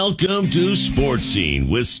Welcome to Sports Scene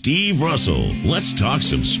with Steve Russell. Let's talk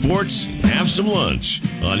some sports and have some lunch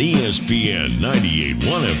on ESPN 98.1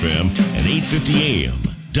 FM and 850 AM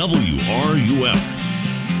WRUF.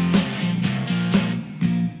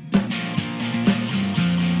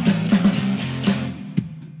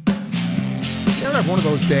 You ever have one of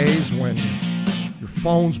those days when your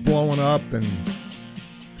phone's blowing up and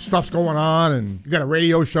stuff's going on and you got a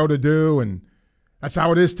radio show to do, and that's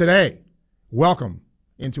how it is today. Welcome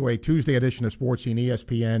into a Tuesday edition of Sports Scene,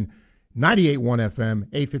 ESPN 98.1 FM,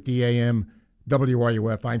 850 AM,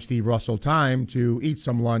 WRUF. I'm Steve Russell. Time to eat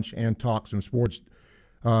some lunch and talk some sports.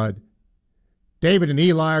 David and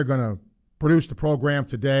Eli are going to produce the program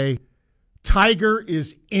today. Tiger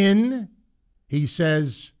is in. He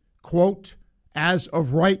says, quote, as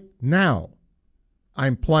of right now,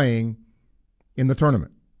 I'm playing in the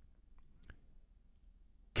tournament.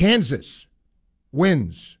 Kansas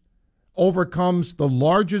wins, overcomes the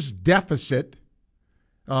largest deficit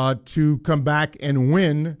to come back and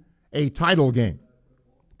win a title game.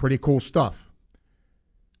 Pretty cool stuff.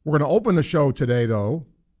 We're going to open the show today, though,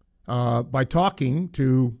 by talking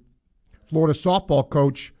to Florida softball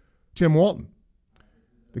coach Tim Walton.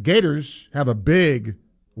 The Gators have a big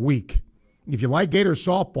week. If you like Gator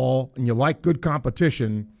softball and you like good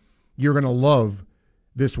competition, you're going to love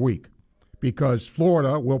this week because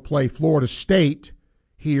Florida will play Florida State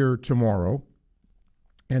here tomorrow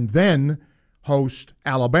and then host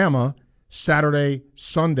Alabama Saturday,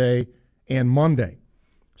 Sunday, and Monday.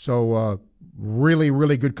 So really,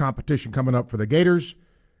 really good competition coming up for the Gators.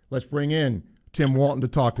 Let's bring in Tim Walton to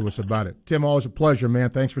talk to us about it. Tim, always a pleasure,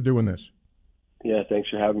 man. Thanks for doing this. Yeah, thanks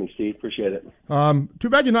for having me, Steve. Appreciate it. Too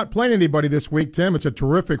bad you're not playing anybody this week, Tim. It's a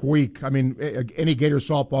terrific week. I mean, any Gator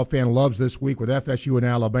softball fan loves this week with FSU and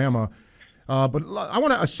Alabama. But I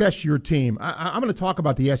want to assess your team. I'm going to talk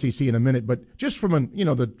about the SEC in a minute, but just from the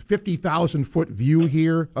 50,000-foot view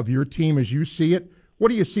here of your team as you see it, what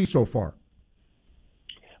do you see so far?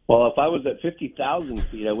 Well, if I was at 50,000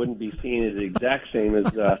 feet, I wouldn't be seeing it the exact same as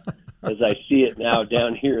I see it now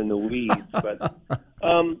down here in the weeds. But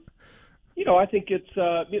I think it's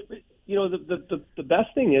the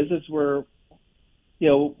best thing is we're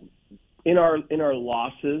in our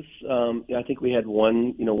losses. I think we had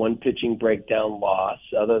one pitching breakdown loss.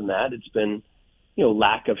 Other than that, it's been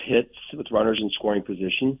lack of hits with runners in scoring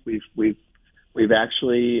position. We've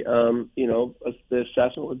actually the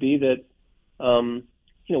assessment would be that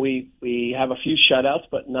we have a few shutouts,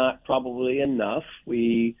 but not probably enough.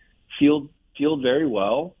 We field very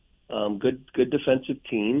well. Good defensive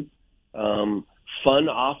team. Fun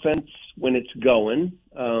offense when it's going.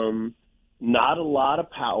 Not a lot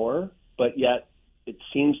of power, but yet it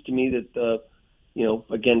seems to me that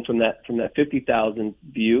again from that 50,000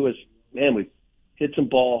 view is, man, we've hitting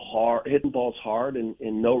balls hard and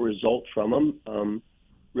no result from them.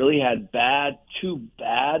 Really had two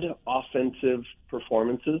bad offensive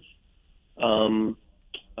performances on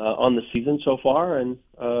the season so far, and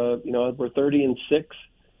we're 30-6,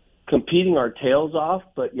 competing our tails off,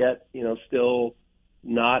 but yet still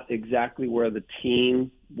not exactly where the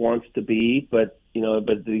team wants to be. But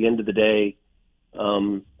at the end of the day,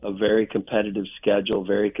 a very competitive schedule,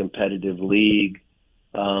 very competitive league.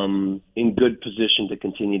 In good position to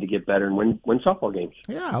continue to get better and win softball games.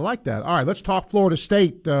 Yeah, I like that. All right, let's talk Florida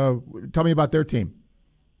State. Tell me about their team.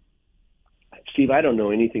 Steve, I don't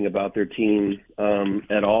know anything about their team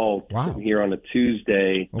at all. Wow. Here on a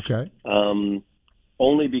Tuesday. Okay.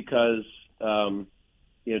 Only because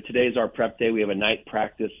today's our prep day. We have a night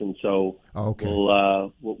practice, and so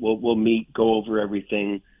we'll meet, go over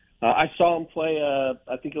everything. I saw them play.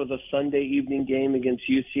 I think it was a Sunday evening game against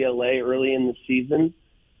UCLA early in the season.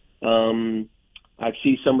 I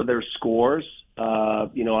see some of their scores. I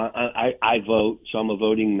vote, so I'm a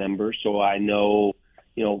voting member, so I know,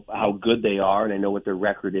 how good they are, and I know what their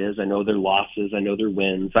record is. I know their losses. I know their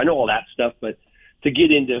wins. I know all that stuff, but to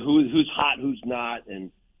get into who's hot, who's not,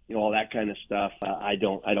 and all that kind of stuff, I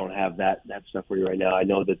don't have that stuff for you right now. I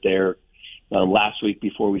know that they're last week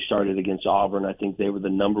before we started against Auburn, I think they were the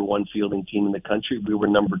number one fielding team in the country. We were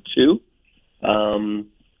number 2.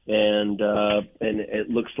 And it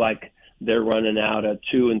looks like they're running out a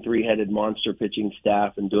 2- and 3-headed monster pitching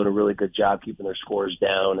staff and doing a really good job keeping their scores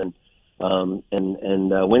down and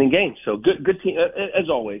winning games. So good team, as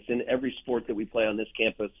always, in every sport that we play on this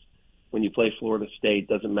campus. When you play Florida State,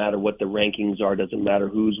 doesn't matter what the rankings are, doesn't matter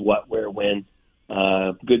who's what, where, when.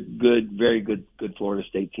 Very good Florida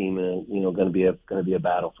State team, and going to be a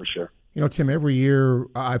battle for sure. Tim, every year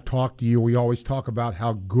I've talked to you, we always talk about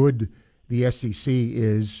how good the SEC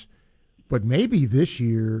is, but maybe this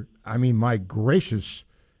year, I mean, my gracious,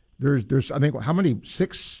 There's I think how many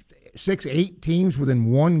eight teams within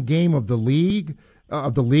one game of the league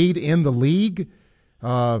of the lead in the league.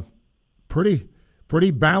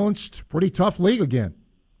 Pretty balanced, pretty tough league again.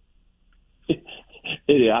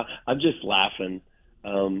 Yeah, I'm just laughing,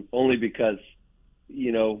 only because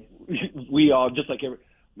we all just like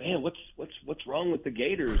man, what's wrong with the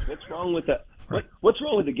Gators? What's wrong with what's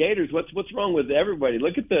wrong with the Gators? What's wrong with everybody?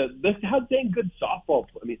 Look at how dang good softball.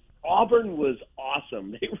 I mean, Auburn was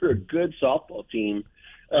awesome. They were a good softball team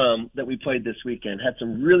that we played this weekend. Had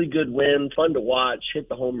some really good wins, fun to watch, hit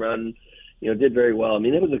the home run, did very well. I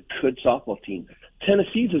mean, it was a good softball team.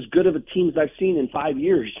 Tennessee's as good of a team as I've seen in 5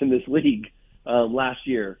 years in this league last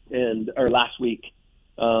week.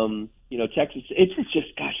 Texas, it's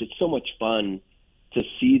just, gosh, it's so much fun to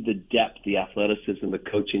see the depth, the athleticism, the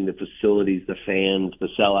coaching, the facilities, the fans, the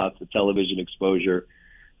sellouts, the television exposure.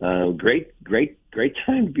 Great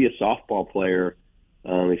time to be a softball player.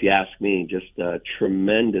 If you ask me, just a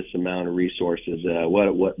tremendous amount of resources.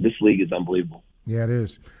 What this league is unbelievable. Yeah, it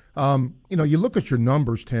is. You look at your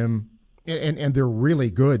numbers, Tim, and they're really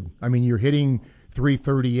good. I mean, you're hitting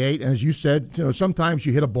 .338, and as you said, sometimes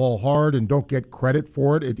you hit a ball hard and don't get credit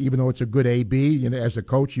for it, even though it's a good AB. As a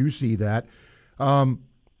coach, you see that.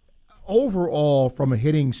 Overall, from a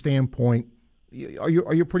hitting standpoint, are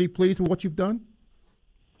you pretty pleased with what you've done?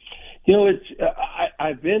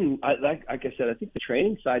 I've been like I said, I think the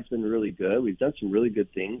training side's been really good. We've done some really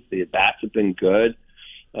good things. The at-bats have been good.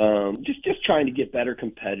 Just trying to get better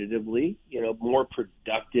competitively, more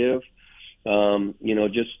productive. Again,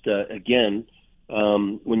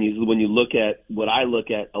 when you look at what I look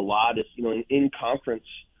at a lot is, in conference,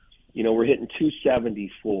 we're hitting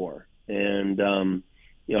 274, and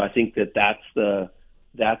I think that's the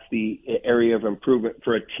area of improvement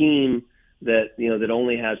for a team that that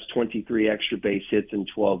only has 23 extra base hits in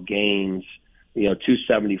 12 games.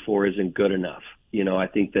 274 isn't good enough. I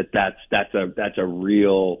think that's a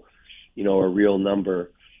real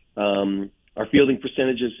number. Our fielding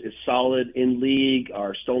percentage is solid in league.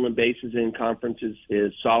 Our stolen bases in conference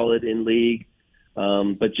is solid in league.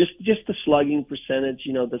 But just the slugging percentage,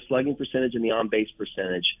 the slugging percentage and the on base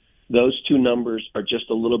percentage, those two numbers are just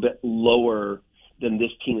a little bit lower than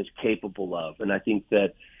this team is capable of. And I think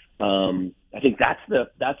that's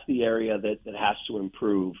the area that has to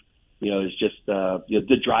improve. Is just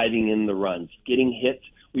the driving in the runs, getting hits.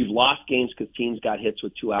 We've lost games because teams got hits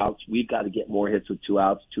with 2 outs. We've got to get more hits with 2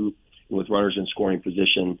 outs, with runners in scoring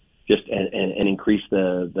position, and increase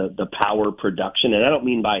the power production. And I don't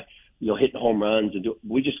mean by hitting home runs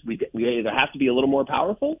we either have to be a little more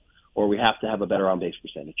powerful or we have to have a better on base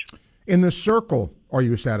percentage. In the circle, are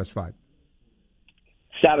you satisfied?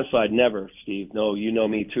 Satisfied, never, Steve. No, you know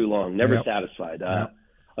me too long. Never Yep. Satisfied. Yep.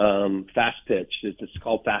 Fast pitch. It's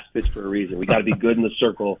called fast pitch for a reason. We got to be good in the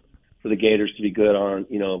circle for the Gators to be good on,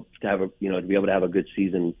 to have to be able to have a good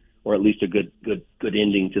season, or at least a good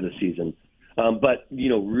ending to the season. But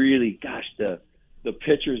really, gosh, the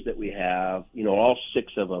pitchers that we have, all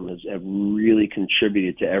 6 of them have really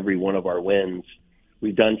contributed to every one of our wins.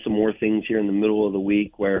 We've done some more things here in the middle of the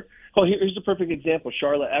week where, here's a perfect example.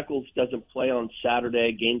 Charlotte Eccles doesn't play on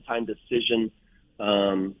Saturday, game time decision,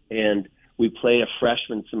 and we play a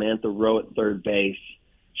freshman, Samantha Rowe, at third base.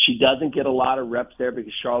 She doesn't get a lot of reps there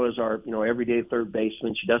because Charlotte's our, everyday third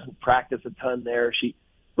baseman. She doesn't practice a ton there. She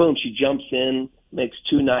jumps in, makes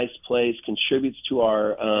 2 nice plays, contributes to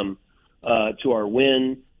our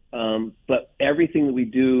win. But everything that we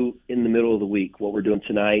do in the middle of the week, what we're doing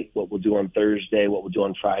tonight, what we'll do on Thursday, what we'll do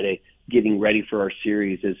on Friday, getting ready for our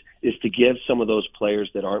series is to give some of those players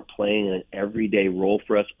that aren't playing an everyday role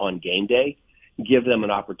for us on game day, give them an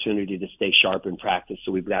opportunity to stay sharp in practice.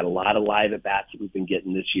 So we've got a lot of live at bats that we've been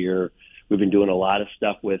getting this year. We've been doing a lot of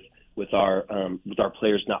stuff with our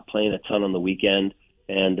players not playing a ton on the weekend.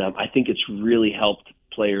 And I think it's really helped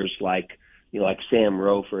players like Sam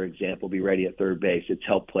Rowe, for example, be ready at third base. It's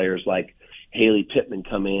helped players like Haley Pittman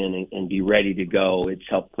come in and be ready to go. It's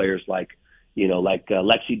helped players like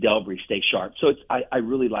Lexi Delbry stay sharp. So I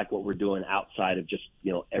really like what we're doing outside of just,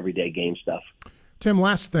 everyday game stuff. Tim,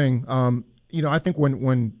 last thing, I think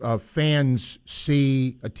when fans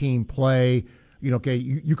see a team play,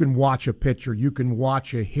 you can watch a pitcher, you can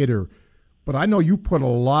watch a hitter, but I know you put a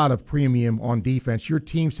lot of premium on defense. Your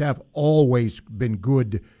teams have always been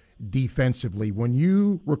good defensively. When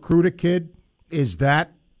you recruit a kid, is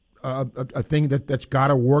that a thing that's got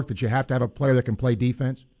to work, that you have to have a player that can play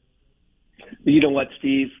defense? You know what,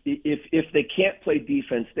 Steve? If they can't play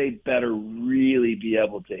defense, they better really be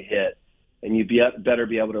able to hit, and better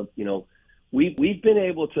be able to. We've been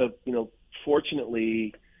able to.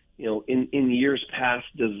 Fortunately, in years past,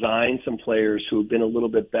 designed some players who have been a little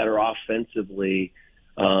bit better offensively.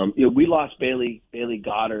 We lost Bailey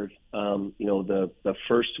Goddard, the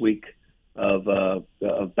first week of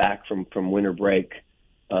back from winter break,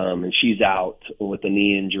 and she's out with a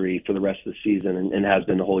knee injury for the rest of the season and has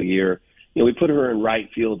been the whole year. We put her in right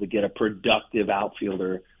field to get a productive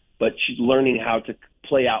outfielder, but she's learning how to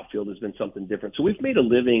play outfield has been something different. So we've made a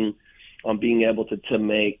living on being able to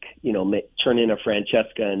turn in a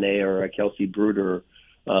Francesca Anea or a Kelsey Bruder,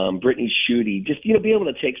 Brittany Schutte, just, be able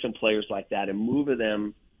to take some players like that and move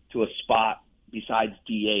them to a spot besides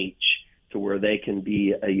DH to where they can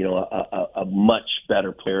be a much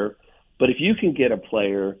better player. But if you can get a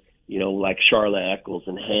player, like Charlotte Eccles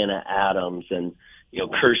and Hannah Adams and,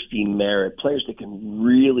 Kirsty Merritt, players that can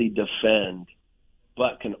really defend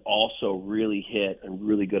but can also really hit, and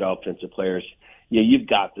really good offensive players, you've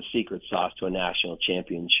got the secret sauce to a national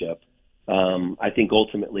championship. I think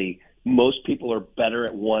ultimately most people are better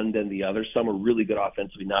at one than the other. Some are really good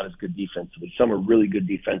offensively, not as good defensively. Some are really good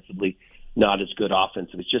defensively, not as good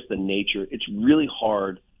offensively. It's just the nature. It's really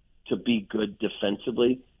hard to be good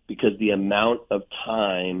defensively because the amount of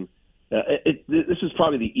time this is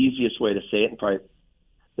probably the easiest way to say it, and probably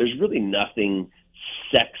there's really nothing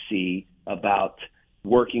sexy about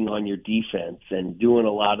working on your defense and doing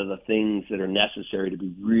a lot of the things that are necessary to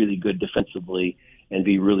be really good defensively and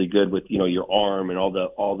be really good with, your arm and all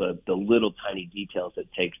the little tiny details it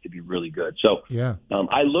takes to be really good. So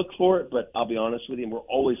I look for it, but I'll be honest with you, we're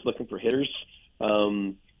always looking for hitters.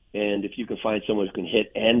 And if you can find someone who can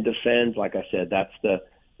hit and defend, like I said, that's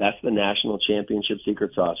the national championship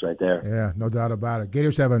secret sauce right there. Yeah, no doubt about it.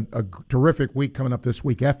 Gators have a terrific week coming up this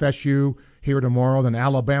week. FSU here tomorrow, then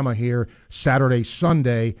Alabama here Saturday,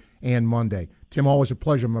 Sunday, and Monday. Tim, always a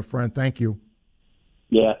pleasure, my friend. Thank you.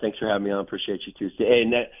 Yeah, thanks for having me on. Appreciate you, too. Hey,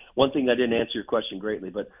 and one thing I didn't answer your question greatly,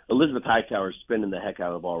 but Elizabeth Hightower is spinning the heck out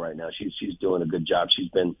of the ball right now. She's doing a good job. She's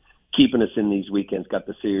been keeping us in these weekends, got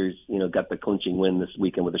the series, got the clinching win this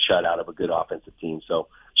weekend with a shutout of a good offensive team. So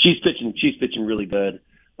she's pitching really good.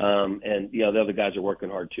 And the other guys are working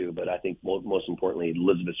hard too, but I think most importantly,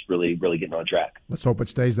 Elizabeth's really, really getting on track. Let's hope it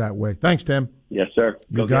stays that way. Thanks, Tim. Yes, sir.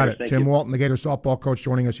 You got it. Tim Walton, the Gator softball coach,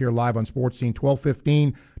 joining us here live on Sports Scene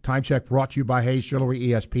 12:15. Time check brought to you by Hayes Chillery,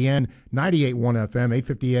 ESPN 98.1 FM,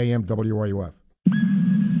 850 AM, WRUF.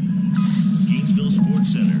 Gainesville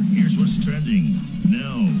Sports Center. Here's what's trending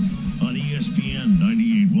now on ESPN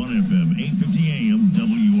 98.1 FM, 850 AM,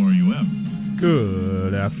 WRUF.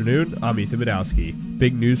 Good afternoon. I'm Ethan Badowski.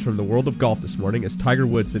 Big news from the world of golf this morning as Tiger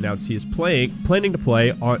Woods announced he is planning to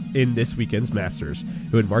play in this weekend's Masters.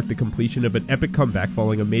 It would mark the completion of an epic comeback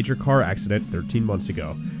following a major car accident 13 months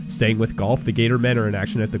ago. Staying with golf, the Gator men are in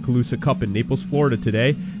action at the Calusa Cup in Naples, Florida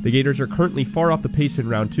today. The Gators are currently far off the pace in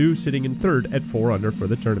round 2, sitting in third at 4 under for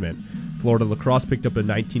the tournament. Florida Lacrosse picked up a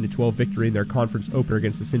 19-12 victory in their conference opener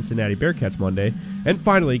against the Cincinnati Bearcats Monday. And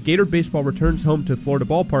finally, Gator baseball returns home to Florida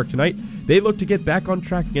Ballpark tonight. They look to get back on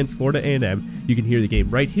track against Florida A&M. You can hear the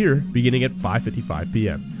game right here, beginning at 5:55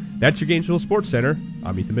 p.m. That's your Gainesville Sports Center.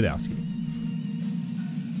 I'm Ethan Badowski.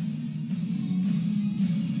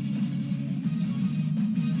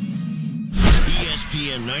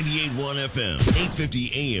 ESPN 98.1 FM,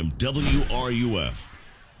 850 AM, WRUF.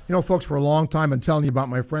 Folks, for a long time, I've been telling you about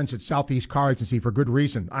my friends at Southeast Car Agency for good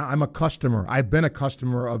reason. I'm a customer. I've been a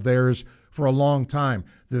customer of theirs for a long time.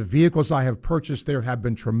 The vehicles I have purchased there have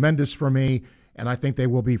been tremendous for me, and I think they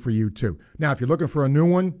will be for you too. Now, if you're looking for a new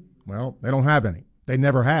one, well, they don't have any. They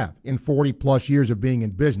never have in 40-plus years of being in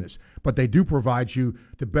business. But they do provide you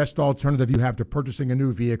the best alternative you have to purchasing a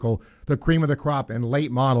new vehicle, the cream of the crop and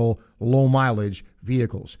late model, low-mileage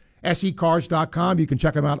vehicles. SECars.com. You can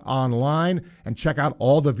check them out online and check out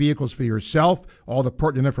all the vehicles for yourself. All the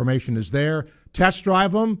pertinent information is there. Test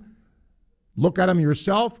drive them. Look at them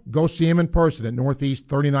yourself. Go see them in person at Northeast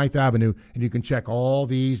 39th Avenue, and you can check all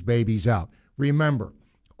these babies out. Remember,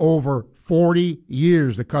 over 40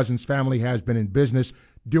 years the Cousins family has been in business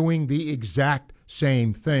doing the exact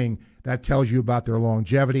same thing. That tells you about their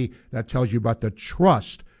longevity. That tells you about the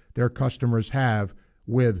trust their customers have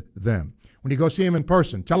with them. When you go see them in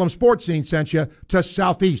person, tell them Sports Scene sent you to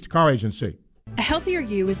Southeast Car Agency. A healthier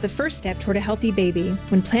you is the first step toward a healthy baby.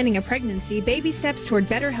 When planning a pregnancy, baby steps toward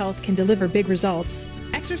better health can deliver big results.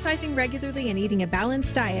 Exercising regularly and eating a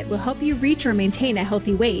balanced diet will help you reach or maintain a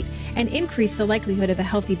healthy weight and increase the likelihood of a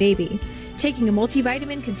healthy baby. Taking a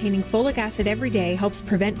multivitamin containing folic acid every day helps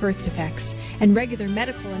prevent birth defects, and regular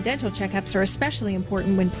medical and dental checkups are especially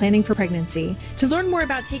important when planning for pregnancy. To learn more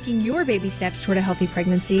about taking your baby steps toward a healthy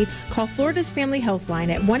pregnancy, call Florida's Family Health Line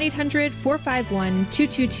at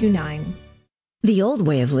 1-800-451-2229. The old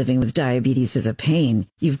way of living with diabetes is a pain.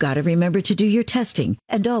 You've got to remember to do your testing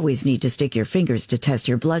and always need to stick your fingers to test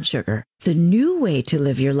your blood sugar. The new way to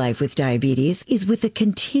live your life with diabetes is with a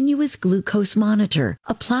continuous glucose monitor.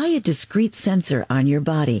 Apply a discrete sensor on your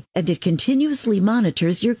body, and it continuously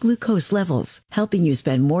monitors your glucose levels, helping you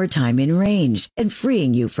spend more time in range and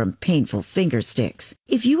freeing you from painful finger sticks.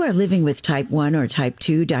 If you are living with type 1 or type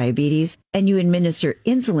 2 diabetes and you administer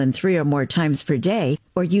insulin 3 or more times per day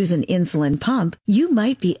or use an insulin pump, you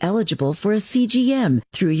might be eligible for a CGM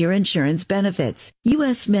through your insurance benefits.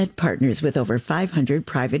 U.S. Med partners with over 500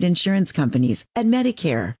 private insurance companies and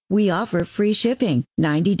Medicare. We offer free shipping,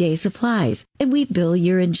 90-day supplies, and we bill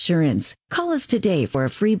your insurance. Call us today for a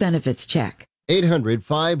free benefits check.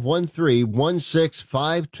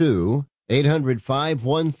 800-513-1652.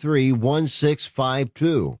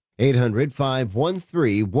 800-513-1652.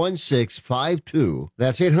 800-513-1652.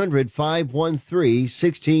 That's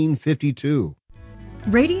 800-513-1652.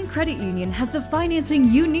 Radiant Credit Union has the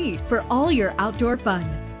financing you need for all your outdoor fun.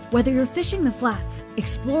 Whether you're fishing the flats,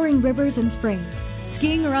 exploring rivers and springs,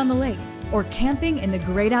 skiing around the lake, or camping in the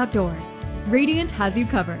great outdoors, Radiant has you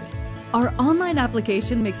covered. Our online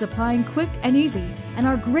application makes applying quick and easy, and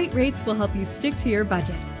our great rates will help you stick to your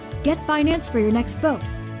budget. Get finance for your next boat,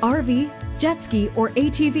 RV, jet ski, or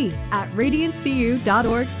ATV at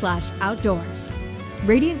radiantcu.org/outdoors.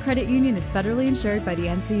 Radiant Credit Union is federally insured by the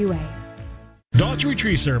NCUA. Daughtry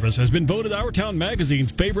Tree Service has been voted Our Town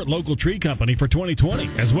Magazine's favorite local tree company for 2020,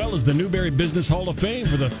 as well as the Newberry Business Hall of Fame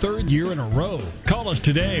for the third year in a row. Call us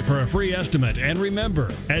today for a free estimate, and remember,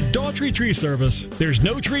 at Daughtry Tree Service, there's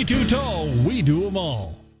no tree too tall, we do them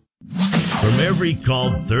all. From every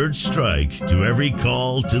called third strike to every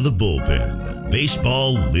call to the bullpen,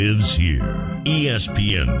 baseball lives here.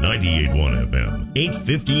 ESPN 98.1 FM,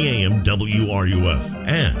 850 AM WRUF,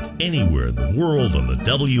 and anywhere in the world on the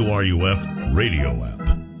WRUF radio app.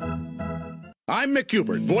 I'm Mick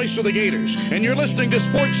Hubert, voice of the Gators, and you're listening to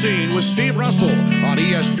Sports Scene with Steve Russell on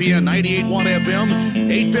ESPN 98.1 FM,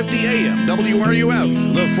 850 AM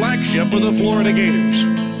WRUF, the flagship of the Florida Gators.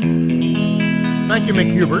 Thank you,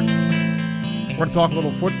 Mick Hubert. We're going to talk a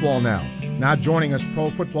little football now. Now joining us,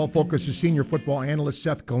 Pro Football Focus's senior football analyst,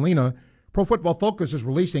 Seth Galina. Pro Football Focus is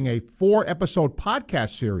releasing a 4-episode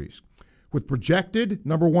podcast series with projected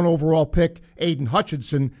number 1 overall pick Aiden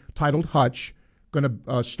Hutchinson, titled Hutch. Going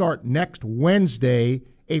to start next Wednesday,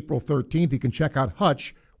 April 13th. You can check out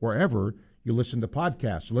Hutch wherever you listen to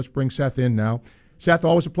podcasts. So let's bring Seth in now. Seth,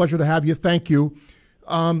 always a pleasure to have you. Thank you.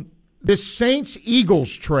 This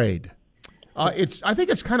Saints-Eagles trade, I think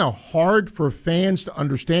it's kind of hard for fans to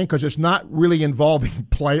understand because it's not really involving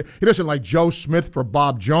play. It isn't like Joe Smith for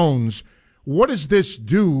Bob Jones. What does this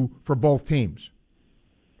do for both teams?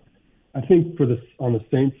 I think on the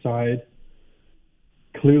Saints side,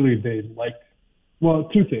 clearly they liked, well,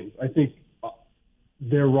 two things. I think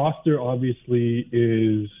their roster obviously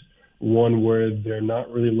is one where they're not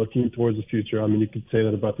really looking towards the future. I mean, you could say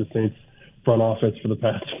that about the Saints front office for the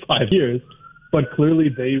past 5 years, but clearly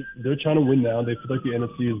they're trying to win now. They feel like the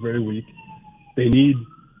NFC is very weak. They need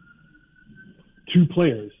 2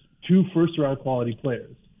 players, 2 first-round quality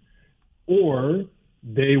players, or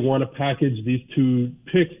they want to package these 2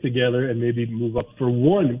 picks together and maybe move up for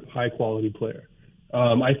 1 high-quality player.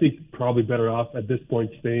 I think probably better off at this point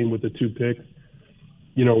staying with the 2 picks.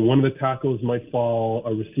 You know, one of the tackles might fall,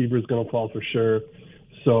 a receiver is going to fall for sure.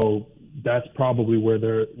 So that's probably where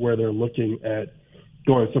they're looking at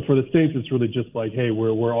going. So for the Saints, it's really just like, hey,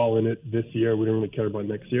 we're all in it this year. We don't really care about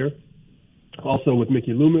next year. Also with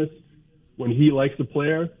Mickey Loomis, when he likes a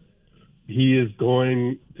player, he is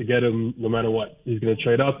going to get him no matter what. He's going to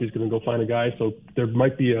trade up. He's going to go find a guy. So there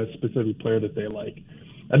might be a specific player that they like.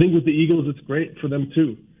 I think with the Eagles, it's great for them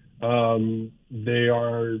too. They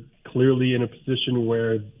are clearly in a position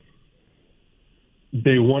where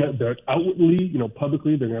they're outwardly,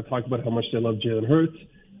 publicly, they're going to talk about how much they love Jalen Hurts.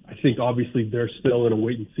 I think obviously they're still in a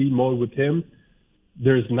wait and see mode with him.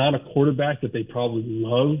 There's not a quarterback that they probably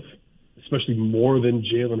love, especially more than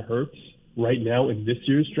Jalen Hurts right now in this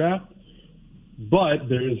year's draft. But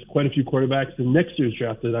there's quite a few quarterbacks in next year's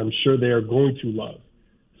draft that I'm sure they are going to love.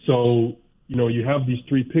 So, you have these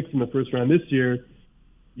 3 picks in the first round this year.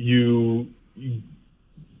 You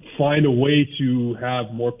find a way to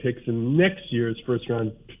have more picks in next year's first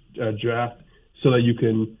round draft so that you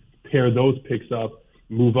can pair those picks up,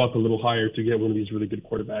 move up a little higher to get one of these really good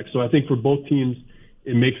quarterbacks. So I think for both teams,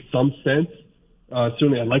 it makes some sense.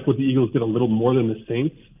 Certainly, I like what the Eagles did a little more than the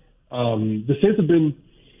Saints. The Saints have been,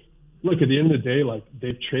 look, at the end of the day, like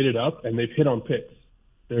they've traded up and they've hit on picks.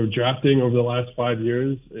 They're drafting over the last 5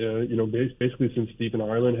 years, basically since Stephen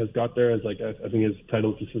Ireland has got there as, I think his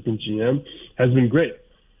title is assistant GM, has been great.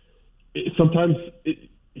 Sometimes,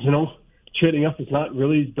 trading up is not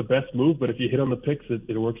really the best move, but if you hit on the picks,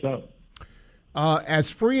 it works out. As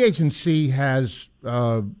free agency has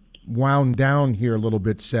wound down here a little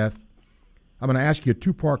bit, Seth, I'm going to ask you a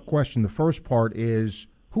two-part question. The first part is,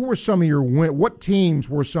 what teams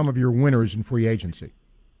were some of your winners in free agency?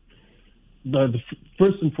 The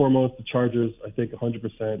first and foremost, the Chargers, I think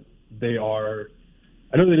 100%. They are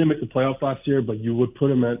 – I know they didn't make the playoffs last year, but you would put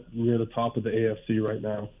them near the top of the AFC right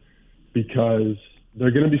now because they're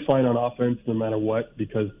going to be fine on offense no matter what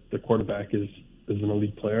because the quarterback is an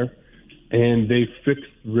elite player. And they fixed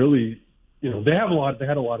really – they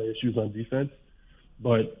had a lot of issues on defense,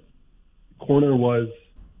 but corner was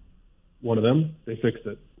one of them. They fixed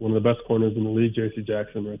it. One of the best corners in the league, J.C.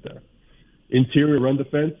 Jackson right there. Interior run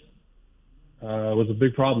defense – was a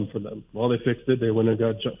big problem for them. Well, they fixed it. They went and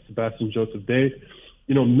got Sebastian Joseph Day.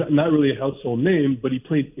 Not really a household name, but he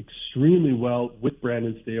played extremely well with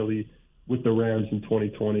Brandon Staley with the Rams in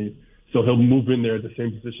 2020. So he'll move in there at the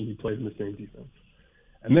same position he played in the same defense.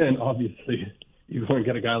 And then, obviously, you go and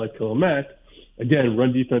get a guy like Khalil Mack. Again,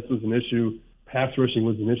 run defense was an issue. Pass rushing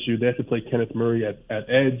was an issue. They had to play Kenneth Murray at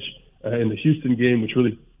edge in the Houston game, which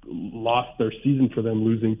really lost their season for them,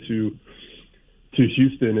 losing to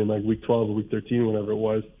Houston in week 12 or week 13, whatever it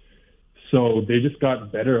was. So they just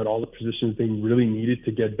got better at all the positions they really needed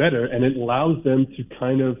to get better, and it allows them to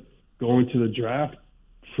kind of go into the draft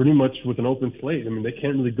pretty much with an open slate. I mean, they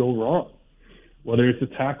can't really go wrong. Whether it's a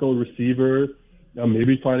tackle, receiver,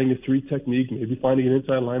 maybe finding a three technique, maybe finding an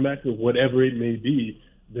inside linebacker, whatever it may be,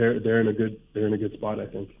 they're in a good spot, I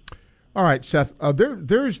think. All right, Seth.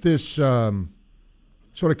 There's this sort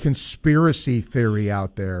of conspiracy theory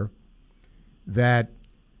out there that,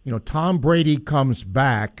 Tom Brady comes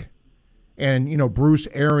back and, Bruce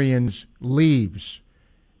Arians leaves.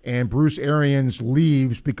 And Bruce Arians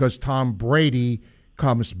leaves because Tom Brady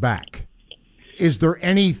comes back. Is there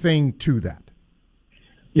anything to that?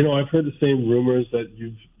 I've heard the same rumors that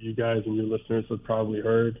you guys and your listeners have probably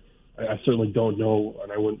heard. I certainly don't know,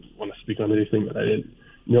 and I wouldn't want to speak on anything that I didn't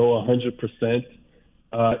know 100%.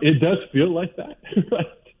 It does feel like that.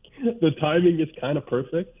 The timing is kind of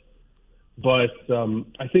perfect. But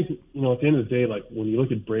I think, at the end of the day, when you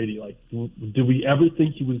look at Brady, did we ever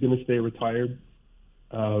think he was going to stay retired?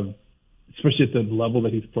 Especially at the level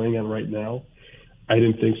that he's playing at right now. I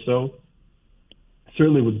didn't think so.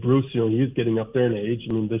 Certainly with Bruce, he's getting up there in age.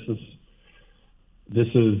 I mean, this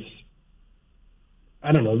is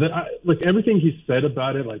I don't know. Everything he said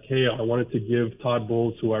about it, hey, I wanted to give Todd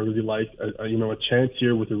Bowles, who I really like, a chance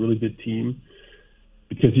here with a really good team.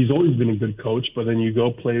 Because he's always been a good coach, but then you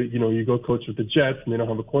go coach with the Jets and they don't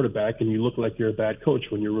have a quarterback and you look like you're a bad coach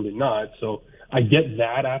when you're really not. So I get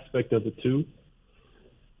that aspect of it too.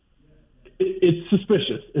 It's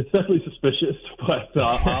suspicious. It's definitely suspicious, but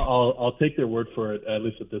I'll take their word for it, at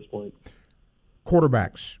least at this point.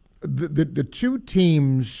 Quarterbacks. The two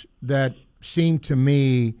teams that seem to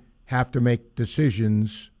me have to make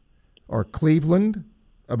decisions are Cleveland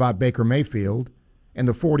about Baker Mayfield and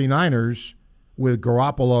the 49ers with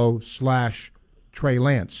Garoppolo/Trey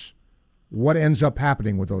Lance. What ends up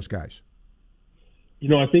happening with those guys?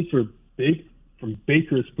 I think from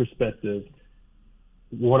Baker's perspective,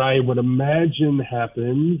 what I would imagine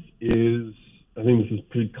happens is, I think this is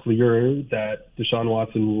pretty clear, that Deshaun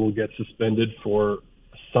Watson will get suspended for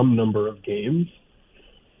some number of games.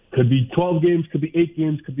 Could be 12 games, could be 8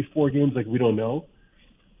 games, could be 4 games, we don't know.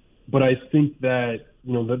 But I think that,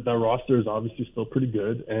 that roster is obviously still pretty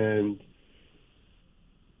good, and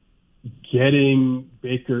getting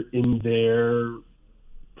Baker in there,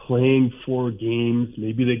 playing 4 games,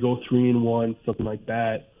 maybe they go 3-1, something like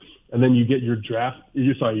that, and then you get your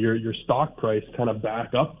your stock price kind of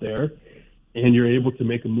back up there, and you're able to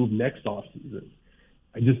make a move next offseason.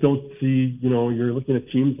 I just don't see, you're looking at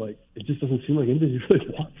teams it just doesn't seem like anybody really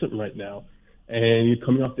wants him right now. And you're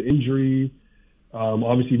coming off the injury.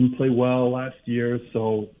 Obviously, he didn't play well last year,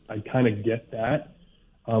 so I kind of get that.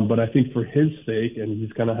 But I think for his sake, and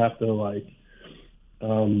he's going to have to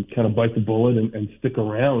kind of bite the bullet and stick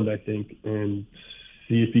around, I think, and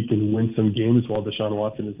see if he can win some games while Deshaun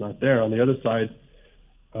Watson is not there. On the other side,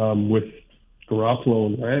 with Garoppolo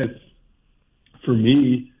and Lance, for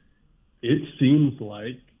me, it seems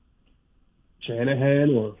like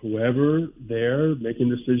Shanahan or whoever there making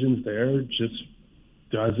decisions there just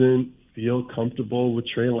doesn't feel comfortable with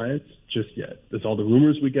Trey Lance just yet. There's all the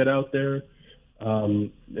rumors we get out there.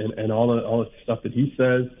 And all the stuff that he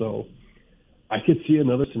says. So I could see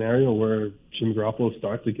another scenario where Jimmy Garoppolo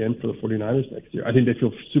starts again for the 49ers next year. I think they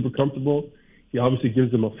feel super comfortable. He obviously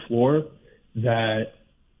gives them a floor that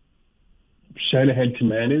Shanahan can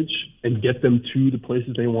manage and get them to the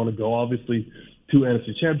places they want to go. Obviously, 2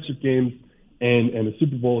 NFC Championship games and a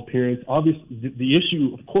Super Bowl appearance. Obviously, the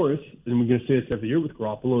issue, of course, and we're going to say this every year with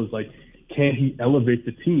Garoppolo, is like, can he elevate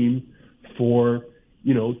the team for,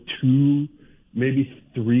 2, maybe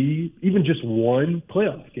 3, even just 1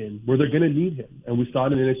 playoff game where they're going to need him? And we saw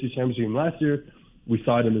it in the NFC Championship game last year. We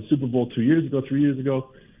saw it in the Super Bowl 2 years ago, 3 years ago.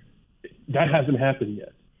 That hasn't happened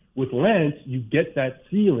yet. With Lance, you get that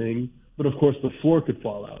ceiling, but of course the floor could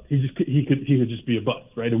fall out. He could just be a bust,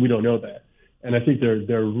 right? And we don't know that. And I think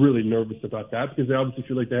they're really nervous about that because they obviously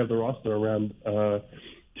feel like they have the roster around to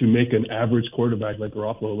make an average quarterback like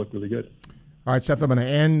Garoppolo look really good. All right, Seth, I'm going to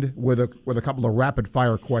end with a couple of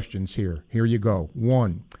rapid-fire questions here. Here you go.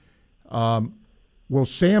 1, will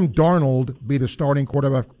Sam Darnold be the starting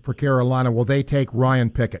quarterback for Carolina? Will they take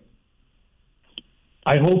Ryan Pickett?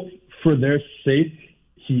 I hope for their sake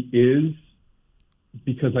he is,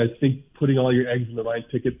 because I think putting all your eggs in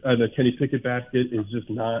the Kenny Pickett basket is just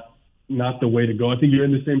not the way to go. I think you're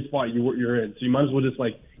in the same spot you're in. So you might as well just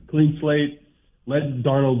clean slate, let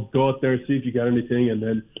Darnold go out there, see if you got anything, and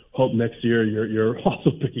then hope next year you're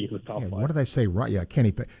also picking in the top 5. What did I say? Right? Yeah,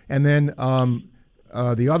 Kenny Pickett. And then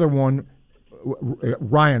the other one,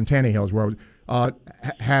 Ryan Tannehill is where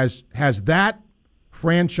has that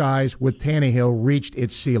franchise with Tannehill reached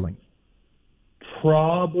its ceiling?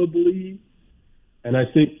 Probably. And I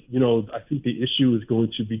think the issue is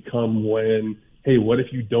going to become when, hey, what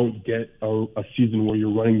if you don't get a season where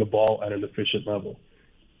you're running the ball at an efficient level?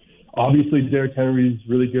 Obviously, Derrick Henry's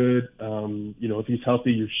really good. If he's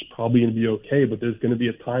healthy, you're probably going to be okay. But there's going to be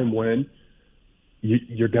a time when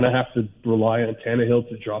you're going to have to rely on Tannehill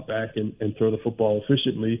to drop back and throw the football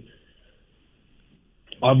efficiently.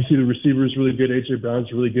 Obviously, the receiver is really good. A.J.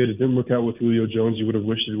 Brown's really good. It didn't work out with Julio Jones. You would have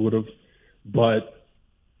wished it would have. But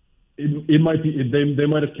it might be they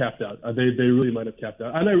might have capped out. They really might have capped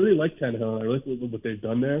out. And I really like Tannehill. I like what they've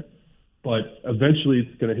done there. But eventually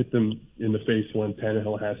it's going to hit them in the face when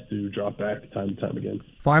Tannehill has to drop back time and time again.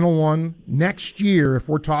 Final one. Next year, if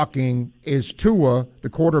we're talking, is Tua the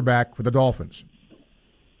quarterback for the Dolphins?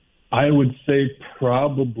 I would say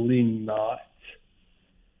probably not.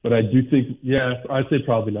 But I do think, I'd say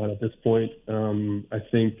probably not at this point. I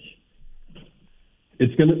think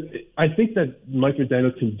that Mike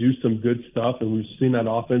McDaniel can do some good stuff, and we've seen that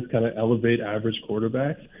offense kind of elevate average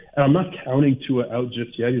quarterbacks. And I'm not counting Tua out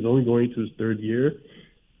just yet. He's only going to his 3rd year.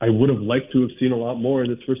 I would have liked to have seen a lot more in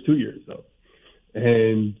his first 2 years, though.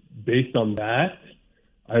 And based on that,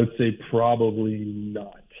 I would say probably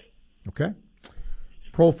not. Okay.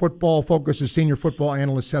 Pro Football Focus's senior football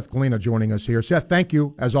analyst Seth Galina joining us here. Seth, thank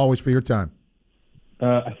you, as always, for your time.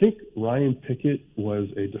 I think Ryan Pickett was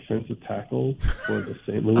a defensive tackle for the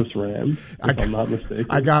St. Louis Rams, if I'm not mistaken.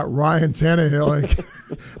 I got Ryan Tannehill, and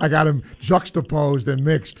I got him juxtaposed and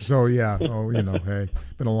mixed. So, yeah. Hey,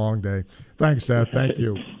 been a long day. Thanks, Seth. Thank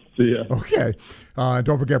you. See ya. Okay.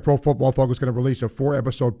 Don't forget, Pro Football Focus is going to release a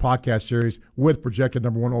 4-episode podcast series with projected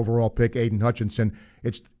number 1 overall pick, Aiden Hutchinson.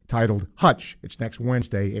 It's titled Hutch. It's next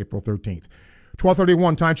Wednesday, April 13th.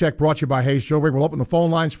 12:31 time check brought to you by Hayes Jewelry. We'll open the phone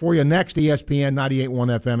lines for you next. ESPN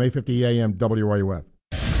 98.1 FM, 850 AM, WRUF.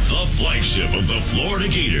 The flagship of the Florida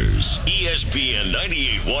Gators, ESPN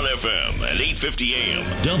 98.1 FM and 850 AM,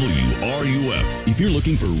 WRUF. If you're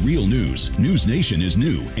looking for real news, News Nation is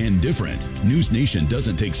new and different. News Nation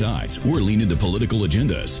doesn't take sides or lean into political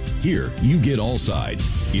agendas. Here, you get all sides.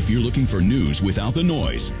 If you're looking for news without the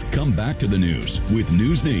noise, come back to the news with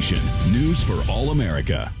News Nation. News for all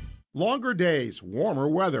America. Longer days, warmer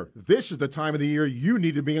weather. This is the time of the year you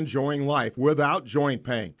need to be enjoying life without joint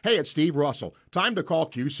pain. Hey, it's Steve Russell. Time to call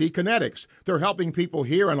QC Kinetics. They're helping people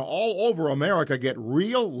here and all over America get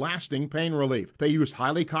real, lasting pain relief. They use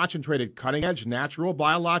highly concentrated, cutting-edge natural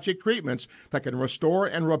biologic treatments that can restore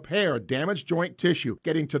and repair damaged joint tissue,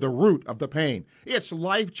 getting to the root of the pain. It's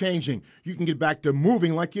life-changing. You can get back to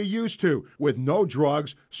moving like you used to with no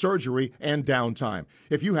drugs, surgery, and downtime.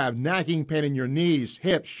 If you have nagging pain in your knees,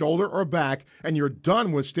 hips, shoulder, or back, and you're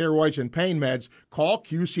done with steroids and pain meds, call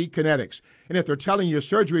QC Kinetics. And if they're telling you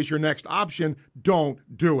surgery is your next option, don't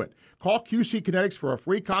do it. Call QC Kinetics for a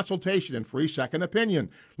free consultation and free second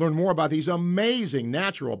opinion. Learn more about these amazing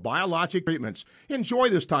natural biologic treatments. Enjoy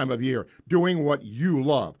this time of year doing what you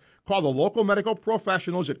love. Call the local medical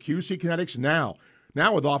professionals at QC Kinetics now.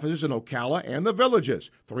 Now with offices in Ocala and the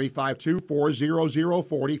Villages.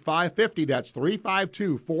 352-400-4550. That's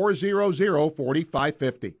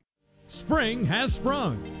 352-400-4550. Spring has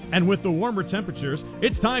sprung, and with the warmer temperatures,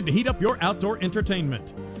 it's time to heat up your outdoor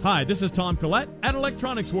entertainment. Hi, this is Tom Collette at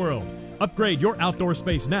Electronics World. Upgrade your outdoor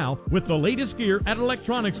space now with the latest gear at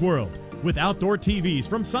Electronics World. With outdoor TVs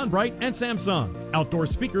from Sunbright and Samsung, outdoor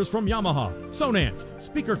speakers from Yamaha, Sonance,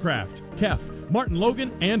 Speakercraft, Kef, Martin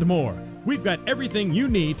Logan, and more. We've got everything you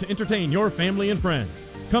need to entertain your family and friends.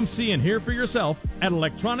 Come see and hear for yourself at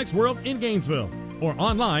Electronics World in Gainesville or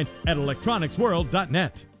online at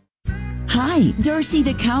electronicsworld.net. Hi, Darcy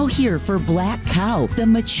the Cow here for Black Cow, the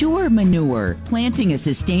mature manure. Planting a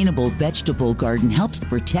sustainable vegetable garden helps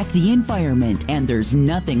protect the environment, and there's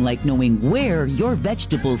nothing like knowing where your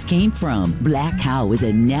vegetables came from. Black Cow is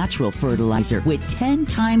a natural fertilizer with 10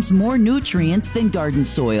 times more nutrients than garden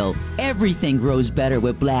soil. Everything grows better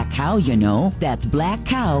with Black Cow, you know. That's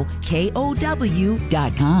blackcow.com.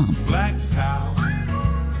 Black Cow,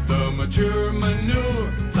 the mature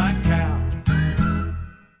manure, Black Cow.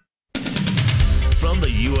 From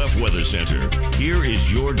the UF Weather Center, here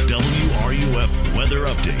is your WRUF weather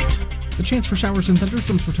update. The chance for showers and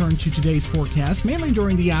thunderstorms return to today's forecast, mainly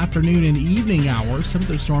during the afternoon and evening hours. Some of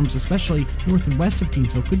those storms, especially north and west of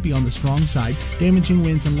Gainesville, could be on the strong side. Damaging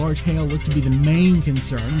winds and large hail look to be the main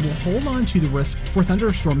concern. We'll hold on to the risk for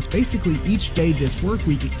thunderstorms basically each day this work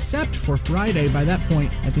week, except for Friday. By that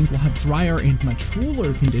point, I think we'll have drier and much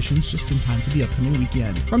cooler conditions just in time for the upcoming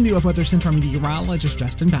weekend. From the UF Weather Center, I'm meteorologist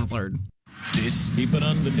Justin Ballard. This, keep it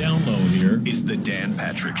on the down low here, is the Dan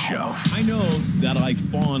Patrick Show. I know that I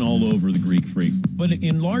fawn all over the Greek Freak, but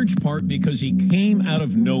in large part because he came out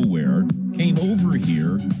of nowhere, came over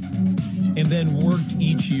here, and then worked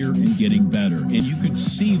each year in getting better. And you could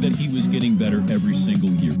see that he was getting better every single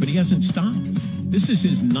year, but he hasn't stopped. This is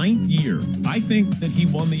his 9th year. I think that he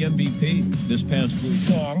won the MVP this past week.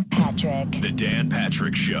 Dan Patrick. The Dan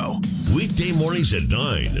Patrick Show. Weekday mornings at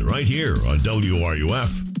 9, right here on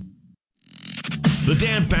WRUF. The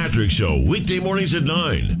Dan Patrick Show, weekday mornings at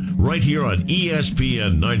 9, right here on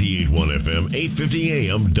ESPN 98.1 FM, 850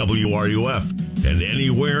 AM, WRUF, and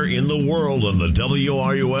anywhere in the world on the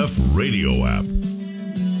WRUF radio app.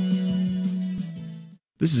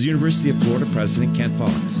 This is University of Florida President Kent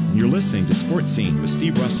Fox, and you're listening to Sports Scene with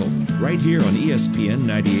Steve Russell, right here on ESPN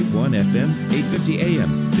 98.1 FM, 850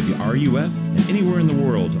 AM, WRUF, and anywhere in the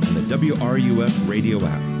world on the WRUF radio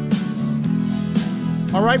app.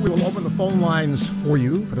 All right, we will open the phone lines for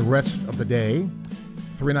you for the rest of the day.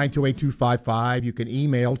 392-8255. You can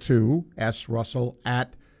email to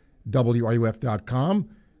srussell@wruf.com.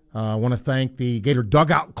 I want to thank the Gator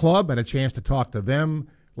Dugout Club. I had a chance to talk to them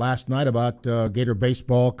last night about Gator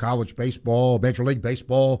baseball, college baseball, Major League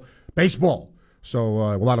Baseball.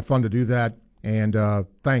 So a lot of fun to do that. And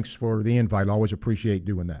thanks for the invite. I always appreciate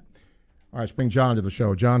doing that. All right, let's bring John to the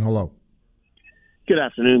show. John, hello. Good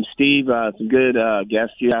afternoon, Steve. Some good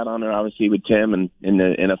guests you had on there, obviously, with Tim and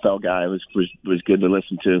the NFL guy. It was good to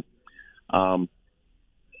listen to. I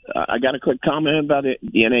got a quick comment about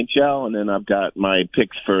the NHL, and then I've got my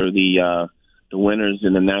picks for the winners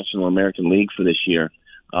in the National American League for this year.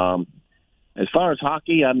 As far as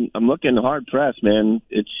hockey, I'm looking hard pressed, man.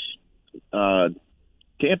 It's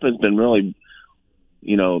Tampa's been really,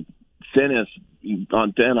 on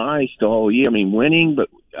thin ice the whole year. I mean, winning, but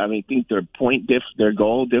I think their their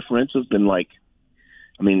goal differential has been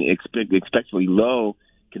expectedly low,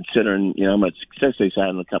 considering how much success they've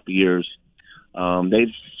had in a couple of years.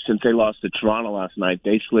 Since they lost to Toronto last night,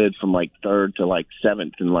 they slid from third to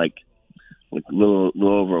seventh in a little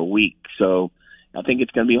over a week. So I think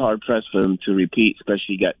it's going to be hard pressed for them to repeat.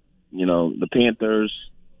 Especially you got the Panthers.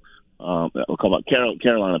 We'll call it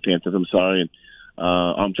Carolina Panthers. I'm sorry.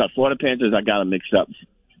 I'm sorry, Florida Panthers. I got them mixed up.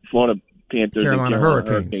 Florida Panthers, Carolina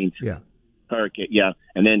Hurricanes. Yeah,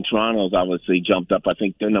 and then Toronto's obviously jumped up. I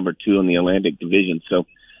think they're number 2 in the Atlantic Division. So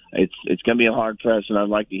it's going to be a hard press, and I'd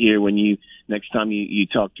like to hear when next time you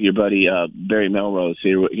talk to your buddy Barry Melrose,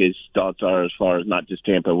 hear what his thoughts are as far as not just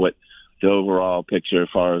Tampa, what the overall picture as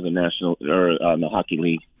far as the national or the hockey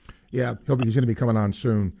league. Yeah, he's going to be coming on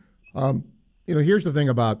soon. Here's the thing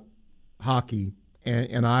about hockey,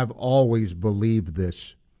 and I've always believed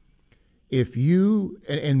this. If you,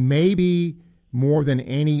 and maybe more than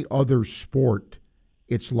any other sport,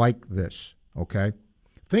 it's like this, okay?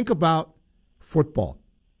 Think about football,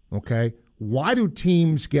 okay? Why do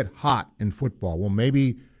teams get hot in football? Well,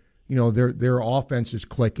 maybe, their offense is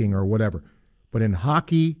clicking or whatever. But in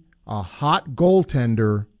hockey, a hot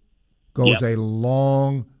goaltender goes a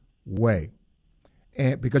long way,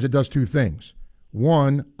 and because it does two things.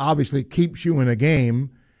 One, obviously, it keeps you in a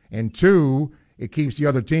game, and two, it keeps the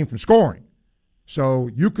other team from scoring. So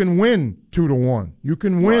you can win 2-1. You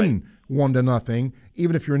can win 1-0,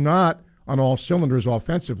 even if you're not on all cylinders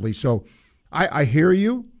offensively. So I hear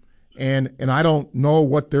you, and I don't know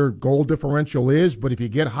what their goal differential is, but if you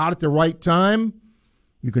get hot at the right time,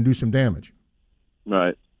 you can do some damage.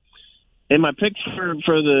 Right. In my picks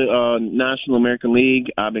for the National American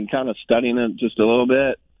League, I've been kind of studying it just a little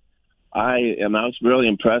bit. I was really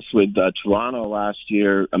impressed with Toronto last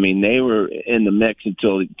year. I mean, they were in the mix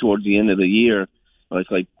until towards the end of the year.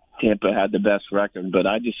 It's like Tampa had the best record, but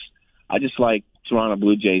I just like Toronto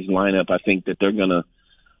Blue Jays lineup. I think that they're gonna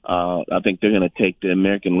take the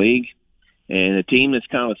American League, and a team that's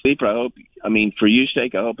kind of a sleeper. For your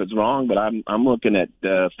sake, I hope it's wrong, but I'm looking at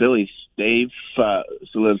Phillies. They've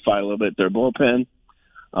solidified a little bit their bullpen.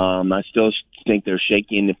 I still think they're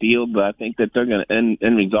shaky in the field, but I think that they're going to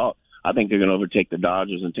end result. I think they're going to overtake the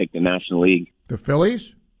Dodgers and take the National League. The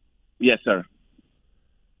Phillies? Yes, sir.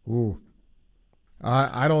 Ooh.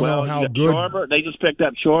 I don't know how good. Schwarber, they just picked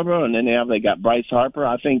up Schwarber, and then they got Bryce Harper.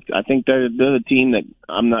 I think they're the team that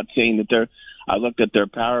I'm not saying that they're. I looked at their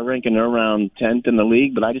power ranking; they're around 10th in the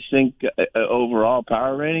league. But I just think overall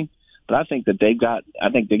power rating. But I think that they got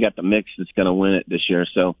the mix that's going to win it this year.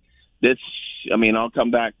 So I'll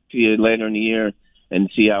come back to you later in the year and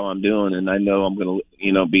see how I'm doing, and I know I'm going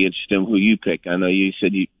to be interested in who you pick. I know you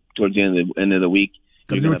said towards the end of the week.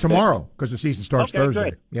 Going to do it tomorrow because the season starts Thursday.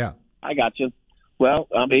 Great. Yeah, I got you. Well,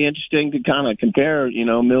 it'll be interesting to kind of compare,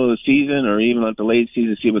 middle of the season or even at the late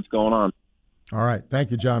season, see what's going on. All right.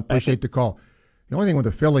 Thank you, John. Appreciate the call. The only thing with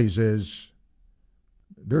the Phillies is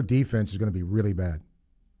their defense is going to be really bad.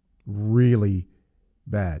 Really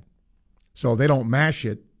bad. So if they don't mash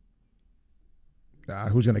it,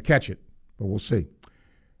 who's going to catch it? But we'll see.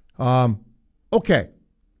 Okay.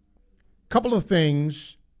 Couple of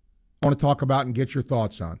things I want to talk about and get your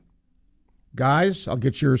thoughts on. Guys, I'll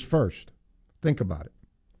get yours first. Think about it.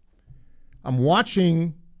 I'm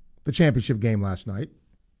watching the championship game last night,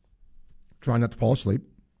 trying not to fall asleep.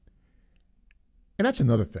 And that's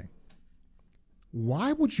another thing.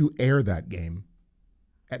 Why would you air that game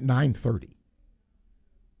at 9:30?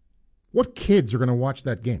 What kids are going to watch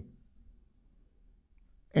that game?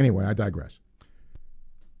 Anyway, I digress.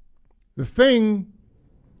 The thing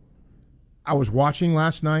I was watching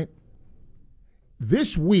last night,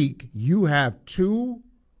 this week you have two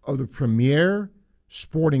of the premier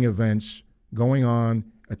sporting events going on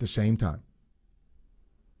at the same time.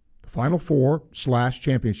 The Final Four /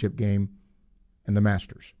 championship game and the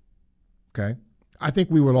Masters. Okay? I think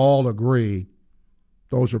we would all agree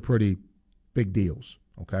those are pretty big deals.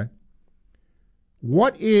 Okay?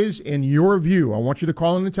 What is, in your view, I want you to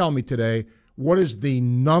call in and tell me today, what is the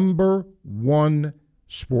number one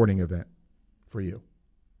sporting event for you?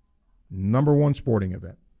 Number one sporting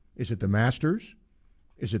event. Is it the Masters?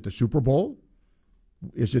 Is it the Super Bowl?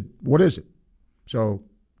 What is it? So,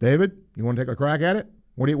 David, you want to take a crack at it?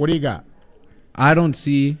 What do you got? I don't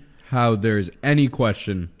see how there's any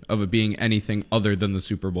question of it being anything other than the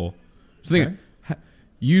Super Bowl. So think,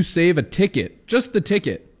 you save a ticket, just the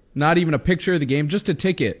ticket, not even a picture of the game, just a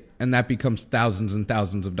ticket, and that becomes thousands and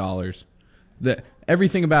thousands of dollars.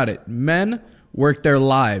 Everything about it. Men work their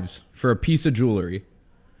lives for a piece of jewelry,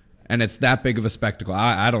 and it's that big of a spectacle.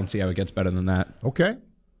 I don't see how it gets better than that. Okay.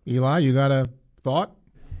 Eli, you got a thought?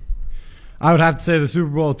 I would have to say the Super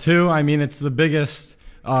Bowl, too. I mean, it's the biggest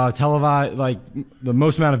televised, the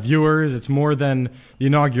most amount of viewers. It's more than the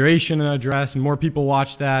inauguration address, and more people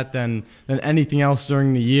watch that than anything else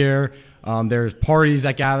during the year. There's parties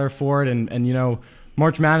that gather for it, and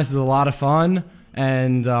March Madness is a lot of fun,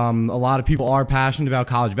 and a lot of people are passionate about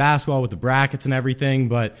college basketball with the brackets and everything,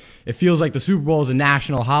 but it feels like the Super Bowl is a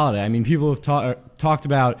national holiday. I mean, people have talked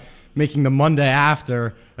about making the Monday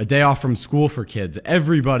after a day off from school for kids.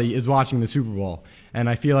 Everybody is watching the Super Bowl. And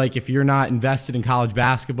I feel like if you're not invested in college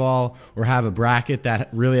basketball or have a bracket that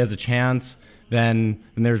really has a chance, then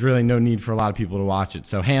there's really no need for a lot of people to watch it.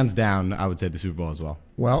 So hands down, I would say the Super Bowl as well.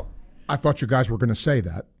 Well, I thought you guys were going to say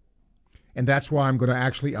that. And that's why I'm going to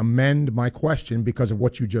actually amend my question because of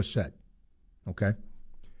what you just said. Okay?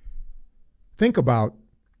 Think about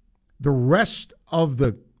the rest of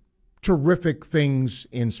the terrific things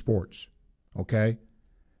in sports, okay?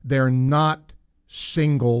 They're not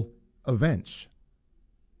single events.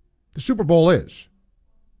 The Super Bowl is,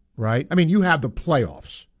 right? I mean, you have the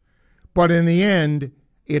playoffs, but in the end,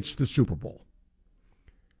 it's the Super Bowl.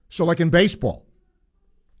 So like in baseball,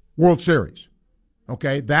 World Series,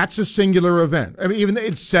 okay? That's a singular event. I mean, even though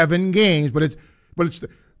it's 7 games, but it's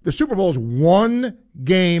the Super Bowl is one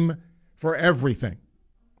game for everything,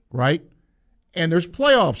 right? And there's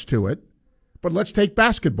playoffs to it, but let's take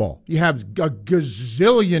basketball. You have a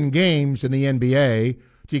gazillion games in the NBA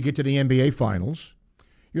till you get to the NBA Finals.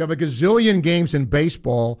 You have a gazillion games in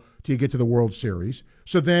baseball till you get to the World Series.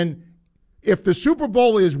 So then if the Super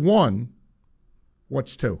Bowl is 1,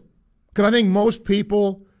 what's 2? Because I think most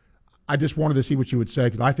people, I just wanted to see what you would say,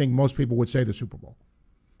 because I think most people would say the Super Bowl.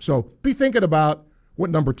 So be thinking about what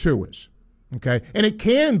number 2 is, okay? And it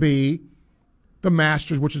can be the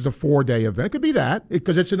Masters, which is a 4-day event. It could be that,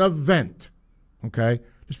 because it's an event, okay?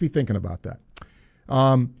 Just be thinking about that.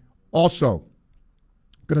 Also,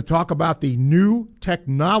 going to talk about the new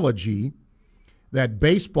technology that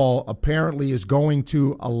baseball apparently is going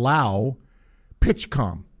to allow,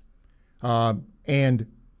 PitchCom. And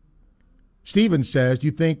Steven says, do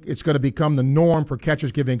you think it's going to become the norm for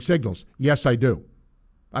catchers giving signals? Yes, I do.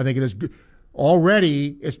 I think it is good.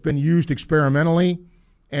 Already, it's been used experimentally,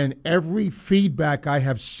 and every feedback I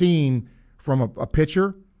have seen from a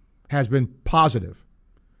pitcher has been positive.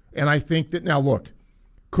 And I think that, now look,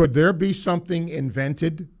 could there be something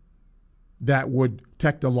invented that would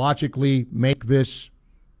technologically make this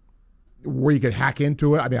where you could hack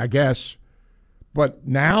into it? I mean, I guess. But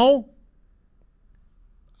now,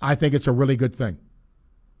 I think it's a really good thing.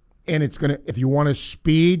 And it's going to, if you want to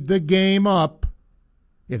speed the game up,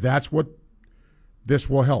 if that's what this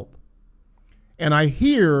will help. And I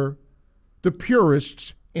hear the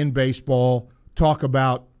purists in baseball talk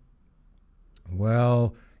about,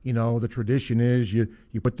 well, you know, the tradition is you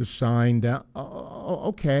put the sign down.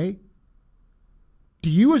 Okay. Do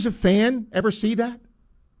you as a fan ever see that?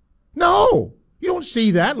 No. You don't see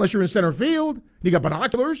that unless you're in center field. You got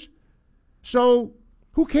binoculars. So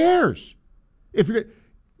who cares?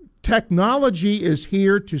 Technology is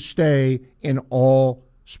here to stay in all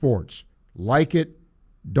sports. Like it,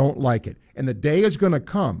 don't like it. And the day is going to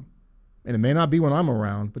come, and it may not be when I'm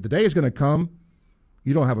around, but the day is going to come,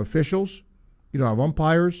 you don't have officials, you don't have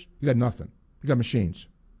umpires, you got nothing. You got machines.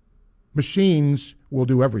 Machines will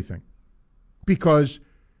do everything. Because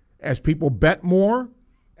as people bet more,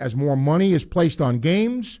 as more money is placed on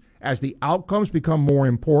games, as the outcomes become more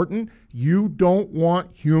important, you don't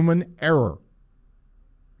want human error.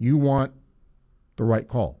 You want the right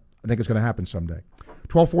call. I think it's going to happen someday.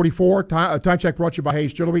 1244, time check brought to you by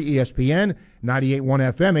Hayes Jewelry, ESPN,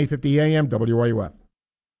 98.1 FM, 850 AM, WRUF.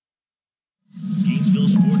 Gainesville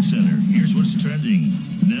Sports Center. Here's what's trending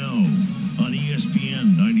now on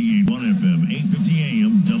ESPN 98.1 FM, 850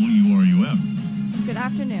 AM, WRUF. Good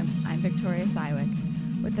afternoon. I'm Victoria Sywick.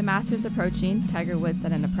 With the Masters approaching, Tiger Woods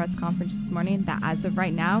said in a press conference this morning that as of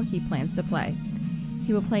right now, he plans to play.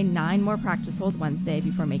 He will play 9 more practice holes Wednesday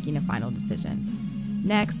before making a final decision.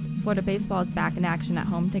 Next, Florida baseball is back in action at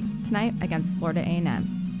home tonight against Florida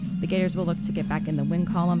A&M. The Gators will look to get back in the win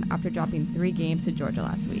column after dropping 3 games to Georgia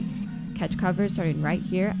last week. Catch coverage starting right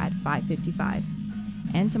here at 5:55.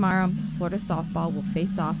 And tomorrow, Florida softball will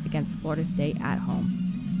face off against Florida State at home.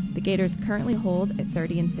 The Gators currently hold a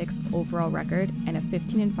 30-6 overall record and a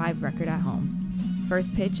 15-5 record at home.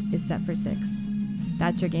 First pitch is set for 6.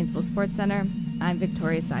 That's your Gainesville Sports Center. I'm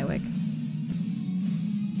Victoria Sywick.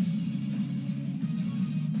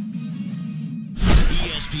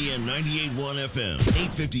 ESPN 98.1 FM,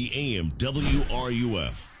 850 AM,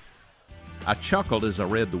 WRUF. I chuckled as I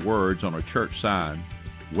read the words on a church sign.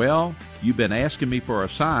 Well, you've been asking me for a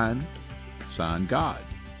sign. Sign God.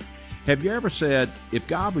 Have you ever said, if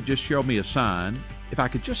God would just show me a sign, if I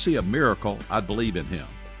could just see a miracle, I'd believe in him?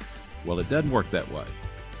 Well, it doesn't work that way.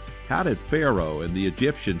 How did Pharaoh and the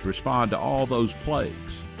Egyptians respond to all those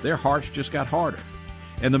plagues? Their hearts just got harder.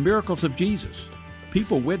 And the miracles of Jesus.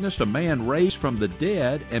 People witnessed a man raised from the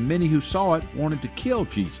dead, and many who saw it wanted to kill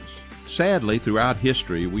Jesus. Sadly, throughout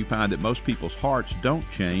history, we find that most people's hearts don't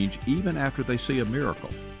change even after they see a miracle.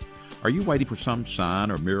 Are you waiting for some sign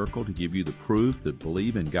or miracle to give you the proof to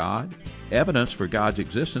believe in God? Evidence for God's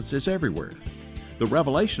existence is everywhere. The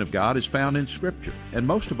revelation of God is found in Scripture, and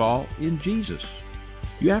most of all, in Jesus.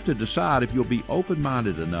 You have to decide if you'll be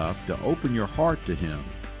open-minded enough to open your heart to Him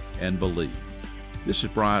and believe. This is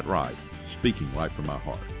Bryant Wright, speaking right from my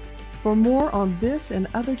heart. For more on this and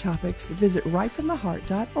other topics, visit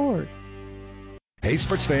rightfromtheheart.org. Hey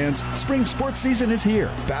sports fans, spring sports season is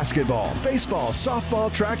here. Basketball, baseball,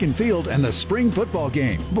 softball, track and field, and the spring football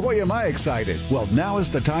game. Boy, am I excited. Well, now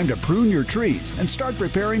is the time to prune your trees and start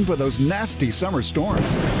preparing for those nasty summer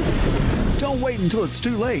storms. Don't wait until it's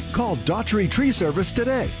too late. Call Daughtry Tree Service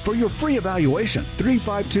today for your free evaluation.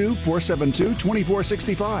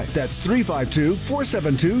 352-472-2465. That's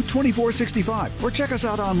 352-472-2465. Or check us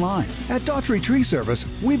out online. At Daughtry Tree Service,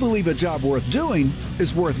 we believe a job worth doing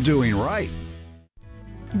is worth doing right.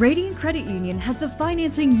 Radiant Credit Union has the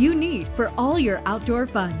financing you need for all your outdoor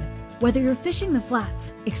fun. Whether you're fishing the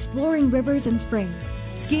flats, exploring rivers and springs,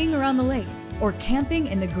 skiing around the lake, or camping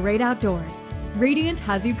in the great outdoors, Radiant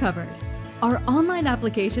has you covered. Our online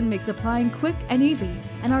application makes applying quick and easy,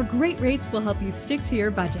 and our great rates will help you stick to your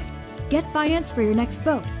budget. Get finance for your next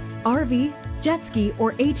boat, RV, jet ski,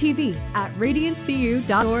 or ATV at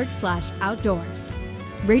radiantcu.org/outdoors.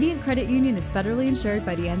 Radiant Credit Union is federally insured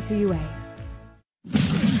by the NCUA.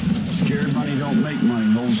 Scared money don't make money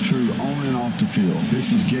holds true on and off the field.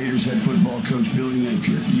 This is Gators head football coach Billy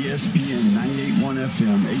Napier. ESPN 98.1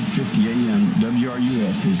 FM, 850 AM,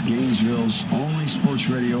 WRUF is Gainesville's only sports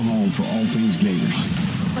radio home for all things Gators.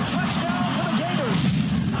 A touchdown for the Gators.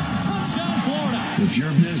 Touchdown, Florida. If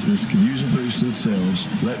your business could use a boost in sales,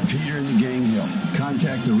 let Peter and the gang help.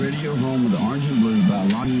 Contact the radio home of the Orange and Blue by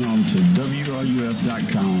logging on to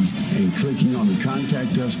WRUF.com and clicking on the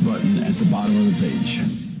Contact Us button at the bottom of the page.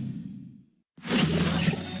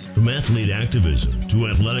 From athlete activism to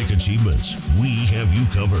athletic achievements, we have you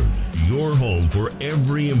covered. Your home for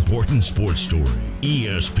every important sports story.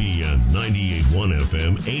 ESPN 98.1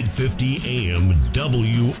 FM, 850 AM,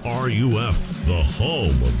 WRUF, the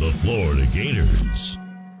home of the Florida Gators.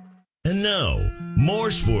 And now,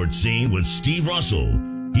 more Sports Scene with Steve Russell,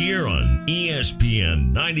 here on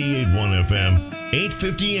ESPN 98.1 FM,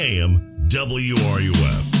 850 AM,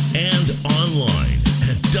 WRUF, and online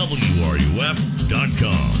at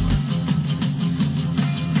WRUF.com.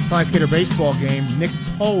 Tonight's Gator baseball game, Nick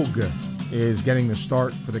Pogue is getting the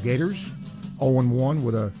start for the Gators, 0-1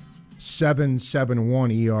 with a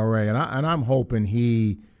 7.71 ERA, and I'm hoping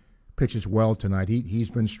he pitches well tonight. He's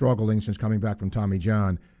been struggling since coming back from Tommy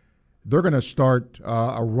John. They're going to start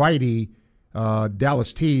a righty,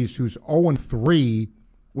 Dallas Tees, who's 0-3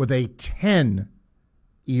 with a 10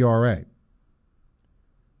 ERA.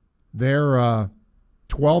 They're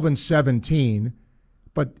 12-17.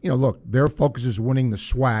 But, look, their focus is winning the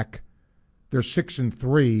SWAC. They're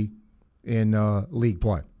 6-3 in league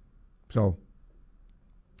play. So,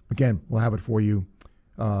 again, we'll have it for you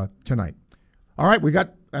tonight. All right, we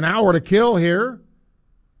got an hour to kill here.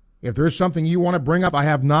 If there's something you want to bring up I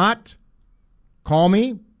have not, call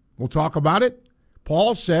me. We'll talk about it.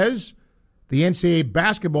 Paul says the NCAA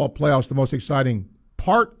basketball playoffs the most exciting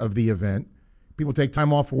part of the event. People take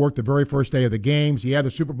time off for work the very first day of the games. Yeah,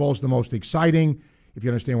 the Super Bowl is the most exciting, if you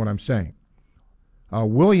understand what I'm saying.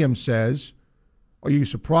 William says, are you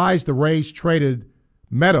surprised the Rays traded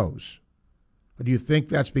Meadows? Or do you think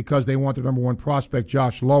that's because they want their number one prospect,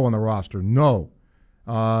 Josh Lowe, on the roster? No.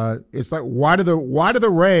 It's like, why do the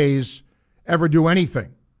Rays ever do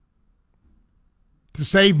anything? To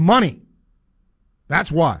save money. That's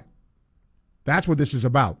why. That's what this is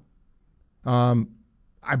about. I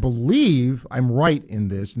believe I'm right in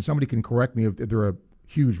this, and somebody can correct me if they're a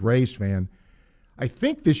huge Rays fan. I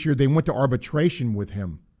think this year they went to arbitration with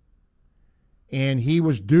him, and he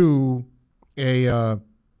was due a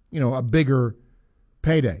bigger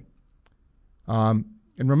payday. And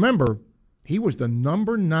remember, he was the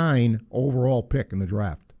number 9 overall pick in the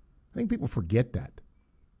draft. I think people forget that.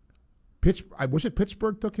 Was it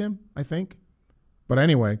Pittsburgh took him? I think, but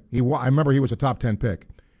anyway, I remember he was a top 10 pick,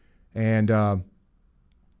 and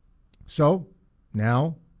so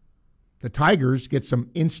now the Tigers get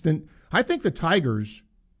some instant. I think the Tigers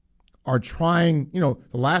are trying, the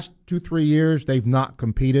last 2-3 years they've not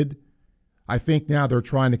competed. I think now they're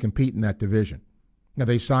trying to compete in that division. Now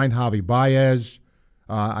they signed Javi Baez.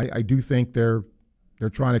 I do think they're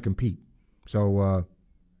trying to compete. So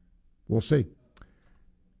we'll see.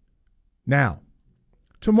 Now,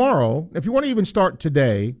 tomorrow, if you want to even start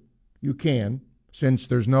today, you can, since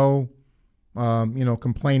there's no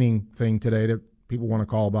complaining thing today that people want to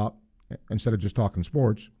call about instead of just talking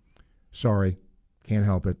sports. Sorry, can't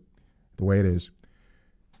help it, the way it is.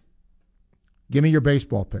 Give me your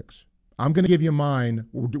baseball picks. I'm going to give you mine.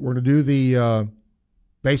 We're going to do the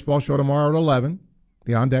baseball show tomorrow at 11,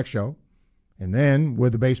 the On Deck show. And then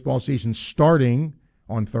with the baseball season starting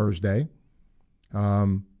on Thursday,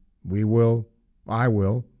 I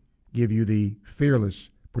will give you the fearless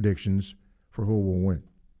predictions for who will win.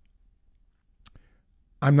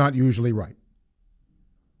 I'm not usually right.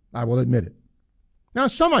 I will admit it. Now,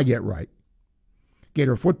 some I get right.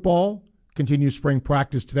 Gator football continues spring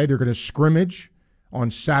practice today. They're going to scrimmage on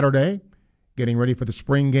Saturday, getting ready for the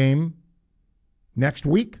spring game next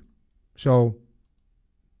week. So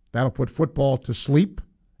that'll put football to sleep,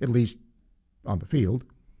 at least on the field,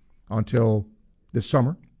 until this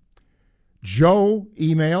summer. Joe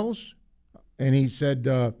emails, and he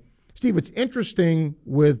said, Steve, it's interesting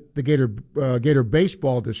with the Gator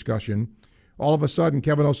baseball discussion. All of a sudden,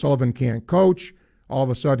 Kevin O'Sullivan can't coach. All of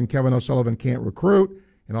a sudden, Kevin O'Sullivan can't recruit.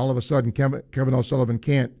 And all of a sudden, Kevin O'Sullivan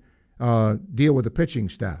can't deal with the pitching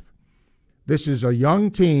staff. This is a young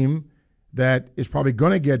team that is probably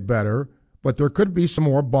going to get better, but there could be some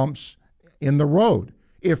more bumps in the road.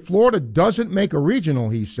 If Florida doesn't make a regional,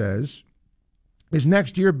 he says, is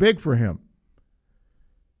next year big for him?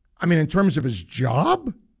 I mean, in terms of his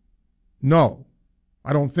job? No,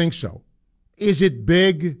 I don't think so. Is it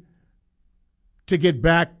big to get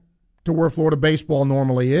back to where Florida baseball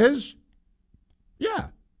normally is? Yeah,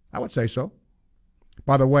 I would say so.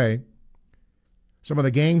 By the way, some of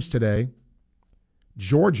the games today,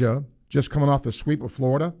 Georgia, just coming off the sweep of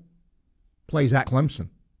Florida, plays at Clemson.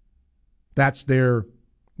 That's their,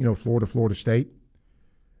 Florida State.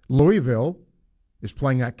 Louisville is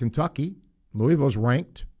playing at Kentucky. Louisville's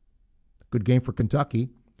ranked. Good game for Kentucky.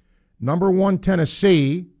 Number 1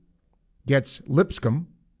 Tennessee gets Lipscomb.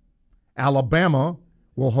 Alabama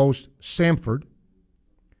will host Samford.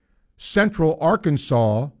 Central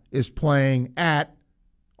Arkansas is playing at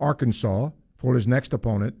Arkansas, Florida's next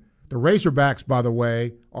opponent. The Razorbacks, by the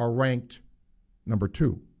way, are ranked number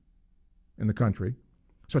 2 in the country.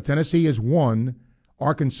 So Tennessee is 1,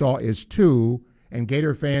 Arkansas is 2, and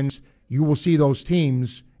Gator fans, you will see those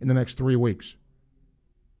teams in the next 3 weeks.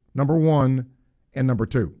 Number 1 and number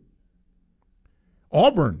 2.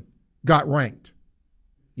 Auburn got ranked.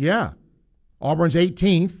 Yeah. Auburn's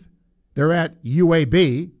 18th. They're at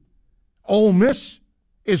UAB. Ole Miss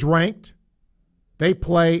is ranked. They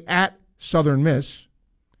play at Southern Miss.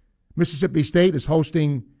 Mississippi State is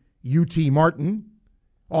hosting UT Martin.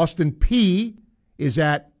 Austin Peay is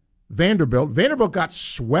at Vanderbilt. Vanderbilt got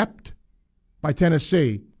swept by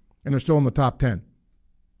Tennessee, and they're still in the top 10.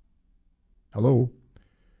 Hello.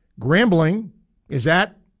 Grambling is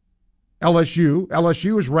at LSU.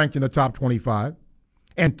 LSU is ranked in the top 25.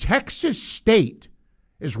 And Texas State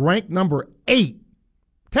is ranked number 8.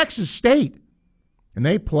 Texas State. And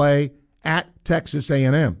they play at Texas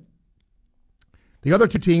A&M. The other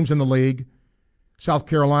 2 teams in the league, South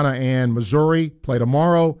Carolina and Missouri, play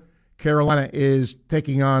tomorrow. Carolina is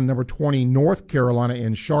taking on number 20 North Carolina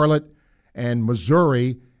in Charlotte, and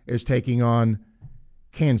Missouri is taking on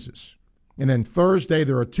Kansas. And then Thursday,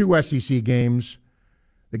 there are 2 SEC games.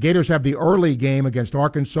 The Gators have the early game against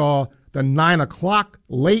Arkansas. The 9 o'clock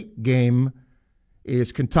late game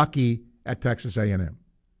is Kentucky at Texas A&M.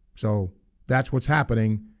 So that's what's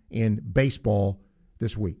happening in baseball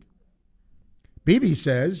this week. BB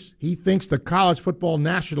says he thinks the College Football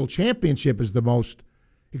National Championship is the most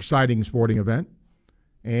exciting sporting event,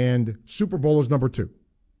 and Super Bowl is number 2.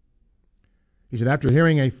 He said, after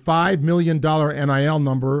hearing a $5 million NIL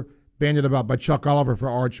number bandied about by Chuck Oliver for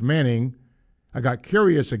Arch Manning, I got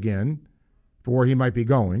curious again for where he might be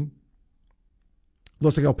going.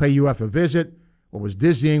 Looks like he'll pay UF a visit. What was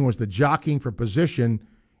dizzying was the jockeying for position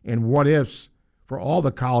and what-ifs for all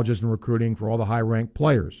the colleges and recruiting for all the high-ranked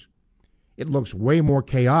players. It looks way more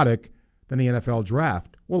chaotic than the NFL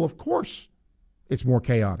draft. Well, of course it's more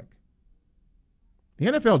chaotic. The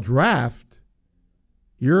NFL draft,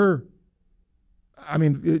 it's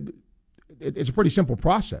a pretty simple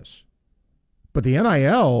process. But the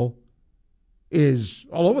NIL is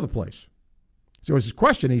all over the place. So his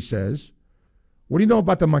question, he says, what do you know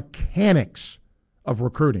about the mechanics of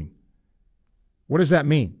recruiting? What does that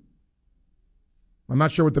mean? I'm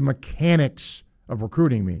not sure what the mechanics of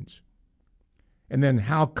recruiting means. And then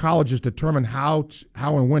how colleges determine how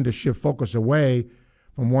and when to shift focus away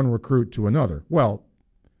from one recruit to another. Well,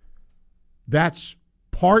 that's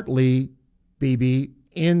partly, BB,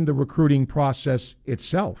 in the recruiting process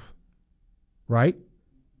itself, right?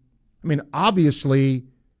 I mean, obviously,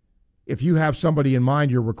 if you have somebody in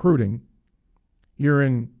mind you're recruiting, you're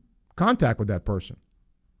in contact with that person.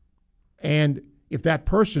 And if that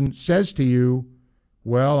person says to you,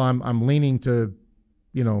 well, I'm leaning to,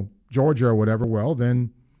 Georgia or whatever, well,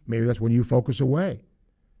 then maybe that's when you focus away.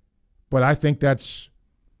 But I think that's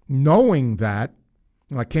knowing that,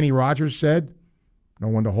 like Kenny Rogers said, no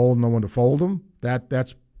one to hold, no one to fold them.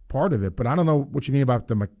 That's part of it. But I don't know what you mean about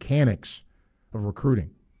the mechanics of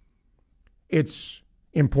recruiting. It's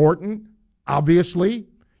important, obviously.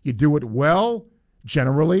 You do it well,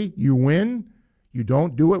 generally you win. You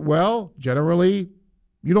don't do it well, generally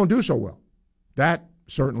you don't do so well. That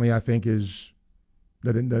certainly, I think, is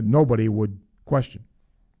that nobody would question.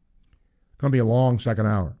 It's going to be a long second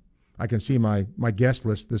hour. I can see my guest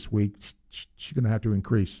list this week. She's going to have to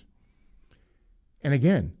increase. And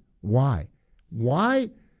again, why? Why?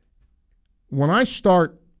 When I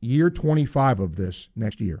start year 25 of this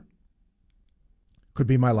next year, could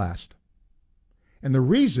be my last. And the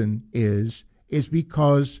reason is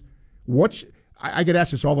because I get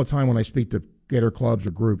asked this all the time when I speak to Gator clubs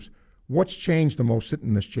or groups. What's changed the most sitting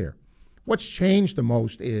in this chair? What's changed the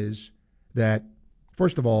most is that,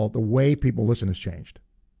 first of all, the way people listen has changed.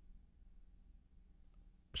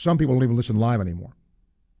 Some people don't even listen live anymore.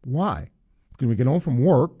 Why? Because we get home from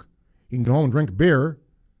work, you can go home and drink beer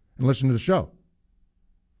and listen to the show.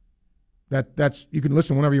 That's you can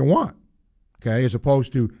listen whenever you want, okay, as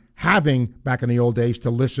opposed to having, back in the old days, to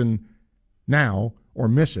listen now or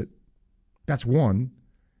miss it. That's one.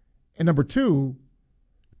 And number two,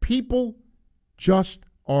 people just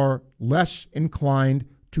are less inclined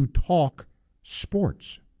to talk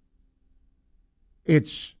sports.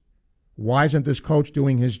 It's, why isn't this coach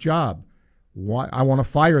doing his job? Why I want to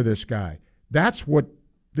fire this guy. That's what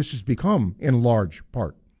this has become in large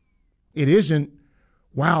part. It isn't,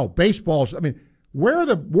 wow, baseball's, I mean, where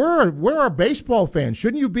are baseball fans?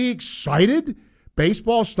 Shouldn't you be excited?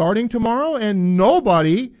 Baseball's starting tomorrow and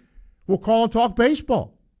nobody will call and talk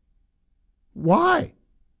baseball. Why?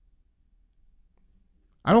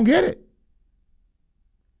 I don't get it.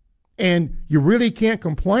 And you really can't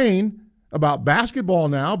complain about basketball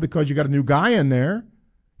now because you got a new guy in there.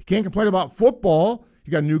 You can't complain about football.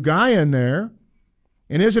 You got a new guy in there.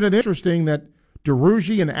 And isn't it interesting that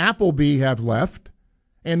DeRougie and Appleby have left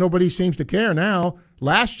and nobody seems to care now?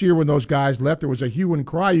 Last year when those guys left, there was a hue and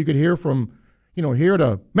cry you could hear from, here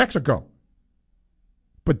to Mexico.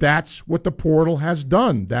 But that's what the portal has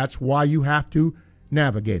done. That's why you have to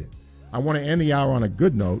navigate it. I want to end the hour on a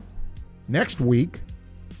good note. Next week,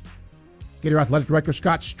 Gator Athletic Director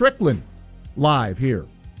Scott Strickland live here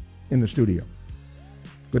in the studio.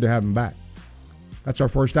 Good to have him back. That's our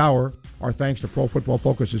first hour. Our thanks to Pro Football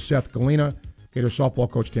Focus's Seth Galina, Gator softball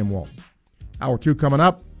coach Tim Walton. Hour 2 coming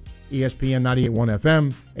up, ESPN 98.1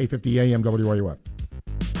 FM, 850 AM WRUF.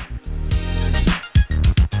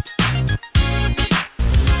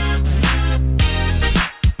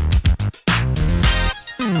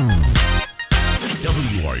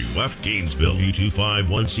 WRUF Gainesville,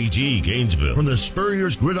 U251CG Gainesville. From the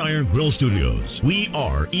Spurrier's Gridiron Grill Studios, we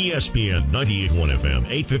are ESPN 98.1 FM,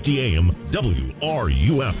 850 AM,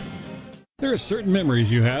 WRUF. There are certain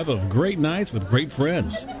memories you have of great nights with great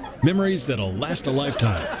friends. Memories that'll last a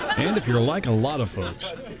lifetime. And if you're like a lot of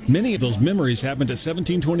folks, many of those memories happened at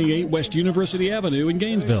 1728 West University Avenue in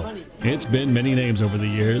Gainesville. It's been many names over the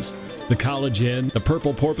years. The College Inn, the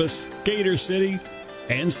Purple Porpoise, Gator City,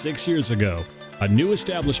 and 6 years ago, a new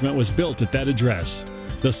establishment was built at that address,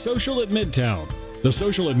 The Social at Midtown. The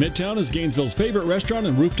Social at Midtown is Gainesville's favorite restaurant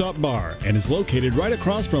and rooftop bar and is located right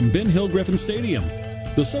across from Ben Hill Griffin Stadium.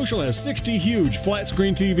 The Social has 60 huge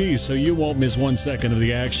flat-screen TVs, so you won't miss 1 second of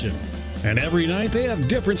the action. And every night they have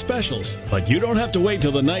different specials, but you don't have to wait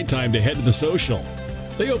till the nighttime to head to The Social.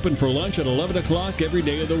 They open for lunch at 11 o'clock every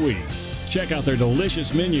day of the week. Check out their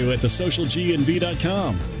delicious menu at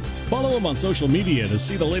thesocialgnv.com. Follow them on social media to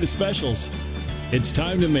see the latest specials. It's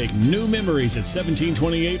time to make new memories at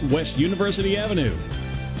 1728 West University Avenue.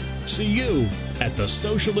 See you at The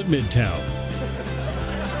Social at Midtown.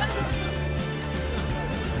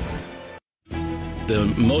 The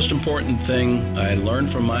most important thing I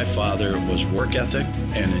learned from my father was work ethic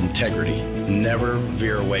and integrity. Never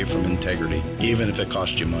veer away from integrity, even if it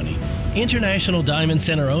costs you money. International Diamond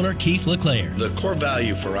Center owner Keith LeClaire. The core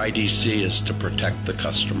value for IDC is to protect the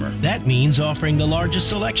customer. That means offering the largest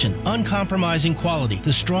selection, uncompromising quality,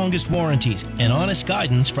 the strongest warranties, and honest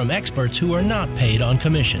guidance from experts who are not paid on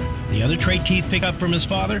commission. The other trait Keith picked up from his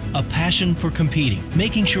father, a passion for competing,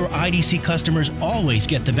 making sure IDC customers always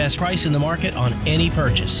get the best price in the market on any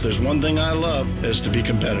purchase. There's one thing I love is to be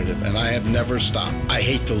competitive, and I have never stopped. I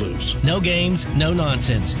hate to lose. No games, no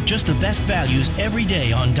nonsense. Just the best values every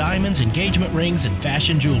day on diamonds, engagement rings, and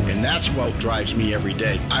fashion jewelry. And that's what drives me every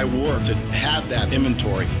day. I work to have that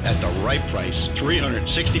inventory at the right price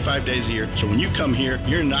 365 days a year. So when you come here,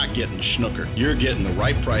 you're not getting schnookered. You're getting the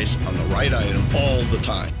right price on the right item all the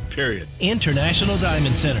time. Period. International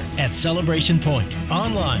Diamond Center at Celebration Point.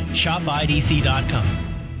 Online, shopidc.com.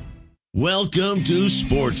 Welcome to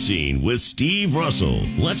Sports Scene with Steve Russell.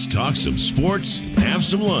 Let's talk some sports and have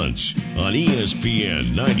some lunch on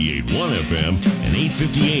ESPN 98.1 FM and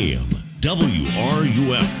 850 AM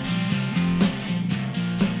WRUF.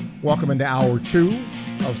 Welcome into Hour 2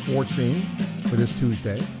 of Sports Scene for this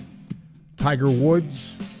Tuesday. Tiger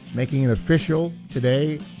Woods making it official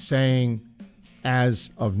today, saying as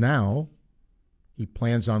of now, he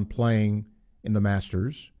plans on playing in the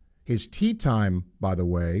Masters. His tee time, by the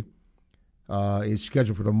way, is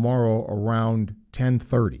scheduled for tomorrow around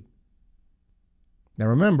 10:30. Now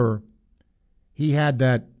remember, he had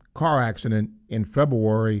that car accident in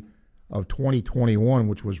February of 2021,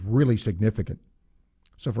 which was really significant.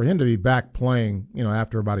 So for him to be back playing,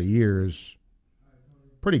 after about a year is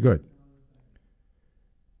pretty good.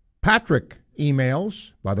 Patrick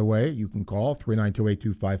emails, by the way, you can call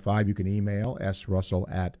 392-8255. You can email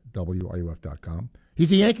srussell@wruf.com.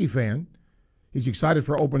 He's a Yankee fan. He's excited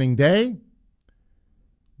for opening day,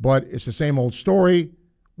 but it's the same old story.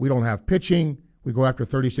 We don't have pitching. We go after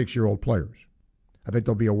 36-year-old players. I think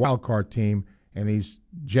there'll be a wild card team, and he's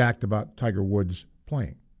jacked about Tiger Woods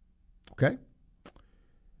playing. Okay?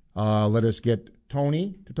 Let us get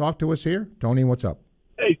Tony to talk to us here. Tony, what's up?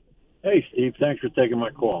 Hey, Steve. Thanks for taking my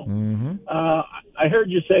call. Mm-hmm. I heard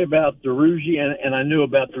you say about DeRougie, and I knew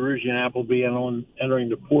about DeRougie and Appleby entering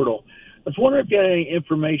the portal. I was wondering if you had any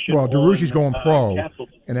information. Well, DeRougie's going pro,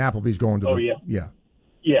 Castleton. and Appleby's going to Yeah.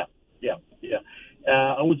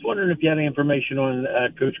 I was wondering if you had any information on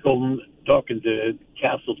Coach Golden talking to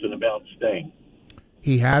Castleton about staying.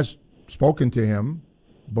 He has spoken to him,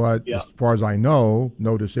 but as far as I know,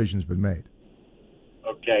 no decision's been made.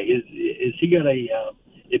 Okay. Is he going to,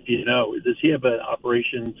 if you know, does he have an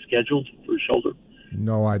operation scheduled for his shoulder?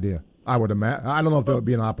 No idea. I would imagine. I don't know if there would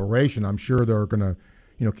be an operation. I'm sure they're going to,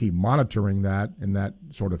 keep monitoring that and that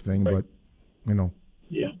sort of thing. Right. But,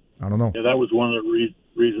 Yeah. I don't know. Yeah, that was one of the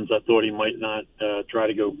reasons I thought he might not try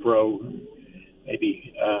to go pro.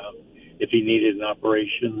 Maybe if he needed an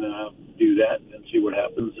operation, do that and see what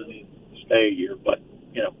happens and he'd stay a year. But,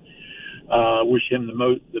 wish him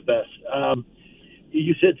the best.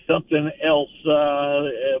 You said something else,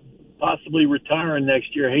 possibly retiring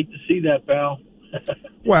next year. Hate to see that, pal.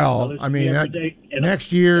 Well, I mean,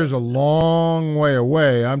 next year's a long way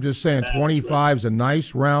away. I'm just saying 25 is a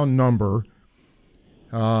nice round number.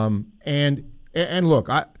 And look,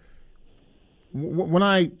 when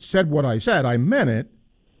I said what I said, I meant it.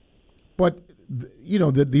 But,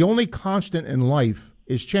 the only constant in life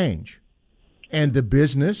is change. And the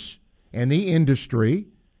business and the industry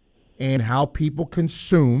and how people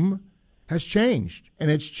consume has changed.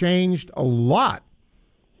 And it's changed a lot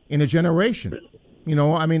in a generation. You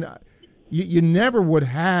never would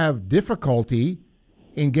have difficulty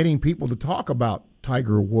in getting people to talk about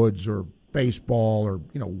Tiger Woods or baseball or,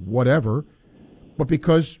 whatever. But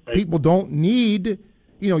because people don't need,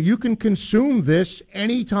 you can consume this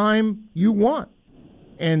anytime you want.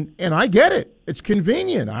 And I get it. It's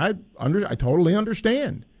convenient. I totally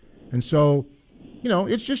understand. And so,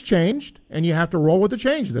 it's just changed, and you have to roll with the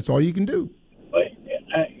change. That's all you can do.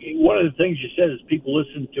 One of the things you said is people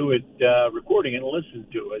listen to it, recording and listen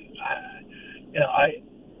to it.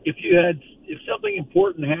 If something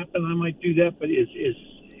important happened, I might do that. But if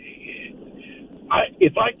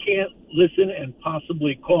I can't listen and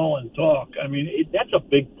possibly call and talk, that's a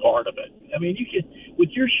big part of it. You can,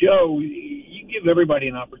 with your show, you give everybody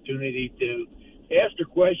an opportunity to ask a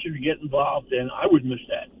question or get involved, and I would miss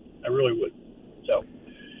that. I really would. So,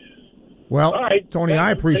 well, all right, Tony,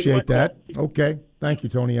 I appreciate that. Okay. Thank you,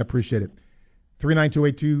 Tony. I appreciate it.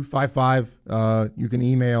 3928255. You can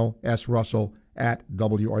email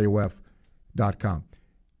srussell@wruf.com.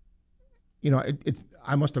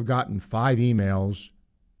 I must have gotten 5 emails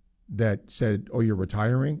that said, "Oh, you're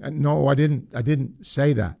retiring." No, I didn't. I didn't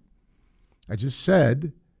say that. I just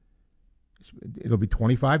said it'll be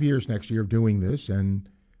 25 years next year of doing this, and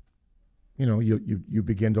you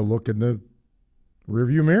begin to look in the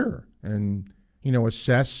rearview mirror and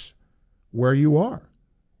assess where you are.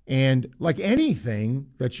 And like anything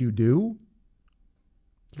that you do,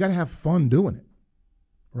 you got to have fun doing it,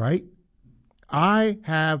 right? I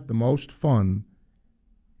have the most fun.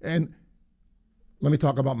 And let me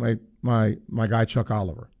talk about my guy, Chuck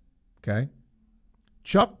Oliver, okay?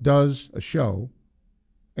 Chuck does a show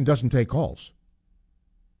and doesn't take calls.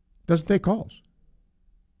 Doesn't take calls.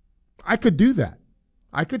 I could do that.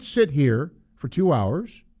 I could sit here for 2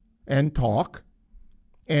 hours and talk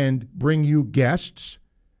and bring you guests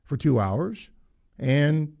for 2 hours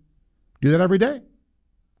and do that every day.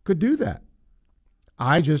 Could do that.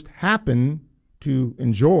 I just happen to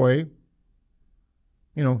enjoy,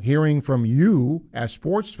 hearing from you as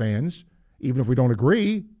sports fans, even if we don't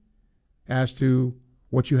agree, as to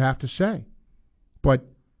what you have to say. But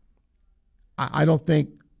I don't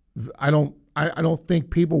think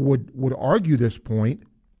people would argue this point.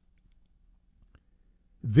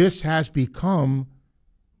 This has become,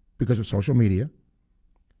 because of social media,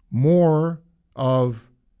 more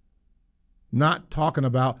of not talking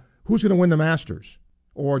about who's going to win the Masters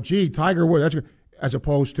or, gee, Tiger Woods, as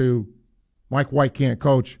opposed to Mike White can't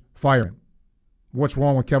coach, fire him. What's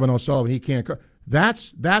wrong with Kevin O'Sullivan? He can't coach.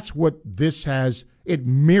 That's what this has. It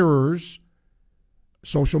mirrors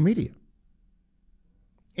social media.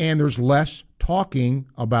 And there's less talking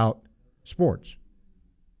about sports.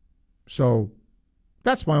 So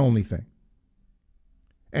that's my only thing.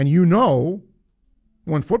 And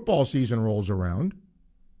when football season rolls around,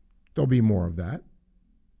 there'll be more of that.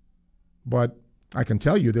 But I can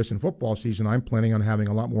tell you this, in football season, I'm planning on having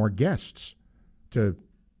a lot more guests to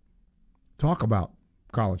talk about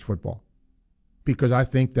college football, because I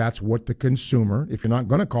think that's what the consumer, if you're not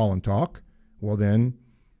going to call and talk, well, then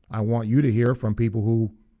I want you to hear from people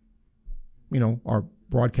who, are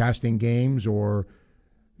broadcasting games or,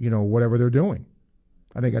 whatever they're doing.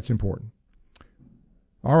 I think that's important.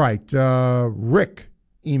 All right, Rick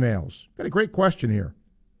emails. Got a great question here.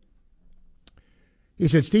 He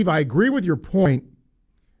said, Steve, I agree with your point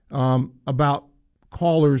about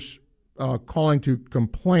callers calling to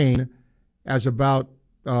complain as about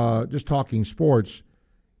just talking sports.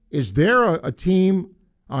 Is there a team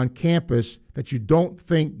on campus that you don't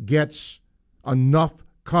think gets enough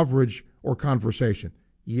coverage or conversation?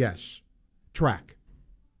 Yes. Track.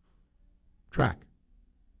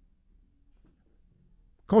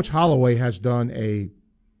 Coach Holloway has done a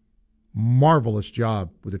marvelous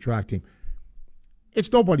job with the track team.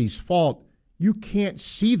 It's nobody's fault. You can't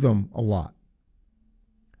see them a lot.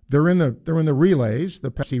 They're in the relays,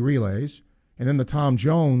 the Pepsi relays, and then the Tom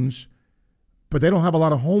Jones, but they don't have a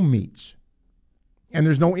lot of home meets, and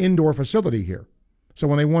there's no indoor facility here. So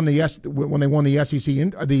when they won the SEC,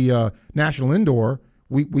 the National Indoor,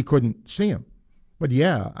 we couldn't see them. But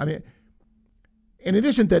yeah, I mean, and it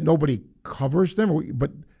isn't that nobody covers them,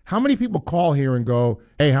 but how many people call here and go,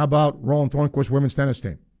 hey, how about Roland Thornquist women's tennis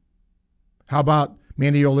team? How about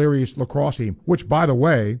Mandy O'Leary's lacrosse team, which, by the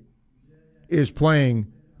way, is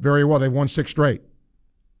playing very well. They've won 6 straight.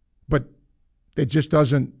 But it just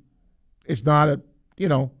doesn't – it's not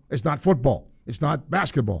it's not football. It's not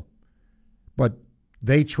basketball. But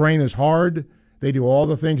they train as hard. They do all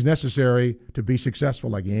the things necessary to be successful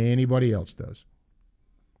like anybody else does.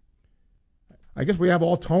 I guess we have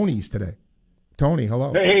all Tonys today. Tony,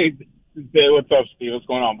 hello. Hey, what's up, Steve? What's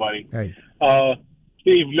going on, buddy? Hey.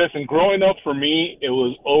 Steve, listen, growing up for me, it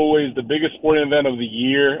was always the biggest sporting event of the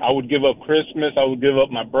year. I would give up Christmas. I would give up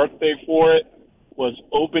my birthday for it. Was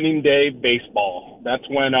opening day baseball. That's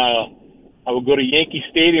when I would go to Yankee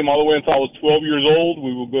Stadium all the way until I was 12 years old.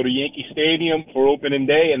 We would go to Yankee Stadium for opening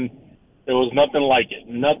day, and there was nothing like it.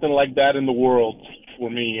 Nothing like that in the world for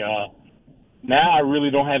me. Now I really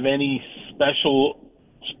don't have any special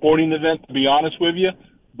sporting event, to be honest with you,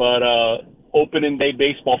 but opening day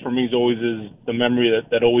baseball for me is the memory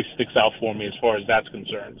that always sticks out for me as far as that's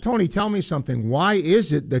concerned. Tony, tell me something. Why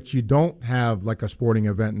is it that you don't have like a sporting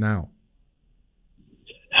event now?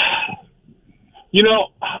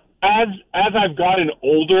 As I've gotten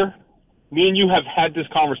older, me and you have had this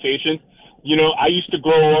conversation. I used to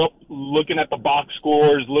grow up looking at the box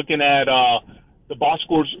scores, looking at the box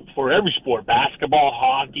scores for every sport, basketball,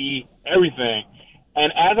 hockey, everything.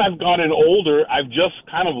 And as I've gotten older, I've just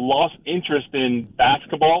kind of lost interest in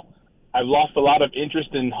basketball. I've lost a lot of interest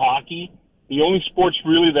in hockey. The only sports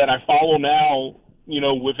really that I follow now,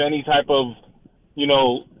 with any type of,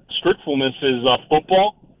 strictfulness is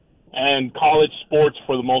football and college sports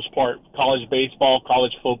for the most part. College baseball,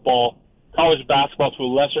 college football, college basketball to a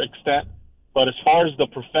lesser extent. But as far as the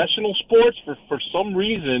professional sports, for some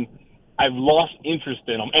reason, I've lost interest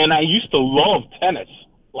in them. And I used to love tennis,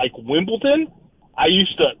 like Wimbledon. I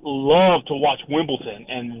used to love to watch Wimbledon,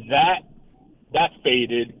 and that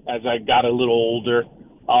faded as I got a little older.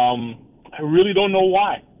 I really don't know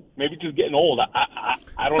why. Maybe just getting old.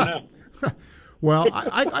 I don't know. Well,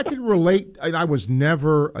 I can relate. I was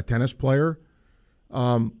never a tennis player,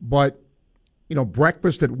 but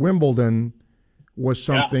breakfast at Wimbledon was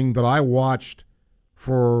something that I watched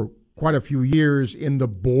for quite a few years in the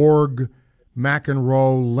Borg,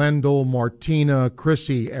 McEnroe, Lendl, Martina,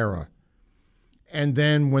 Chrissy era. And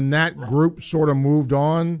then when that group sort of moved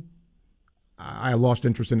on, I lost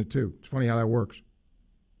interest in it too. It's funny how that works.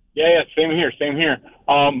 Yeah, same here.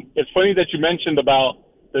 It's funny that you mentioned about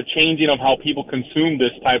the changing of how people consume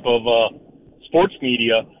this type of sports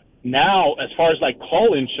media. Now, as far as like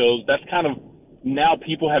call-in shows, that's kind of now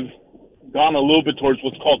people have gone a little bit towards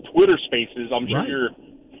what's called Twitter Spaces. I'm sure you're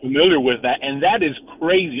familiar with that, and that is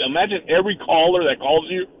crazy. Imagine every caller that calls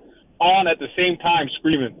you on at the same time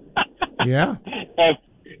screaming. Yeah. and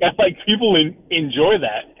like people enjoy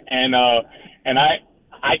that, and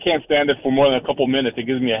I can't stand it for more than a couple minutes. It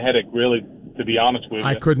gives me a headache, really, to be honest with you.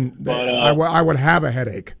 I couldn't. But, I would have a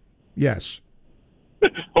headache. Yes.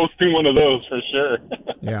 Hosting one of those for sure.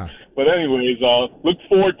 Yeah. But anyways, look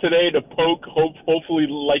forward today to Polk. Hopefully,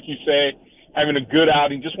 like you say, having a good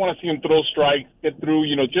outing. Just want to see him throw strikes, get through.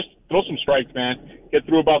 Just throw some strikes, man. Get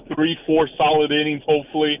through about 3-4 solid innings,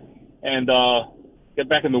 hopefully, and get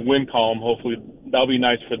back in the win column. Hopefully, that'll be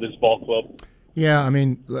nice for this ball club. Yeah, I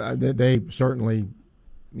mean, they certainly,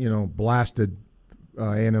 blasted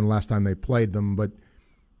A&M last time they played them, but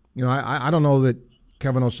I don't know that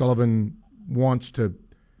Kevin O'Sullivan wants to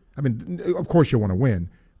I mean, of course you want to win,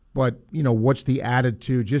 but, what's the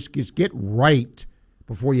attitude? Just get right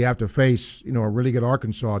before you have to face, a really good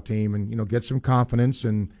Arkansas team and, get some confidence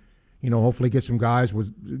and, hopefully get some guys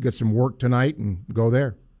get some work tonight and go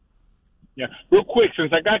there. Yeah. Real quick,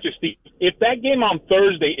 since I got you, Steve, if that game on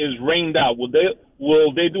Thursday is rained out,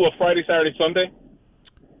 will they do a Friday, Saturday, Sunday?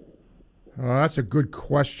 That's a good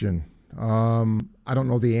question. I don't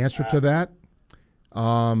know the answer to that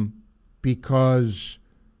because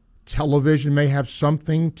television may have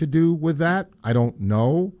something to do with that. I don't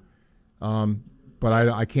know, but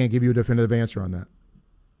I can't give you a definitive answer on that.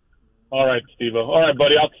 All right, Steve. All right,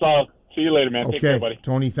 buddy. I'll see you later, man. Okay, take care, buddy.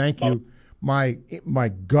 Tony, thank you. My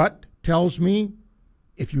gut tells me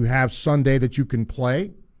if you have Sunday that you can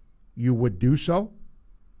play, you would do so,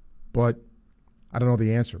 but I don't know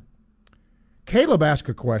the answer. Caleb asked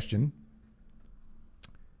a question.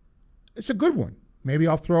 It's a good one. Maybe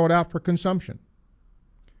I'll throw it out for consumption.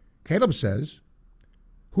 Caleb says,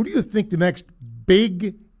 who do you think the next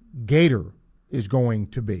big Gator is going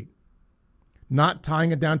to be? Not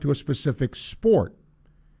tying it down to a specific sport,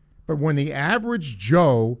 but when the average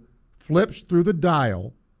Joe flips through the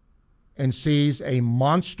dial and sees a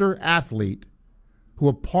monster athlete who's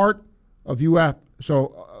a part of UF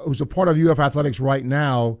Athletics right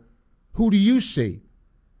now, who do you see?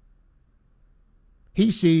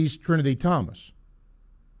 He sees Trinity Thomas.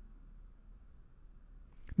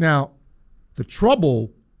 Now, the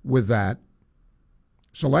trouble with that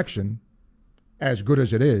selection, as good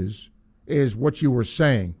as it is what you were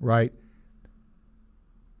saying, right?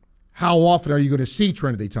 How often are you going to see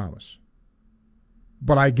Trinity Thomas?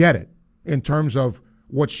 But I get it. In terms of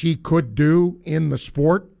what she could do in the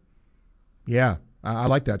sport, yeah, I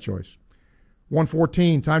like that choice.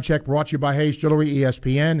 1:14, time check brought to you by Hayes Jewelry,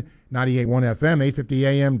 ESPN, 98.1 FM, 850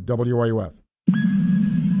 AM, WRUF.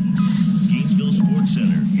 Gainesville Sports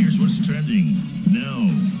Center, here's what's trending now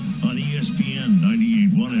on ESPN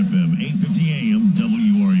 98.1 FM, 850 AM,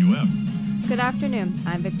 WRUF. Good afternoon,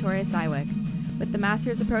 I'm Victoria Sywick. With the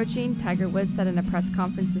Masters approaching, Tiger Woods said in a press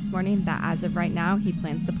conference this morning that as of right now, he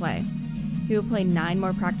plans to play. He will play 9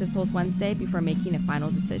 more practice holes Wednesday before making a final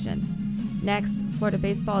decision. Next, Florida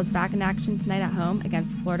baseball is back in action tonight at home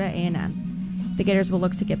against Florida A&M. The Gators will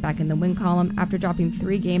look to get back in the win column after dropping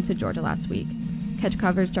 3 games to Georgia last week. Catch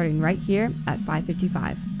coverage starting right here at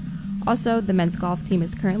 5:55. Also, the men's golf team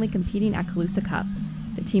is currently competing at Calusa Cup.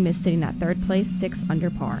 The team is sitting at 3rd place, 6 under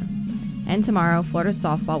par. And tomorrow, Florida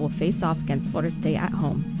softball will face off against Florida State at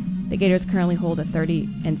home. The Gators currently hold a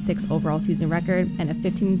 30-6 overall season record and a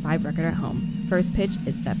 15-5 record at home. First pitch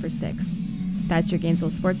is set for 6. That's your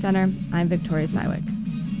Gainesville Sports Center. I'm Victoria Sywick.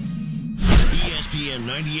 ESPN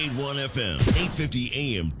 98.1 FM, 850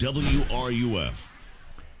 AM, WRUF.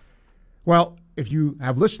 Well, if you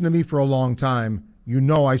have listened to me for a long time, you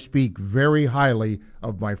know I speak very highly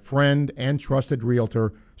of my friend and trusted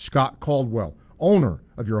realtor, Scott Caldwell, owner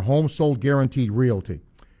of your Home Sold Guaranteed Realty.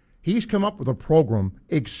 He's come up with a program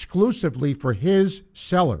exclusively for his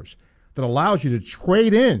sellers that allows you to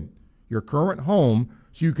trade in your current home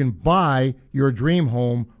so you can buy your dream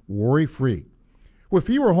home worry-free. With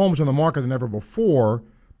fewer homes on the market than ever before,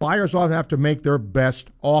 buyers often have to make their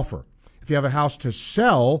best offer. If you have a house to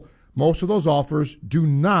sell, most of those offers do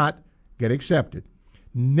not get accepted.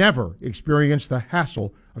 Never experience the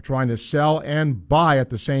hassle of trying to sell and buy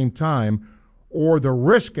at the same time, or the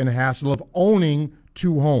risk and hassle of owning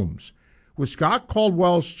 2 homes. With Scott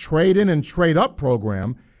Caldwell's trade-in and trade-up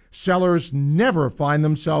program, sellers never find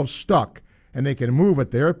themselves stuck, and they can move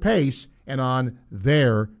at their pace and on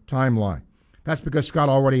their timeline. That's because Scott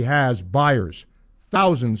already has buyers,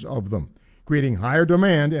 thousands of them, creating higher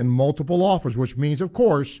demand and multiple offers, which means, of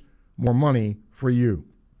course, more money for you.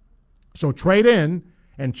 So trade in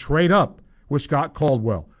and trade up with Scott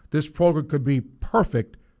Caldwell. This program could be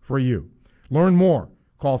perfect for you. Learn more.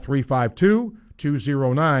 Call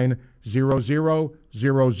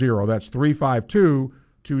 352-209-0000. That's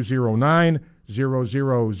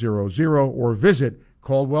 352-209-0000 or visit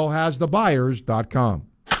CaldwellHasTheBuyers.com.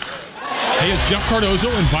 Hey, it's Jeff Cardozo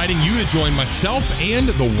inviting you to join myself and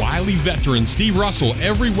the wily veteran Steve Russell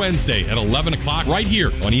every Wednesday at 11 o'clock right here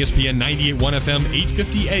on ESPN 98.1 FM,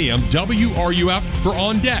 850 AM, WRUF for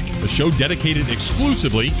On Deck, a show dedicated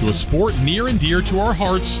exclusively to a sport near and dear to our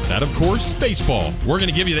hearts, that, of course, baseball. We're going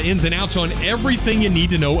to give you the ins and outs on everything you need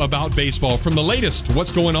to know about baseball, from the latest to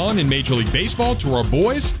what's going on in Major League Baseball to our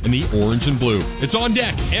boys in the orange and blue. It's On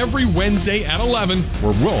Deck every Wednesday at 11,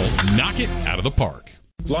 where we'll knock it out of the park.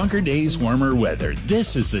 Longer days, warmer weather.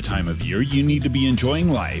 This is the time of year you need to be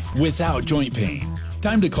enjoying life without joint pain.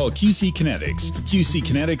 Time to call QC Kinetics. QC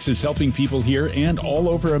Kinetics is helping people here and all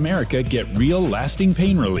over America get real, lasting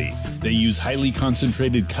pain relief. They use highly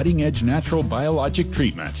concentrated, cutting-edge natural biologic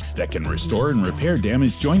treatments that can restore and repair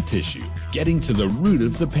damaged joint tissue, getting to the root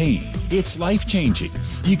of the pain. It's life-changing.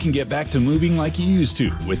 You can get back to moving like you used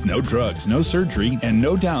to with no drugs, no surgery, and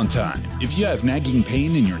no downtime. If you have nagging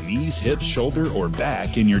pain in your knees, hips, shoulder, or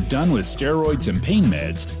back, and you're done with steroids and pain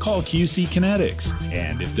meds, call QC Kinetics.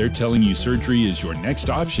 And if they're telling you surgery is your next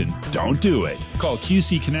option, don't do it. Call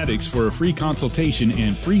QC Kinetics for a free consultation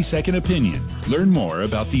and free second opinion. Learn more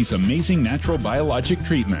about these amazing natural biologic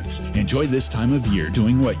treatments. Enjoy this time of year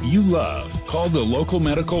doing what you love. Call the local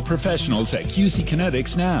medical professionals at QC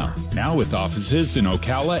Kinetics now. Now with offices in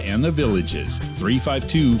Ocala and the Villages.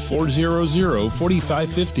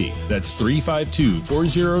 352-400-4550. That's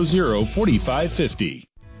 352-400-4550.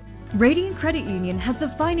 Radiant Credit Union has the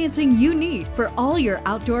financing you need for all your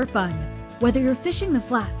outdoor fun. Whether you're fishing the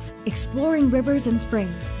flats, exploring rivers and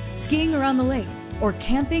springs, skiing around the lake, or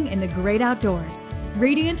camping in the great outdoors,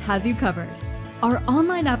 Radiant has you covered. Our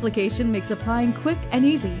online application makes applying quick and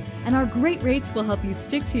easy, and our great rates will help you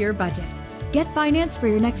stick to your budget. Get finance for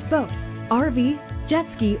your next boat, RV, jet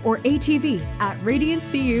ski, or ATV at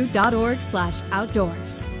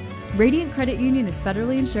radiantcu.org/outdoors. Radiant Credit Union is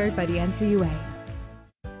federally insured by the NCUA.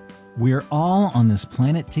 We're all on this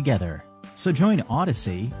planet together, so join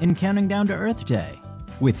Odyssey in Counting Down to Earth Day.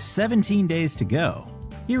 With 17 days to go,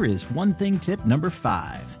 here is one thing tip number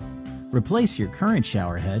 5. Replace your current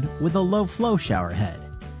shower head with a low-flow shower head.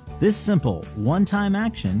 This simple, one-time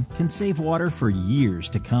action can save water for years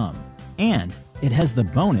to come. And it has the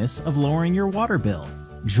bonus of lowering your water bill.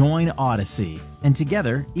 Join Odyssey, and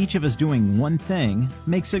together, each of us doing one thing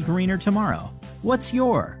makes a greener tomorrow. What's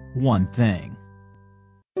your one thing?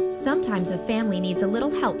 Sometimes a family needs a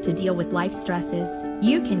little help to deal with life stresses.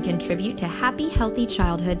 You can contribute to happy, healthy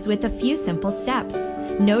childhoods with a few simple steps.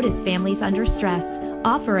 Notice families under stress.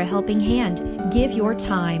 Offer a helping hand. Give your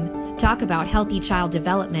time. Talk about healthy child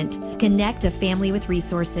development. Connect a family with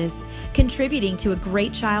resources. Contributing to a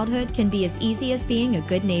great childhood can be as easy as being a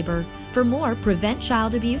good neighbor. For more,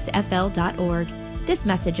 preventchildabusefl.org. This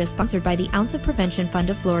message is sponsored by the Ounce of Prevention Fund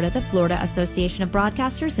of Florida, the Florida Association of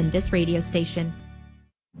Broadcasters, and this radio station.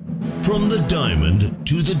 From the diamond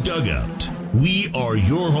to the dugout, we are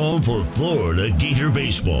your home for Florida Gator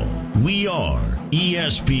baseball. We are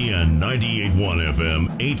ESPN 98.1 FM,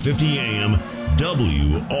 850 AM,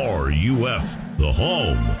 WRUF, the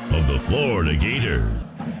home of the Florida Gators.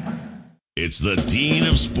 It's the Dean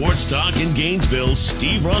of Sports Talk in Gainesville,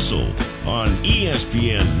 Steve Russell, on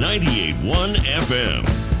ESPN 98.1 FM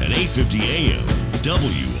and 850 AM,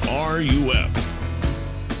 WRUF.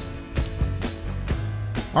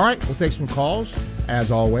 All right, we'll take some calls, as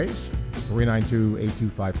always.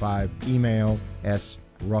 392-8255. Email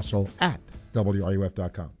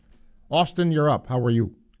srussell@wruf.com. Austin, you're up. How are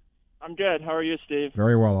you? I'm good. How are you, Steve?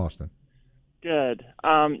 Very well, Austin. Good.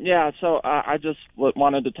 So I just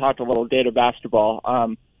wanted to talk a little Gator basketball.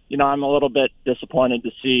 I'm a little bit disappointed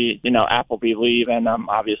to see, Appleby leave, and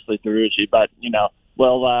obviously Ferrucci, but,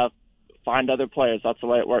 we'll find other players. That's the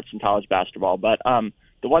way it works in college basketball. But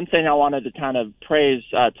the one thing I wanted to kind of praise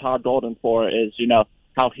Todd Golden for is,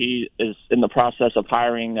 how he is in the process of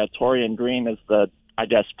hiring Torian Green as the,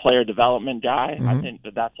 player development guy. Mm-hmm. I think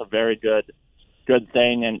that's a very good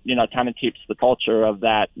thing, and, kind of keeps the culture of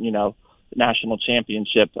that, national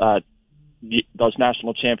championship, those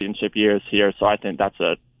national championship years here. So I think that's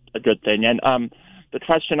a good thing. And the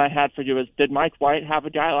question I had for you is, did Mike White have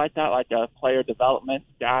a guy like that, like a player development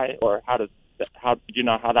guy, or how do you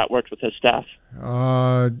know how that worked with his staff?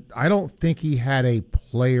 I don't think he had a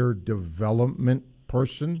player development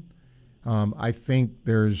person. I think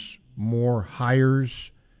there's more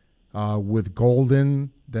hires with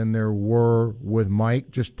Golden than there were with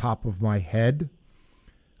Mike, just top of my head.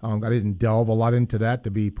 I didn't delve a lot into that, to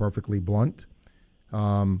be perfectly blunt.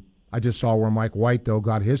 I just saw where Mike White, though,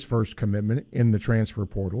 got his first commitment in the transfer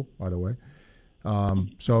portal, by the way. I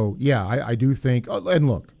do think and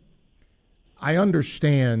look, I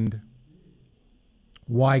understand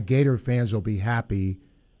why Gator fans will be happy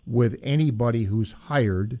with anybody who's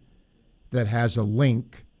hired that has a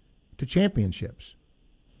link to championships.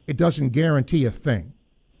 It doesn't guarantee a thing.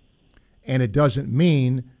 And it doesn't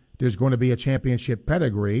mean there's going to be a championship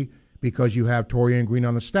pedigree because you have Torian Green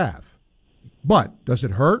on the staff. But does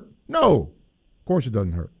it hurt? No. Of course it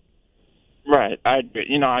doesn't hurt. Right. I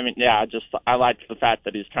like the fact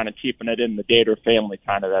that he's kind of keeping it in the Gator family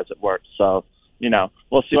kind of as it works. So,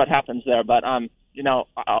 we'll see what happens there. But,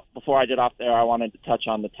 before I get off there, I wanted to touch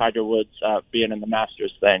on the Tiger Woods being in the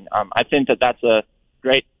Masters thing. I think that's a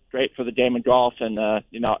great great for the game of golf. And,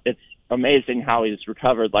 it's amazing how he's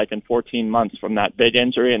recovered like in 14 months from that big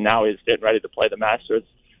injury, and now he's getting ready to play the Masters.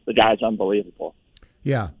 The guy's unbelievable.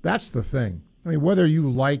 Yeah, that's the thing. I mean, whether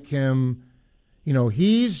you like him,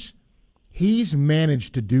 he's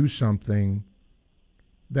managed to do something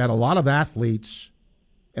that a lot of athletes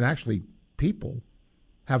and actually people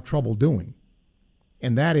have trouble doing,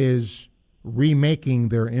 and that is remaking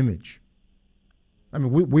their image. I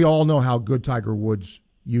mean, we all know how good Tiger Woods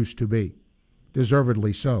used to be,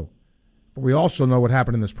 deservedly so. But we also know what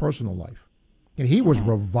happened in his personal life. And he was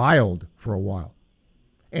reviled for a while.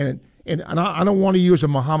 And I don't want to use a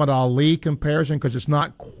Muhammad Ali comparison because it's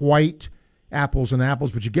not quite apples and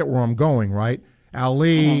apples, but you get where I'm going, right?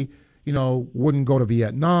 Ali, wouldn't go to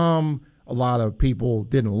Vietnam. A lot of people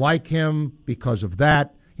didn't like him because of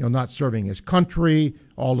that, not serving his country,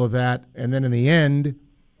 all of that. And then in the end,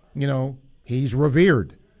 he's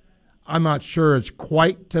revered. I'm not sure it's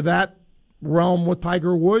quite to that realm with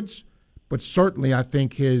Tiger Woods, but certainly I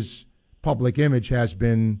think his public image has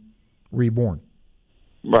been reborn.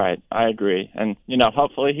 Right, I agree. And,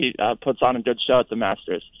 hopefully he puts on a good show at the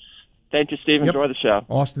Masters. Thank you, Steve. Enjoy the show.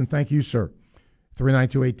 Austin, thank you, sir.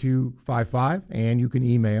 392-8255, and you can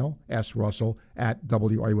email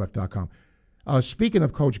srussell@wruf.com. Speaking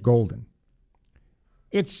of Coach Golden,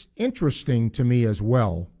 it's interesting to me as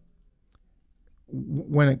well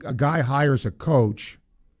when a guy hires a coach.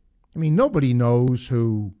 I mean, nobody knows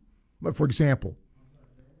who, but for example,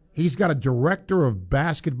 he's got a director of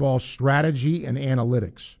basketball strategy and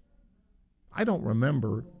analytics. I don't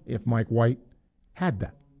remember if Mike White had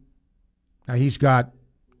that. Now, he's got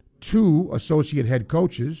 2 associate head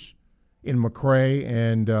coaches in McCray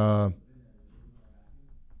and,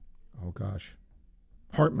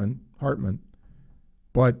 Hartman.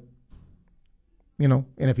 But, and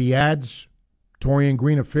if he adds Torian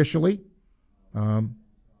Green officially,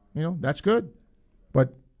 that's good.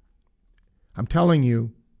 But I'm telling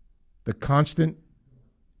you, the constant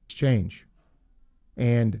change.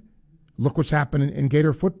 And look what's happening in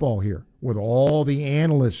Gator football here with all the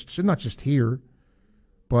analysts, and not just here,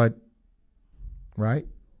 but, right?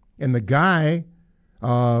 And the guy,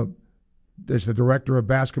 as the director of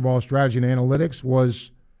basketball strategy and analytics,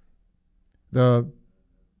 was the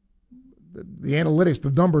analytics,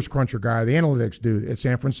 the numbers cruncher guy, the analytics dude at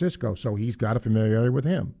San Francisco. So he's got a familiarity with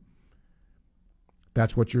him.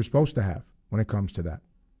 That's what you're supposed to have when it comes to that.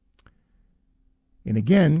 And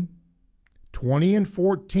again,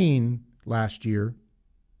 20-14 last year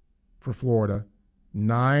for Florida,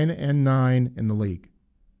 9-9 in the league.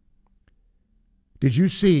 Did you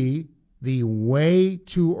see the way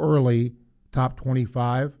too early top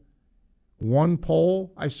 25? One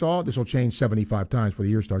poll I saw, this will change 75 times before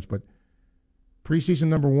the year starts, but preseason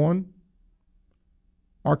number 1,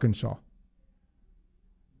 Arkansas.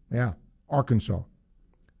 Yeah, Arkansas.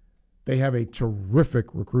 They have a terrific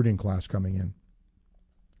recruiting class coming in.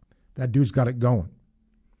 That dude's got it going.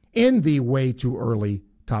 In the way too early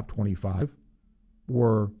top 25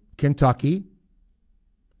 were Kentucky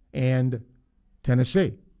and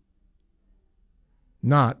Tennessee,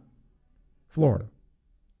 not Florida.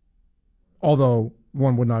 Although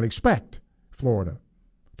one would not expect Florida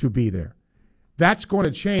to be there. That's going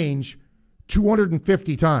to change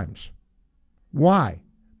 250 times. Why?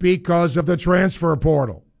 Because of the transfer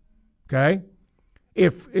portal. Okay?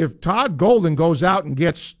 If Todd Golden goes out and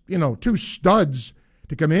gets, 2 studs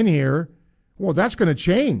to come in here, well, that's going to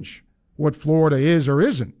change what Florida is or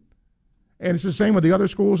isn't. And it's the same with the other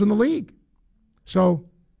schools in the league. So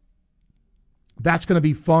that's going to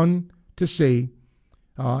be fun to see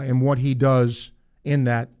and what he does in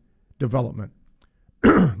that development.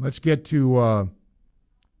 Let's get to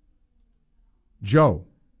Joe.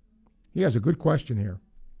 He has a good question here.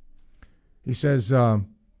 He says,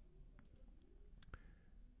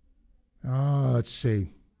 let's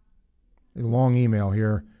see, a long email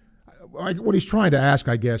here. What he's trying to ask,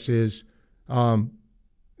 I guess, is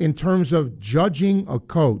in terms of judging a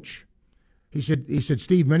coach. He said,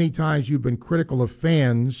 Steve, many times you've been critical of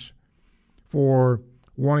fans for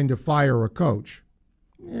wanting to fire a coach.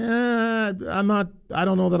 I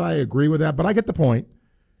don't know that I agree with that, but I get the point.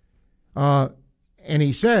 And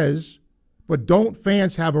he says, but don't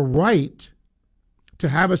fans have a right to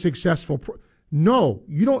have a successful No,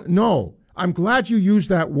 you don't. No, I'm glad you used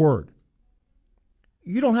that word.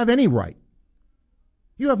 You don't have any right.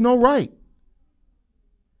 You have no right.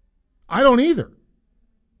 I don't either.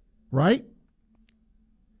 Right?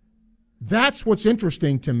 That's what's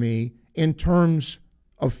interesting to me in terms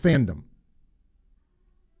of fandom.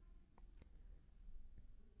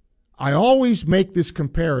 I always make this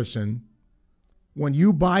comparison when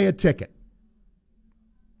you buy a ticket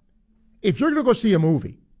if you're going to go see a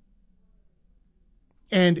movie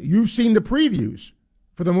and you've seen the previews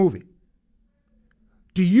for the movie,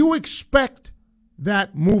 do you expect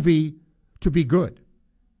that movie to be good?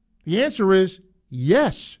 The answer is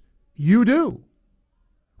yes, you do.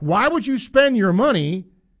 Why would you spend your money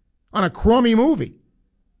on a crummy movie?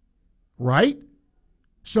 Right?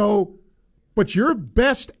 So, but your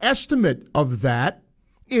best estimate of that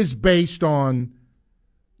is based on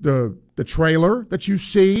the trailer that you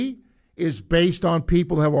see, is based on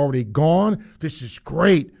people who have already gone. This is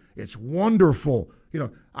great. It's wonderful.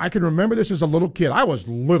 I can remember this as a little kid. I was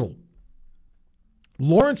little.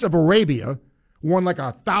 Lawrence of Arabia won like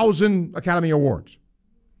 1,000 Academy Awards.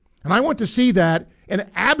 And I went to see that and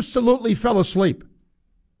absolutely fell asleep.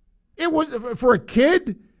 It was, for a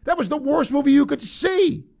kid, that was the worst movie you could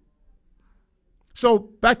see. So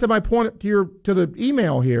back to my point to the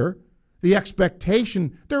email here, the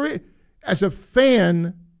expectation there is, as a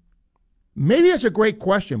fan, maybe that's a great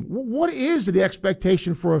question. What is the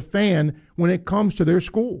expectation for a fan when it comes to their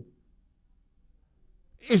school?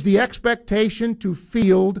 Is the expectation to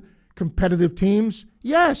field competitive teams?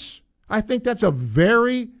 Yes. I think that's a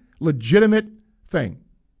very legitimate thing.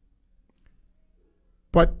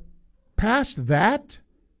 But past that,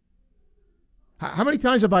 how many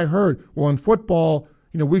times have I heard, well, in football,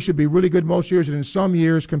 we should be really good most years and in some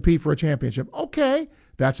years compete for a championship? Okay,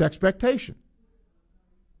 that's expectation.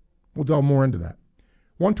 We'll delve more into that.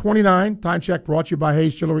 1:29, time check brought to you by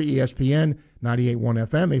Hayes Jewelry, ESPN, 98.1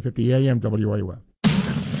 FM, 850 AM, WRUF.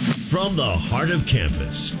 From the heart of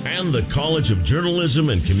campus and the College of Journalism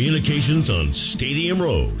and Communications on Stadium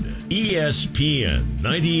Road, ESPN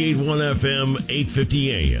 98.1 FM,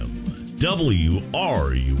 850 AM,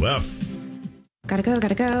 WRUF.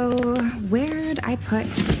 Gotta go. Where'd I put...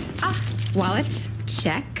 wallet.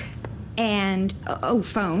 Check. And,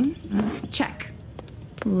 phone. Check.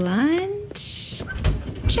 Lunch.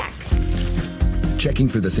 Check. Checking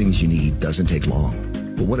for the things you need doesn't take long.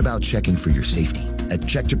 But what about checking for your safety? At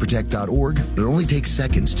checktoprotect.org, it only takes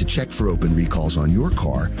seconds to check for open recalls on your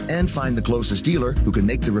car and find the closest dealer who can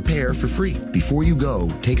make the repair for free. Before you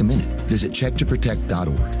go, take a minute. Visit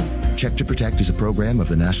checktoprotect.org. Check to Protect is a program of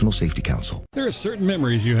the National Safety Council. There are certain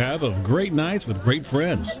memories you have of great nights with great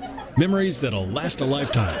friends. Memories that'll last a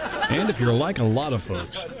lifetime. And if you're like a lot of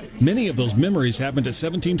folks, many of those memories happened at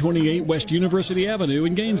 1728 West University Avenue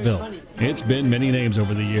in Gainesville. It's been many names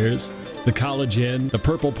over the years. The College Inn, the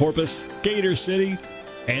Purple Porpoise, Gator City,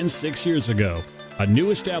 and 6 years ago, a new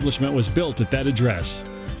establishment was built at that address,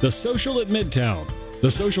 The Social at Midtown. The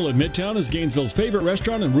Social at Midtown is Gainesville's favorite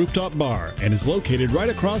restaurant and rooftop bar and is located right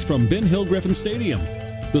across from Ben Hill Griffin Stadium.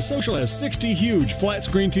 The Social has 60 huge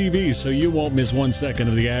flat-screen TVs, so you won't miss 1 second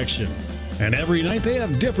of the action. And every night they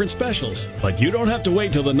have different specials, but you don't have to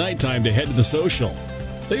wait till the nighttime to head to The Social.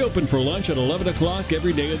 They open for lunch at 11 o'clock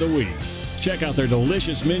every day of the week. Check out their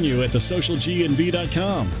delicious menu at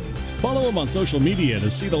thesocialgnv.com. Follow them on social media to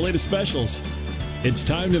see the latest specials. It's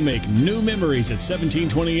time to make new memories at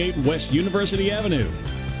 1728 West University Avenue.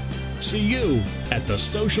 See you at The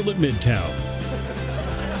Social at Midtown.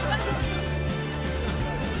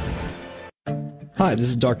 Hi, this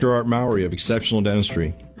is Dr. Art Mowry of Exceptional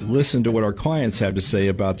Dentistry. Listen to what our clients have to say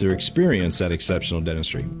about their experience at Exceptional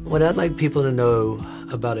Dentistry. What I'd like people to know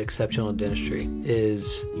about Exceptional Dentistry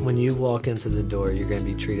is when you walk into the door, you're going to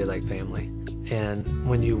be treated like family. And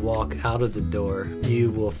when you walk out of the door,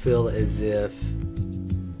 you will feel as if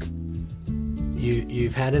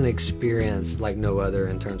you've had an experience like no other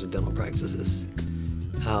in terms of dental practices.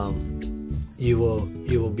 You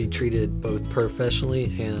will be treated both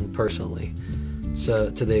professionally and personally. So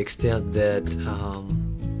to the extent that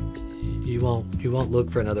you won't look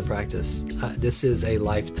for another practice. This is a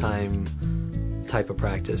lifetime type of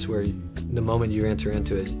practice where the moment you enter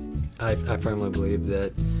into it, I firmly believe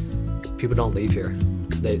that people don't leave here.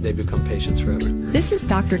 They become patients forever. This is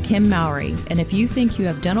Dr. Kim Mowry, and if you think you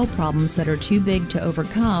have dental problems that are too big to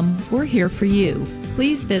overcome, we're here for you.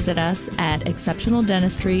 Please visit us at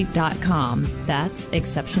exceptionaldentistry.com. That's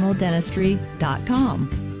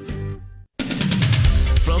exceptionaldentistry.com.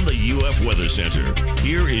 From the UF Weather Center,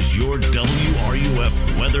 here is your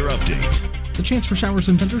WRUF weather update. The chance for showers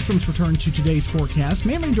and thunderstorms return to today's forecast,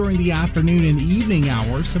 mainly during the afternoon and evening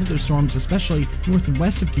hours. Some of those storms, especially north and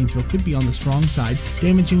west of Gainesville, could be on the strong side.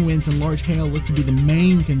 Damaging winds and large hail look to be the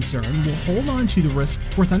main concern. We'll hold on to the risk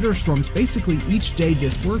for thunderstorms basically each day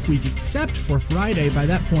this work week, except for Friday. By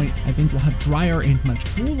that point, I think we'll have drier and much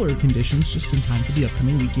cooler conditions just in time for the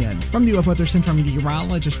upcoming weekend. From the UF Weather Center,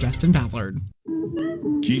 meteorologist Justin Ballard.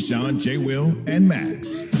 Keyshawn, J. Will, and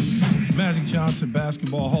Max. Magic Johnson,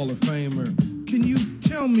 Basketball Hall of Famer. Can you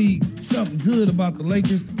tell me something good about the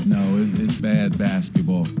Lakers? No, it's bad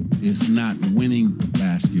basketball. It's not winning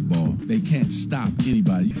basketball. They can't stop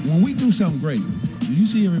anybody. When we do something great, do you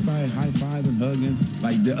see everybody high-fiving, hugging?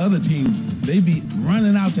 Like the other teams, they be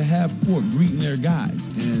running out to half court greeting their guys,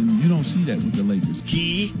 and you don't see that with the Lakers.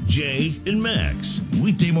 Key, Jay, and Max.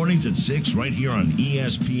 Weekday mornings at 6 right here on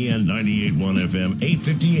ESPN 98.1 FM,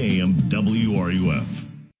 850 AM, WRUF.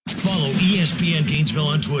 Follow ESPN Gainesville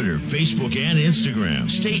on Twitter, Facebook, and Instagram.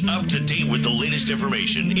 Stay up to date with the latest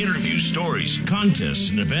information, interviews, stories,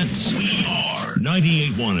 contests, and events. We are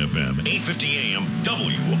 98.1 FM, 850 AM,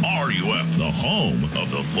 WRUF, the home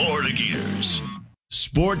of the Florida Gators.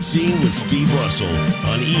 Sports Scene with Steve Russell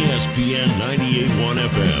on ESPN 98.1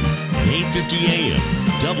 FM and 850 AM,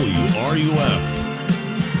 WRUF.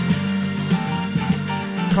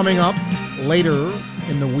 Coming up later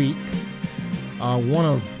in the week, one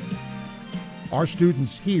of our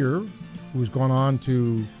students here, who's gone on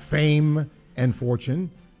to fame and fortune,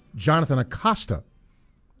 Jonathan Acosta,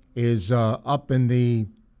 is up in the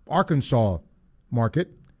Arkansas market,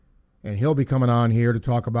 and he'll be coming on here to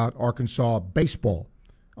talk about Arkansas baseball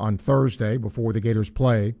on Thursday before the Gators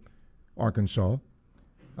play Arkansas.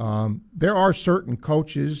 There are certain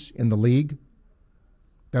coaches in the league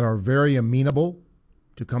that are very amenable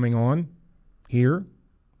to coming on here,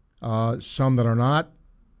 some that are not.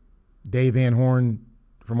 Dave Van Horn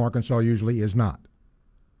from Arkansas usually is not.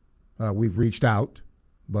 We've reached out,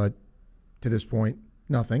 but to this point,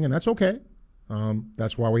 nothing, and that's okay.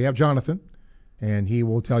 That's why we have Jonathan, and he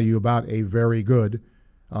will tell you about a very good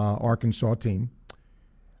Arkansas team.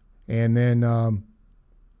 And then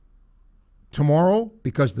tomorrow,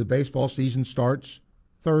 because the baseball season starts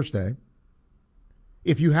Thursday,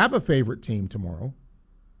 if you have a favorite team tomorrow,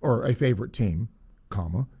 or a favorite team,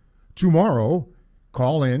 tomorrow,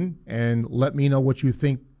 call in and let me know what you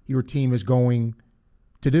think your team is going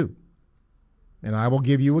to do. And I will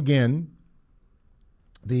give you again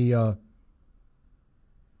the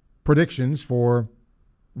predictions for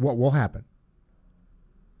what will happen.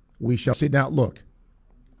 We shall see. Now, look,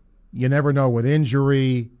 you never know with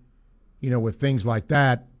injury, with things like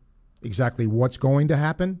that, exactly what's going to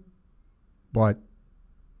happen. But,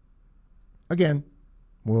 again,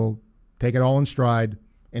 we'll take it all in stride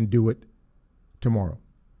and do it tomorrow.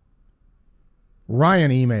 Ryan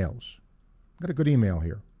emails. Got a good email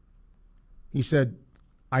here. He said,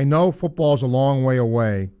 I know football's a long way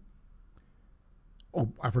away.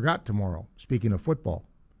 Oh, I forgot tomorrow. Speaking of football,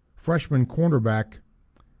 freshman cornerback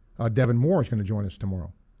Devin Moore is going to join us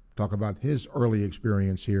tomorrow. Talk about his early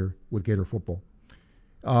experience here with Gator football.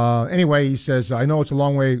 Anyway, he says, I know it's a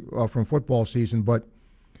long way from football season, but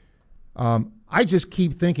I just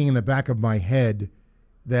keep thinking in the back of my head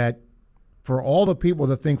that for all the people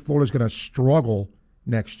that think Florida's going to struggle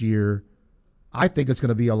next year, I think it's going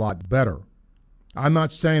to be a lot better. I'm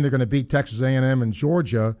not saying they're going to beat Texas A&M and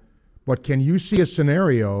Georgia, but can you see a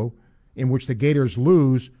scenario in which the Gators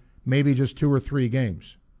lose maybe just 2 or 3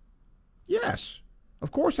 games? Yes,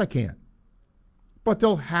 of course I can. But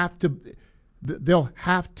they'll have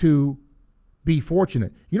to be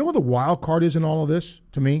fortunate. You know what the wild card is in all of this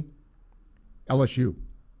to me? LSU.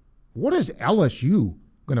 What is LSU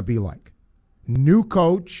going to be like? New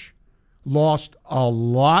coach, lost a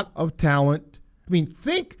lot of talent. I mean,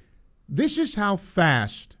 think this is how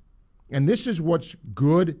fast, and this is what's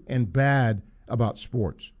good and bad about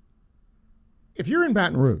sports. If you're in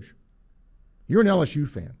Baton Rouge, you're an LSU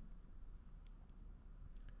fan.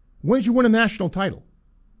 When did you win a national title?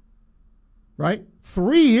 Right?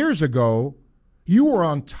 3 years ago, you were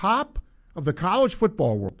on top of the college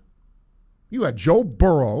football world. You had Joe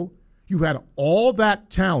Burrow. You had all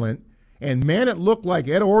that talent. And, man, it looked like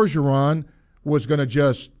Ed Orgeron was going to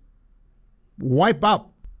just wipe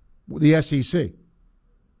out the SEC.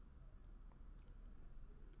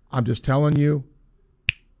 I'm just telling you,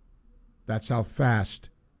 that's how fast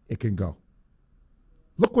it can go.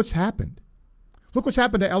 Look what's happened. Look what's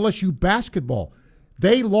happened to LSU basketball.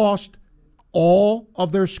 They lost all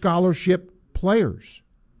of their scholarship players.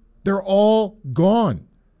 They're all gone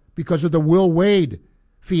because of the Will Wade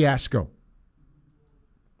fiasco.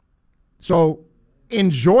 So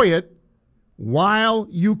enjoy it while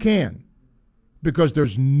you can, because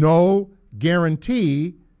there's no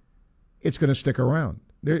guarantee it's going to stick around.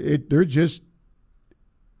 There just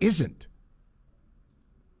isn't.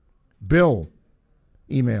 Bill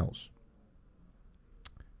emails.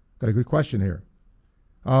 Got a good question here.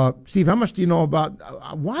 Steve, how much do you know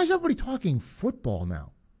about why is everybody talking football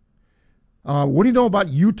now? What do you know about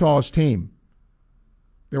Utah's team?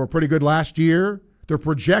 They were pretty good last year. They're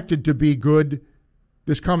projected to be good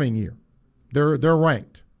this coming year. They're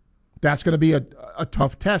ranked. That's going to be a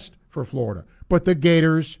tough test for Florida. But the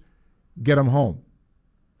Gators get them home.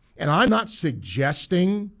 And I'm not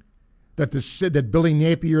suggesting that Billy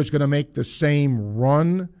Napier is going to make the same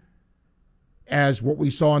run as what we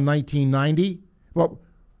saw in 1990. Well,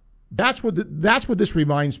 that's what this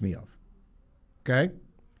reminds me of. Okay?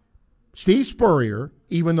 Steve Spurrier,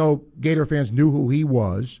 even though Gator fans knew who he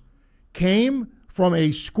was, came from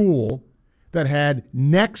a school that had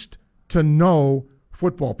next to no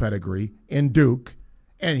football pedigree in Duke,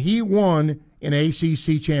 and he won an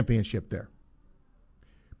ACC championship there.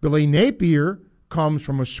 Billy Napier comes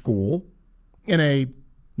from a school in a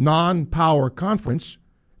non-power conference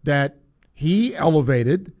that he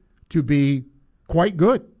elevated to be quite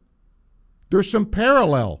good. There's some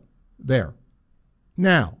parallel there.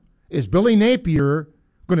 Now, is Billy Napier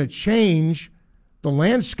going to change the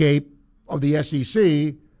landscape of the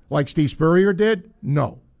SEC like Steve Spurrier did?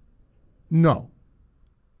 No.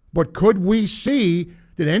 But could we see,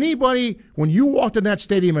 did anybody, when you walked in that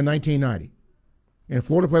stadium in 1990 and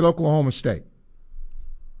Florida played Oklahoma State,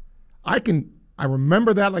 I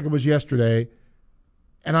remember that like it was yesterday,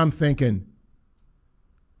 and I'm thinking,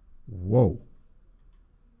 whoa.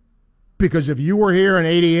 Because if you were here in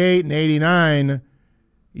 88 and 89,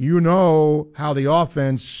 you know how the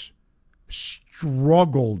offense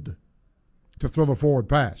struggled to throw the forward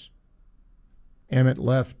pass. Emmett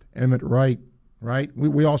left, Emmett right?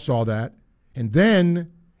 We all saw that. And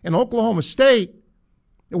then in Oklahoma State,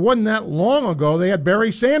 it wasn't that long ago, they had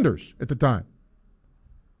Barry Sanders at the time.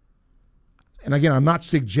 And again, I'm not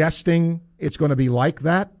suggesting it's going to be like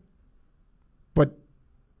that, but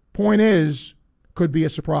point is, could be a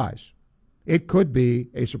surprise. It could be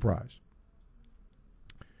a surprise.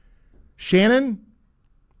 Shannon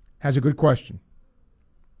has a good question.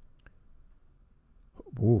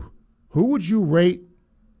 Ooh. Who would you rate?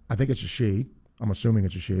 I think it's a she. I'm assuming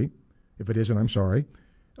it's a she. If it isn't, I'm sorry.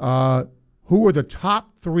 Who are the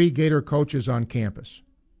top 3 Gator coaches on campus?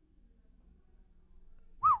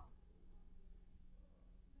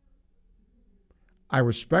 I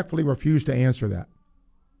respectfully refuse to answer that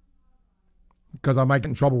because I might get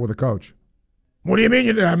in trouble with a coach. What do you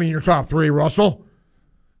mean? I mean your top 3, Russell.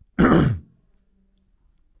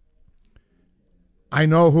 I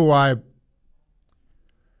know who I...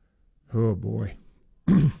 Oh, boy.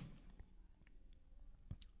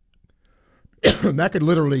 That could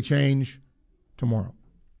literally change tomorrow.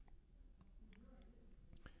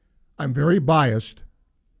 I'm very biased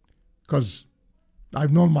because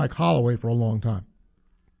I've known Mike Holloway for a long time.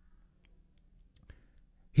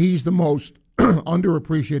 He's the most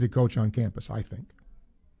underappreciated coach on campus, I think.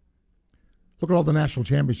 Look at all the national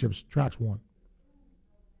championships Track's won.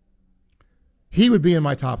 He would be in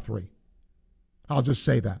my top 3. I'll just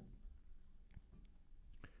say that.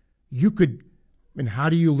 How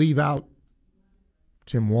do you leave out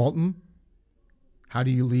Tim Walton? How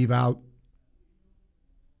do you leave out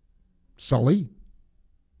Sully?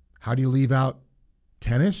 How do you leave out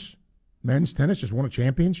tennis? Men's tennis just won a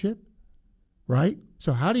championship, right?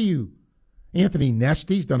 So how do you... Anthony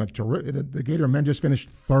Nesty's done the Gator men just finished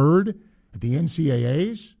 3rd at the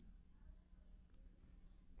NCAAs.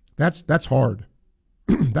 That's hard.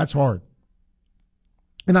 That's hard.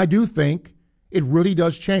 And I do think it really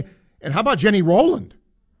does change. And how about Jenny Rowland?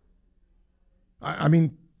 I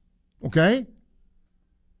mean, okay?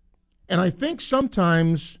 And I think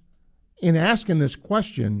sometimes in asking this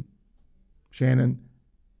question, Shannon,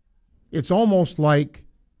 it's almost like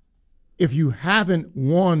if you haven't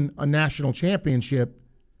won a national championship,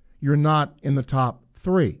 you're not in the top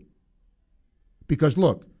 3. Because,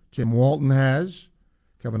 look, Tim Walton has,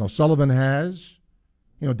 Kevin O'Sullivan has,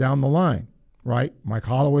 down the line, right? Mike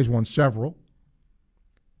Holloway's won several.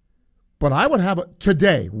 But I would have,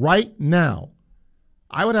 today, right now,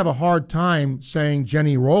 I would have a hard time saying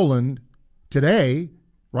Jenny Rowland today,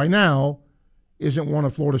 right now, isn't one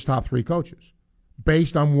of Florida's top 3 coaches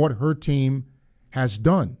based on what her team has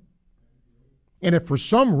done. And if for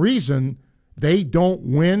some reason they don't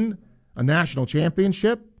win a national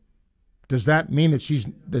championship, does that mean that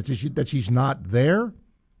she's not there?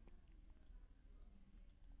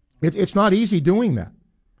 It's not easy doing that.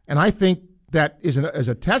 And I think that is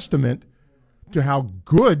a testament to how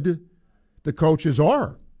good the coaches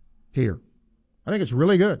are here. I think it's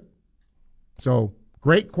really good. So,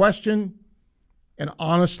 great question. And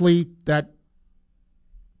honestly,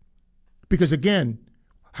 because again,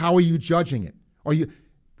 how are you judging it?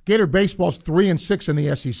 Gator baseball's 3-6 in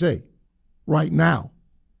the SEC right now.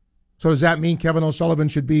 So does that mean Kevin O'Sullivan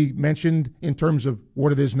should be mentioned in terms of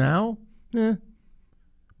what it is now?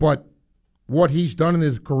 But what he's done in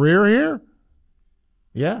his career here?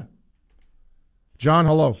 Yeah. John,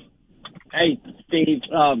 hello. Hey, Steve,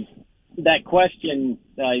 that question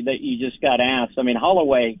that you just got asked, I mean,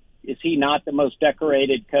 Holloway, is he not the most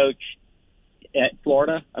decorated coach at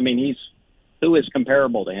Florida? I mean, who is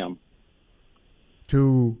comparable to him?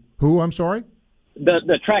 To who, I'm sorry?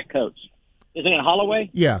 The track coach. Isn't it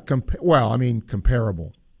Holloway? Yeah,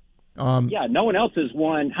 comparable. Yeah, no one else has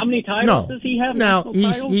won. How many titles does he have? Now,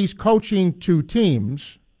 he's coaching 2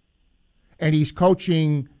 teams, and he's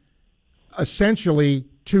coaching essentially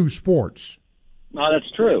 2 sports. No, that's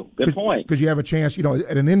true. Good point. Because you have a chance,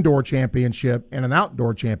 at an indoor championship and an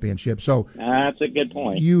outdoor championship. So that's a good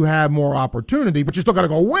point. You have more opportunity, but you still got to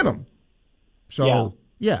go win them. So,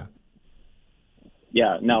 yeah.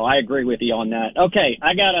 Yeah, no, I agree with you on that. Okay,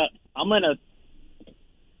 I'm going to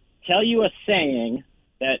tell you a saying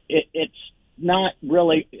that it's not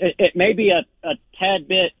really, it may be a tad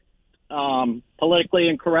bit politically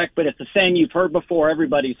incorrect, but it's a saying you've heard before,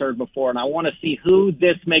 everybody's heard before, and I want to see who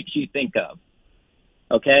this makes you think of.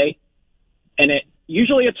 Okay? And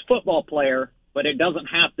usually it's football player, but it doesn't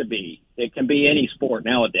have to be. It can be any sport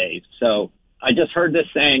nowadays. So I just heard this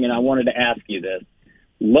saying, and I wanted to ask you this.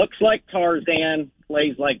 Looks like Tarzan,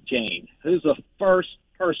 plays like Jane. Who's the first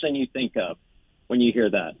person you think of when you hear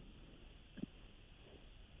that?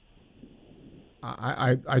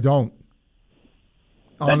 I don't.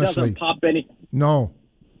 That Honestly. doesn't pop any. No.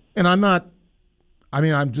 And I'm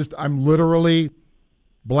literally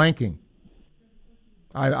blanking.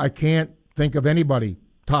 I can't think of anybody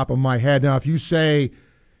top of my head. Now, if you say,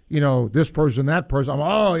 this person, that person,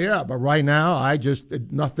 but right now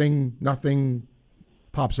nothing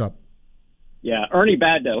pops up. Yeah, Ernie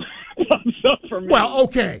Baddow pops up for me. Well,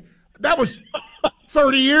 okay. That was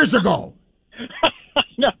 30 years ago.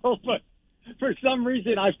 No, but for some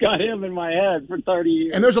reason I've got him in my head for 30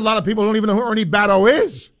 years. And there's a lot of people who don't even know who Ernie Baddow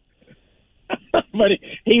is. But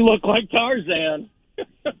he looked like Tarzan.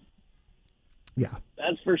 Yeah.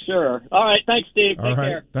 That's for sure. All right, thanks, Steve. Take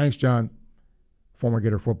care. Thanks, John. Former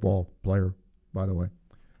Gator football player, by the way.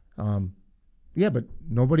 But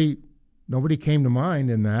nobody came to mind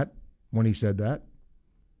in that when he said that.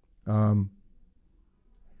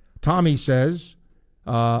 Tommy says,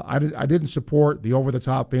 I didn't support the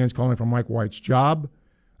over-the-top fans calling for Mike White's job.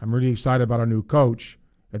 I'm really excited about our new coach.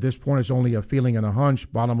 At this point, it's only a feeling and a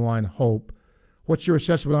hunch. Bottom line, hope. What's your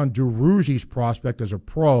assessment on Duruji's prospect as a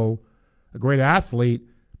pro? A great athlete,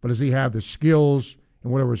 but does he have the skills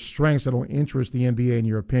and whatever strengths that will interest the NBA in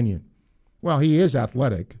your opinion? Well, he is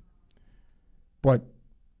athletic, but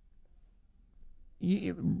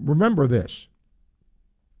remember this.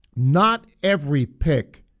 Not every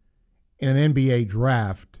pick in an NBA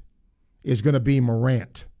draft is going to be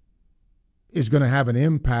Morant, is going to have an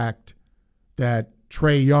impact that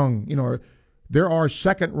Trae Young, there are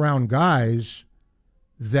second-round guys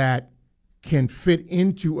that can fit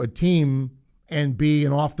into a team and be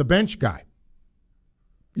an off-the-bench guy.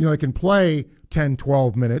 They can play 10,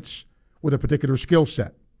 12 minutes with a particular skill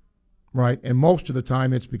set, right? And most of the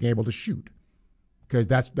time it's being able to shoot, because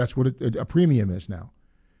that's what a premium is now.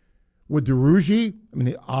 With Duruji,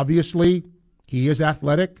 obviously he is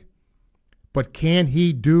athletic, but can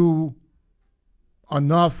he do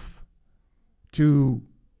enough to,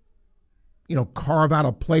 carve out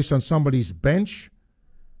a place on somebody's bench?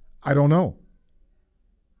 I don't know.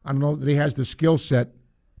 I don't know that he has the skill set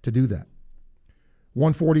to do that.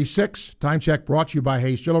 146, time check brought to you by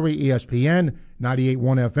Hayes Jewelry, ESPN,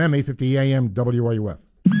 98.1 FM, 850 AM, WRUF.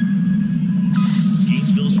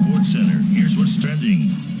 Gainesville Sports Center. Here's what's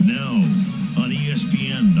trending now on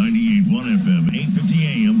ESPN 98.1 FM, 850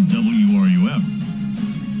 AM, WRUF.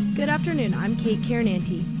 Good afternoon. I'm Kate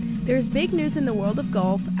Carinanti. There's big news in the world of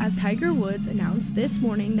golf as Tiger Woods announced this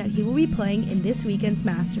morning that he will be playing in this weekend's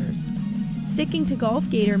Masters. Sticking to golf,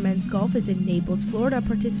 Gator Men's Golf is in Naples, Florida,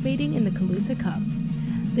 participating in the Calusa Cup.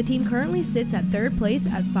 The team currently sits at third place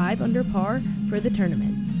at 5 under par for the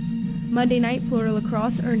tournament. Monday night, Florida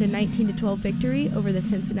Lacrosse earned a 19-12 victory over the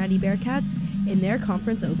Cincinnati Bearcats in their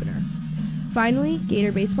conference opener. Finally,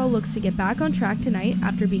 Gator Baseball looks to get back on track tonight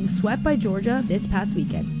after being swept by Georgia this past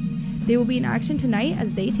weekend. They will be in action tonight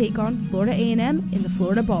as they take on Florida A&M in the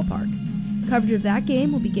Florida Ballpark. Coverage of that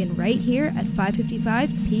game will begin right here at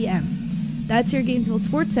 5:55 p.m. That's your Gainesville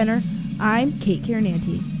Sports Center. I'm Kate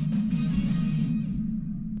Carinanti.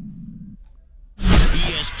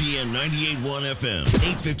 ESPN 98.1 FM,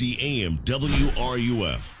 850 AM,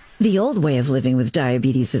 WRUF. The old way of living with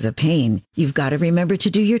diabetes is a pain. You've got to remember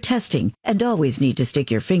to do your testing and always need to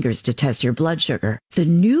stick your fingers to test your blood sugar. The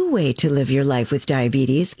new way to live your life with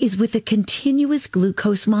diabetes is with a continuous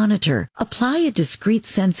glucose monitor. Apply a discrete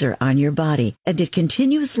sensor on your body, and it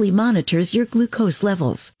continuously monitors your glucose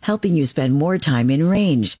levels, helping you spend more time in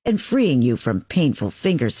range and freeing you from painful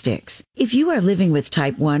finger sticks. If you are living with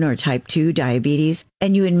type 1 or type 2 diabetes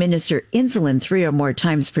and you administer insulin 3 or more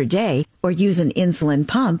times per day or use an insulin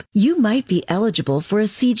pump, you might be eligible for a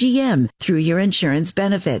CGM through your insurance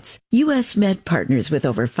benefits. U.S. Med partners with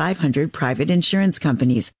over 500 private insurance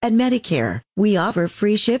companies and Medicare. We offer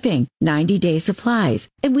free shipping, 90-day supplies,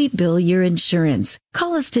 and we bill your insurance.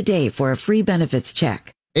 Call us today for a free benefits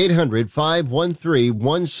check.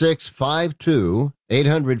 800-513-1652.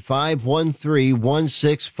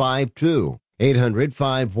 800-513-1652.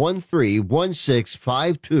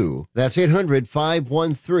 800-513-1652. That's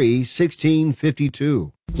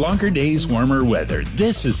 800-513-1652. Longer days, warmer weather.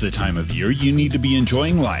 This is the time of year you need to be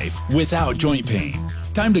enjoying life without joint pain.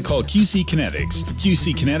 Time to call QC Kinetics.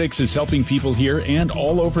 QC Kinetics is helping people here and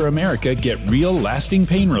all over America get real lasting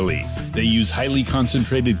pain relief. They use highly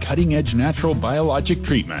concentrated cutting-edge natural biologic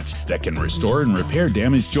treatments that can restore and repair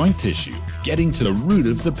damaged joint tissue, getting to the root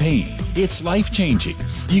of the pain. It's life-changing.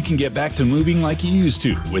 You can get back to moving like you used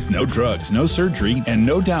to with no drugs, no surgery, and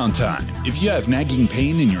no downtime. If you have nagging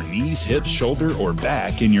pain in your knees, hips, shoulder, or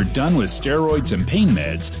back, and you're done with steroids and pain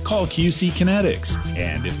meds, call QC Kinetics.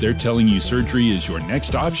 And if they're telling you surgery is your next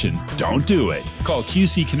option, don't do it. Call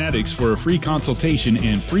QC Kinetics for a free consultation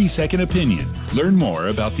and free second opinion. Learn more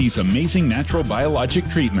about these amazing natural biologic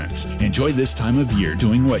treatments. Enjoy this time of year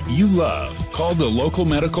doing what you love. Call the local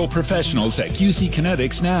medical professionals at QC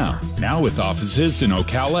Kinetics now. Now with offices in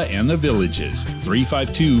Ocala and the Villages.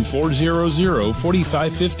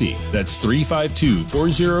 352-400-4550. That's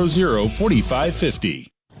 352-400-4550.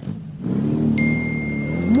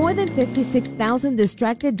 More than 56,000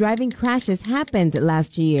 distracted driving crashes happened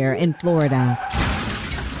last year in Florida.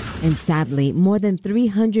 And sadly, more than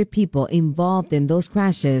 300 people involved in those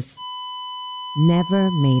crashes never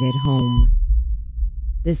made it home.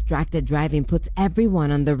 Distracted driving puts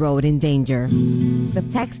everyone on the road in danger. The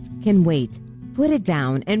text can wait. Put it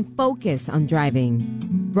down and focus on driving.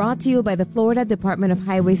 Brought to you by the Florida Department of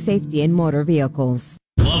Highway Safety and Motor Vehicles.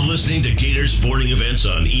 Love listening to Gator sporting events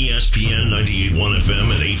on ESPN 98.1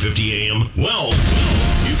 FM at 8:50 a.m.? Well,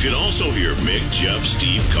 you can also hear Mick, Jeff,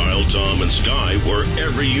 Steve, Kyle, Tom, and Sky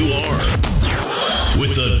wherever you are.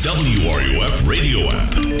 With the WRUF radio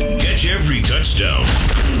app, catch every touchdown,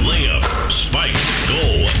 layup, spike,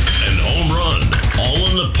 goal, and home run, all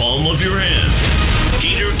in the palm of your hand.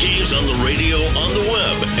 Gator games on the radio, on the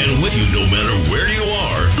web, and with you no matter where you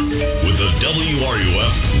are with the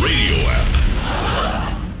WRUF radio app.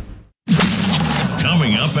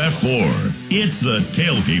 Coming up at 4, it's the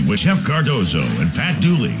Tailgate with Jeff Cardozo and Pat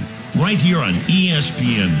Dooley. Right here on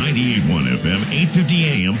ESPN 98.1 FM, 8:50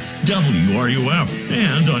 AM, WRUF,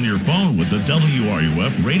 and on your phone with the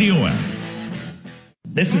WRUF radio app.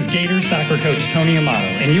 This is Gators soccer coach Tony Amato,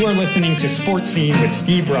 and you are listening to Sports Scene with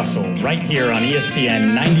Steve Russell, right here on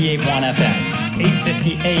ESPN 98.1 FM,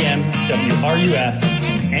 8:50 AM, WRUF,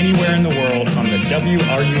 and anywhere in the world on the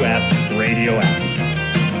WRUF radio app.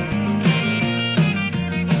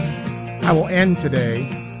 I will end today.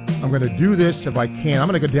 I'm going to do this if I can. I'm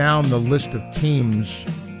going to go down the list of teams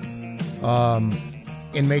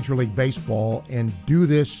in Major League Baseball and do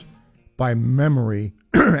this by memory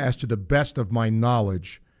as to the best of my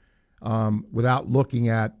knowledge without looking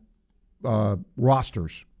at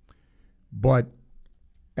rosters. But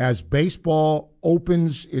as baseball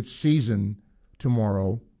opens its season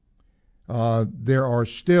tomorrow, there are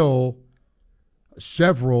still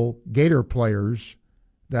several Gator players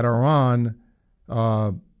that are on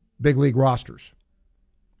big league rosters.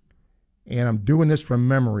 And I'm doing this from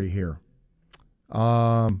memory here.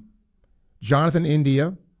 Jonathan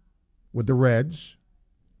India with the Reds.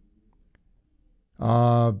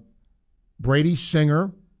 Brady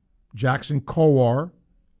Singer, Jackson Kowar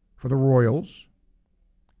for the Royals.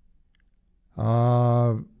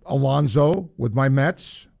 Alonso with my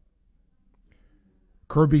Mets.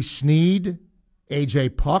 Kirby Snead, A.J.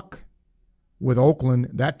 Puck with Oakland.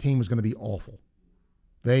 That team was going to be awful.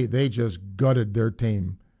 They just gutted their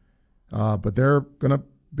team. But they're going to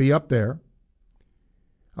be up there.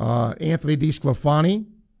 Anthony DeSclafani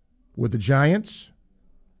with the Giants.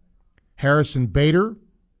 Harrison Bader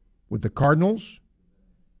with the Cardinals.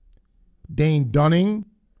 Dane Dunning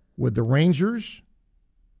with the Rangers.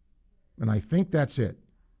 And I think that's it.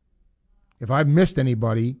 If I've missed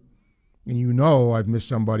anybody, and you know I've missed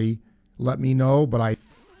somebody, let me know. But I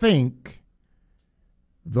think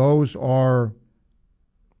those are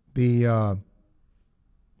the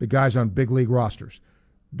guys on big league rosters.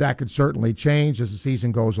 That could certainly change as the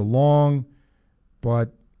season goes along,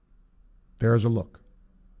 but there's a look.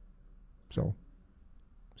 So,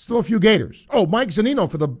 still a few Gators. Oh, Mike Zunino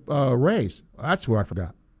for the Rays. That's who I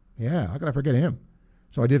forgot. Yeah, how could I forget him?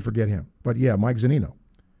 So I did forget him. But, yeah, Mike Zunino.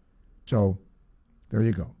 So, there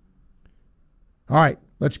you go. All right,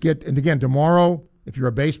 let's get – and again, tomorrow, if you're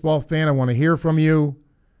a baseball fan, I want to hear from you.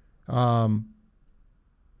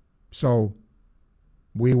 So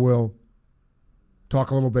we will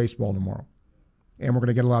talk a little baseball tomorrow. And we're going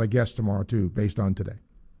to get a lot of guests tomorrow, too, based on today.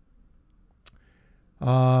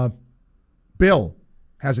 Bill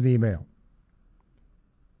has an email.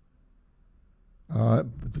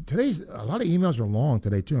 Today's a lot of emails are long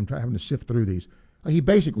today, too. I'm having to sift through these. He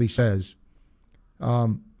basically says,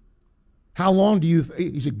 how long do you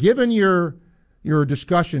he said, given your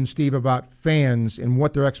discussion, Steve, about fans and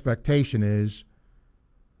what their expectation is,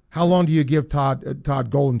 how long do you give Todd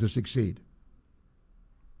Golden to succeed?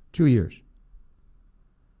 2 years.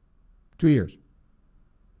 2 years.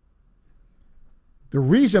 The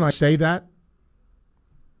reason I say that,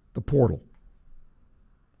 the portal.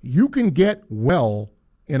 You can get well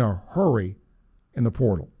in a hurry in the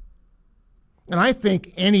portal. And I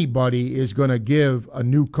think anybody is going to give a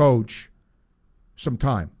new coach some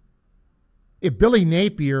time. If Billy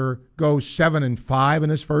Napier goes 7-5 in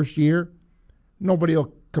his first year, nobody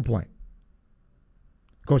will complain.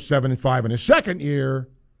 Goes 7-5 in his second year,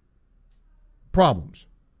 problems.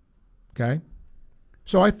 Okay?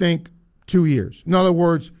 So I think 2 years. In other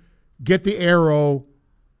words, get the arrow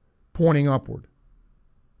pointing upward.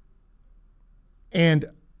 And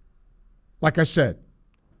like I said,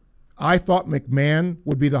 I thought McMahon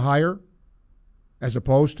would be the hire as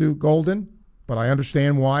opposed to Golden, but I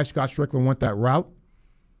understand why Scott Strickland went that route.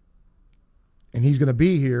 And he's going to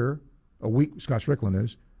be here a week, Scott Strickland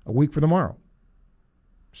is, a week from tomorrow.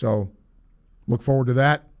 So look forward to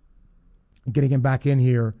that, getting him back in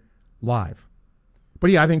here live. But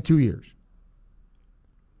yeah, I think 2 years.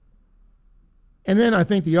 And then I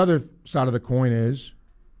think the other side of the coin is,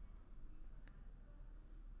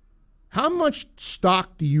 how much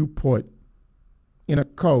stock do you put in a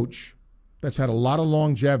coach that's had a lot of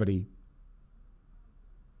longevity,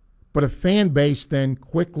 but a fan base then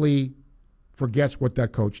quickly forgets what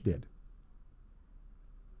that coach did?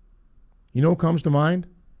 You know who comes to mind?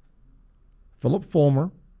 Philip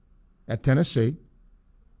Fulmer at Tennessee,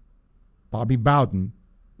 Bobby Bowden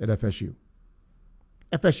at FSU.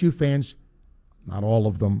 FSU fans, not all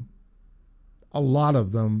of them, a lot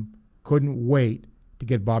of them couldn't wait to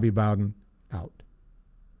get Bobby Bowden out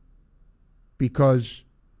because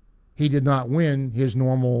he did not win his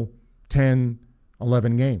normal 10,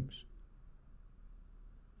 11 games.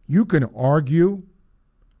 You can argue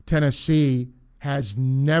Tennessee has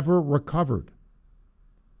never recovered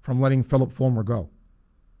from letting Philip Fulmer go.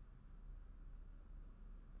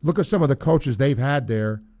 Look at some of the coaches they've had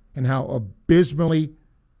there and how abysmally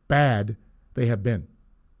bad they have been.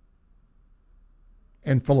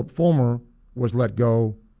 And Philip Fulmer was let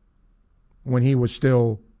go when he was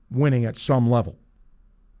still winning at some level.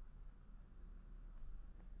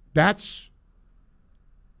 That's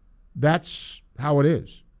how it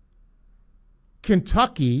is.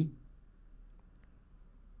 Kentucky,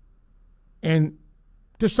 and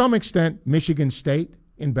to some extent Michigan State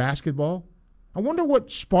in basketball, I wonder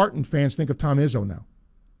what Spartan fans think of Tom Izzo now.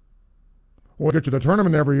 We'll get to the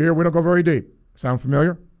tournament every year. We don't go very deep. Sound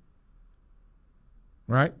familiar?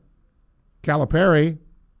 Right? Calipari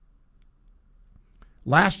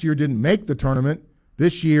last year didn't make the tournament.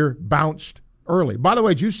 This year bounced early. By the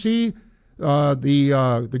way, did you see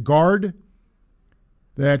the guard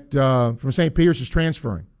that from St. Peter's is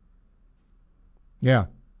transferring? Yeah.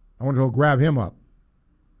 I want to go grab him up.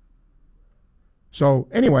 So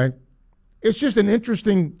anyway, it's just an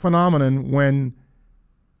interesting phenomenon when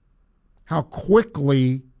how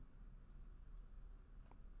quickly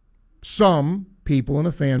some people in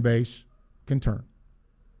a fan base can turn.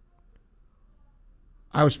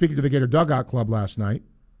 I was speaking to the Gator Dugout Club last night,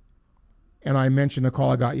 and I mentioned a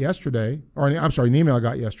call I got yesterday, an email I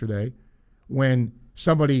got yesterday, when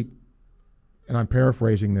somebody, and I'm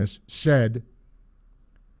paraphrasing this, said,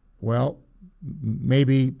 well,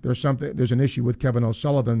 maybe there's an issue with Kevin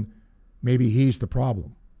O'Sullivan. Maybe he's the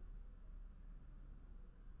problem.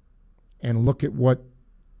 And look at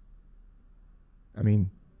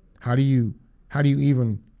how do you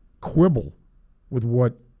even quibble with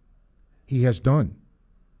what he has done,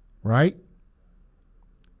 right?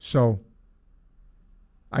 So,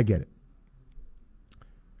 I get it.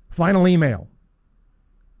 Final email.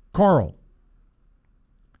 Carl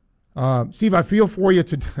Steve, I feel for you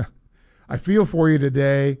today. I feel for you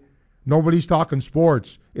today. Nobody's talking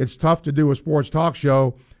sports. It's tough to do a sports talk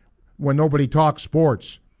show when nobody talks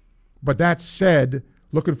sports. But that said,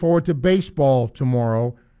 looking forward to baseball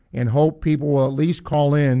tomorrow and hope people will at least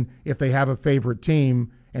call in if they have a favorite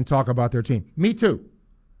team and talk about their team. Me too.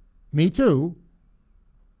 Me too.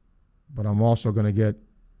 But I'm also going to get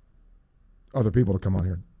other people to come on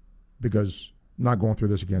here because I'm not going through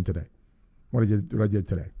this again today. What I did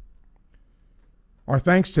today. Our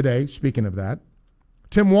thanks today, speaking of that,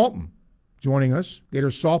 Tim Walton joining us.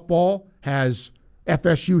 Gators softball has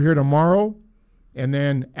FSU here tomorrow, and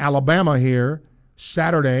then Alabama here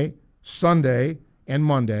Saturday, Sunday, and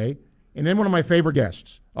Monday. And then one of my favorite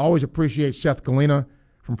guests. I always appreciate Seth Galina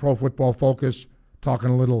from Pro Football Focus talking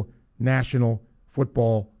a little National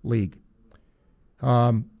Football League.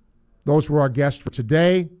 Those were our guests for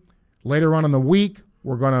today. Later on in the week,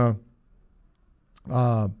 we're going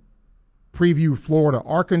to preview Florida,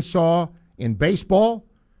 Arkansas in baseball.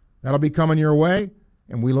 That'll be coming your way,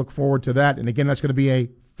 and we look forward to that. And again, that's going to be a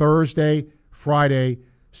Thursday, Friday,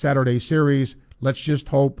 Saturday series. Let's just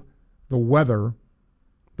hope the weather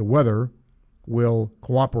will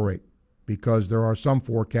cooperate, because there are some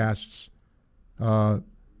forecasts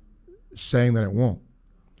saying that it won't.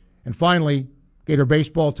 And finally, Gator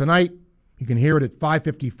baseball tonight. You can hear it at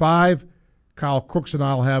 5:55. Kyle Crooks and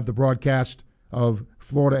I will have the broadcast of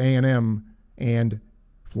Florida A&M and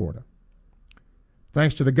Florida.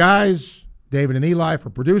 Thanks to the guys, David and Eli, for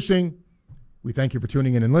producing. We thank you for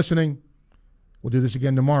tuning in and listening. We'll do this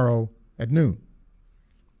again tomorrow at noon.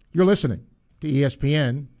 You're listening to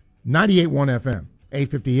ESPN 98.1 FM,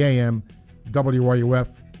 850 AM, WRUF.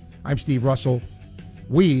 I'm Steve Russell.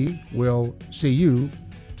 We will see you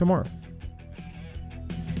tomorrow.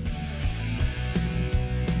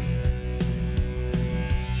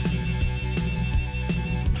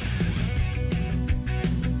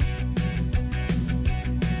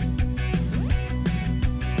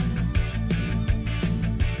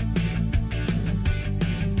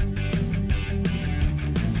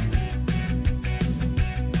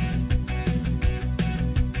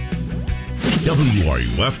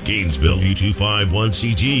 WRUF Gainesville,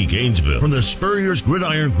 U251CG Gainesville. From the Spurrier's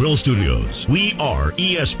Gridiron Grill Studios, we are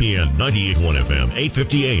ESPN 98.1 FM,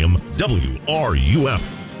 850 AM,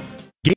 WRUF.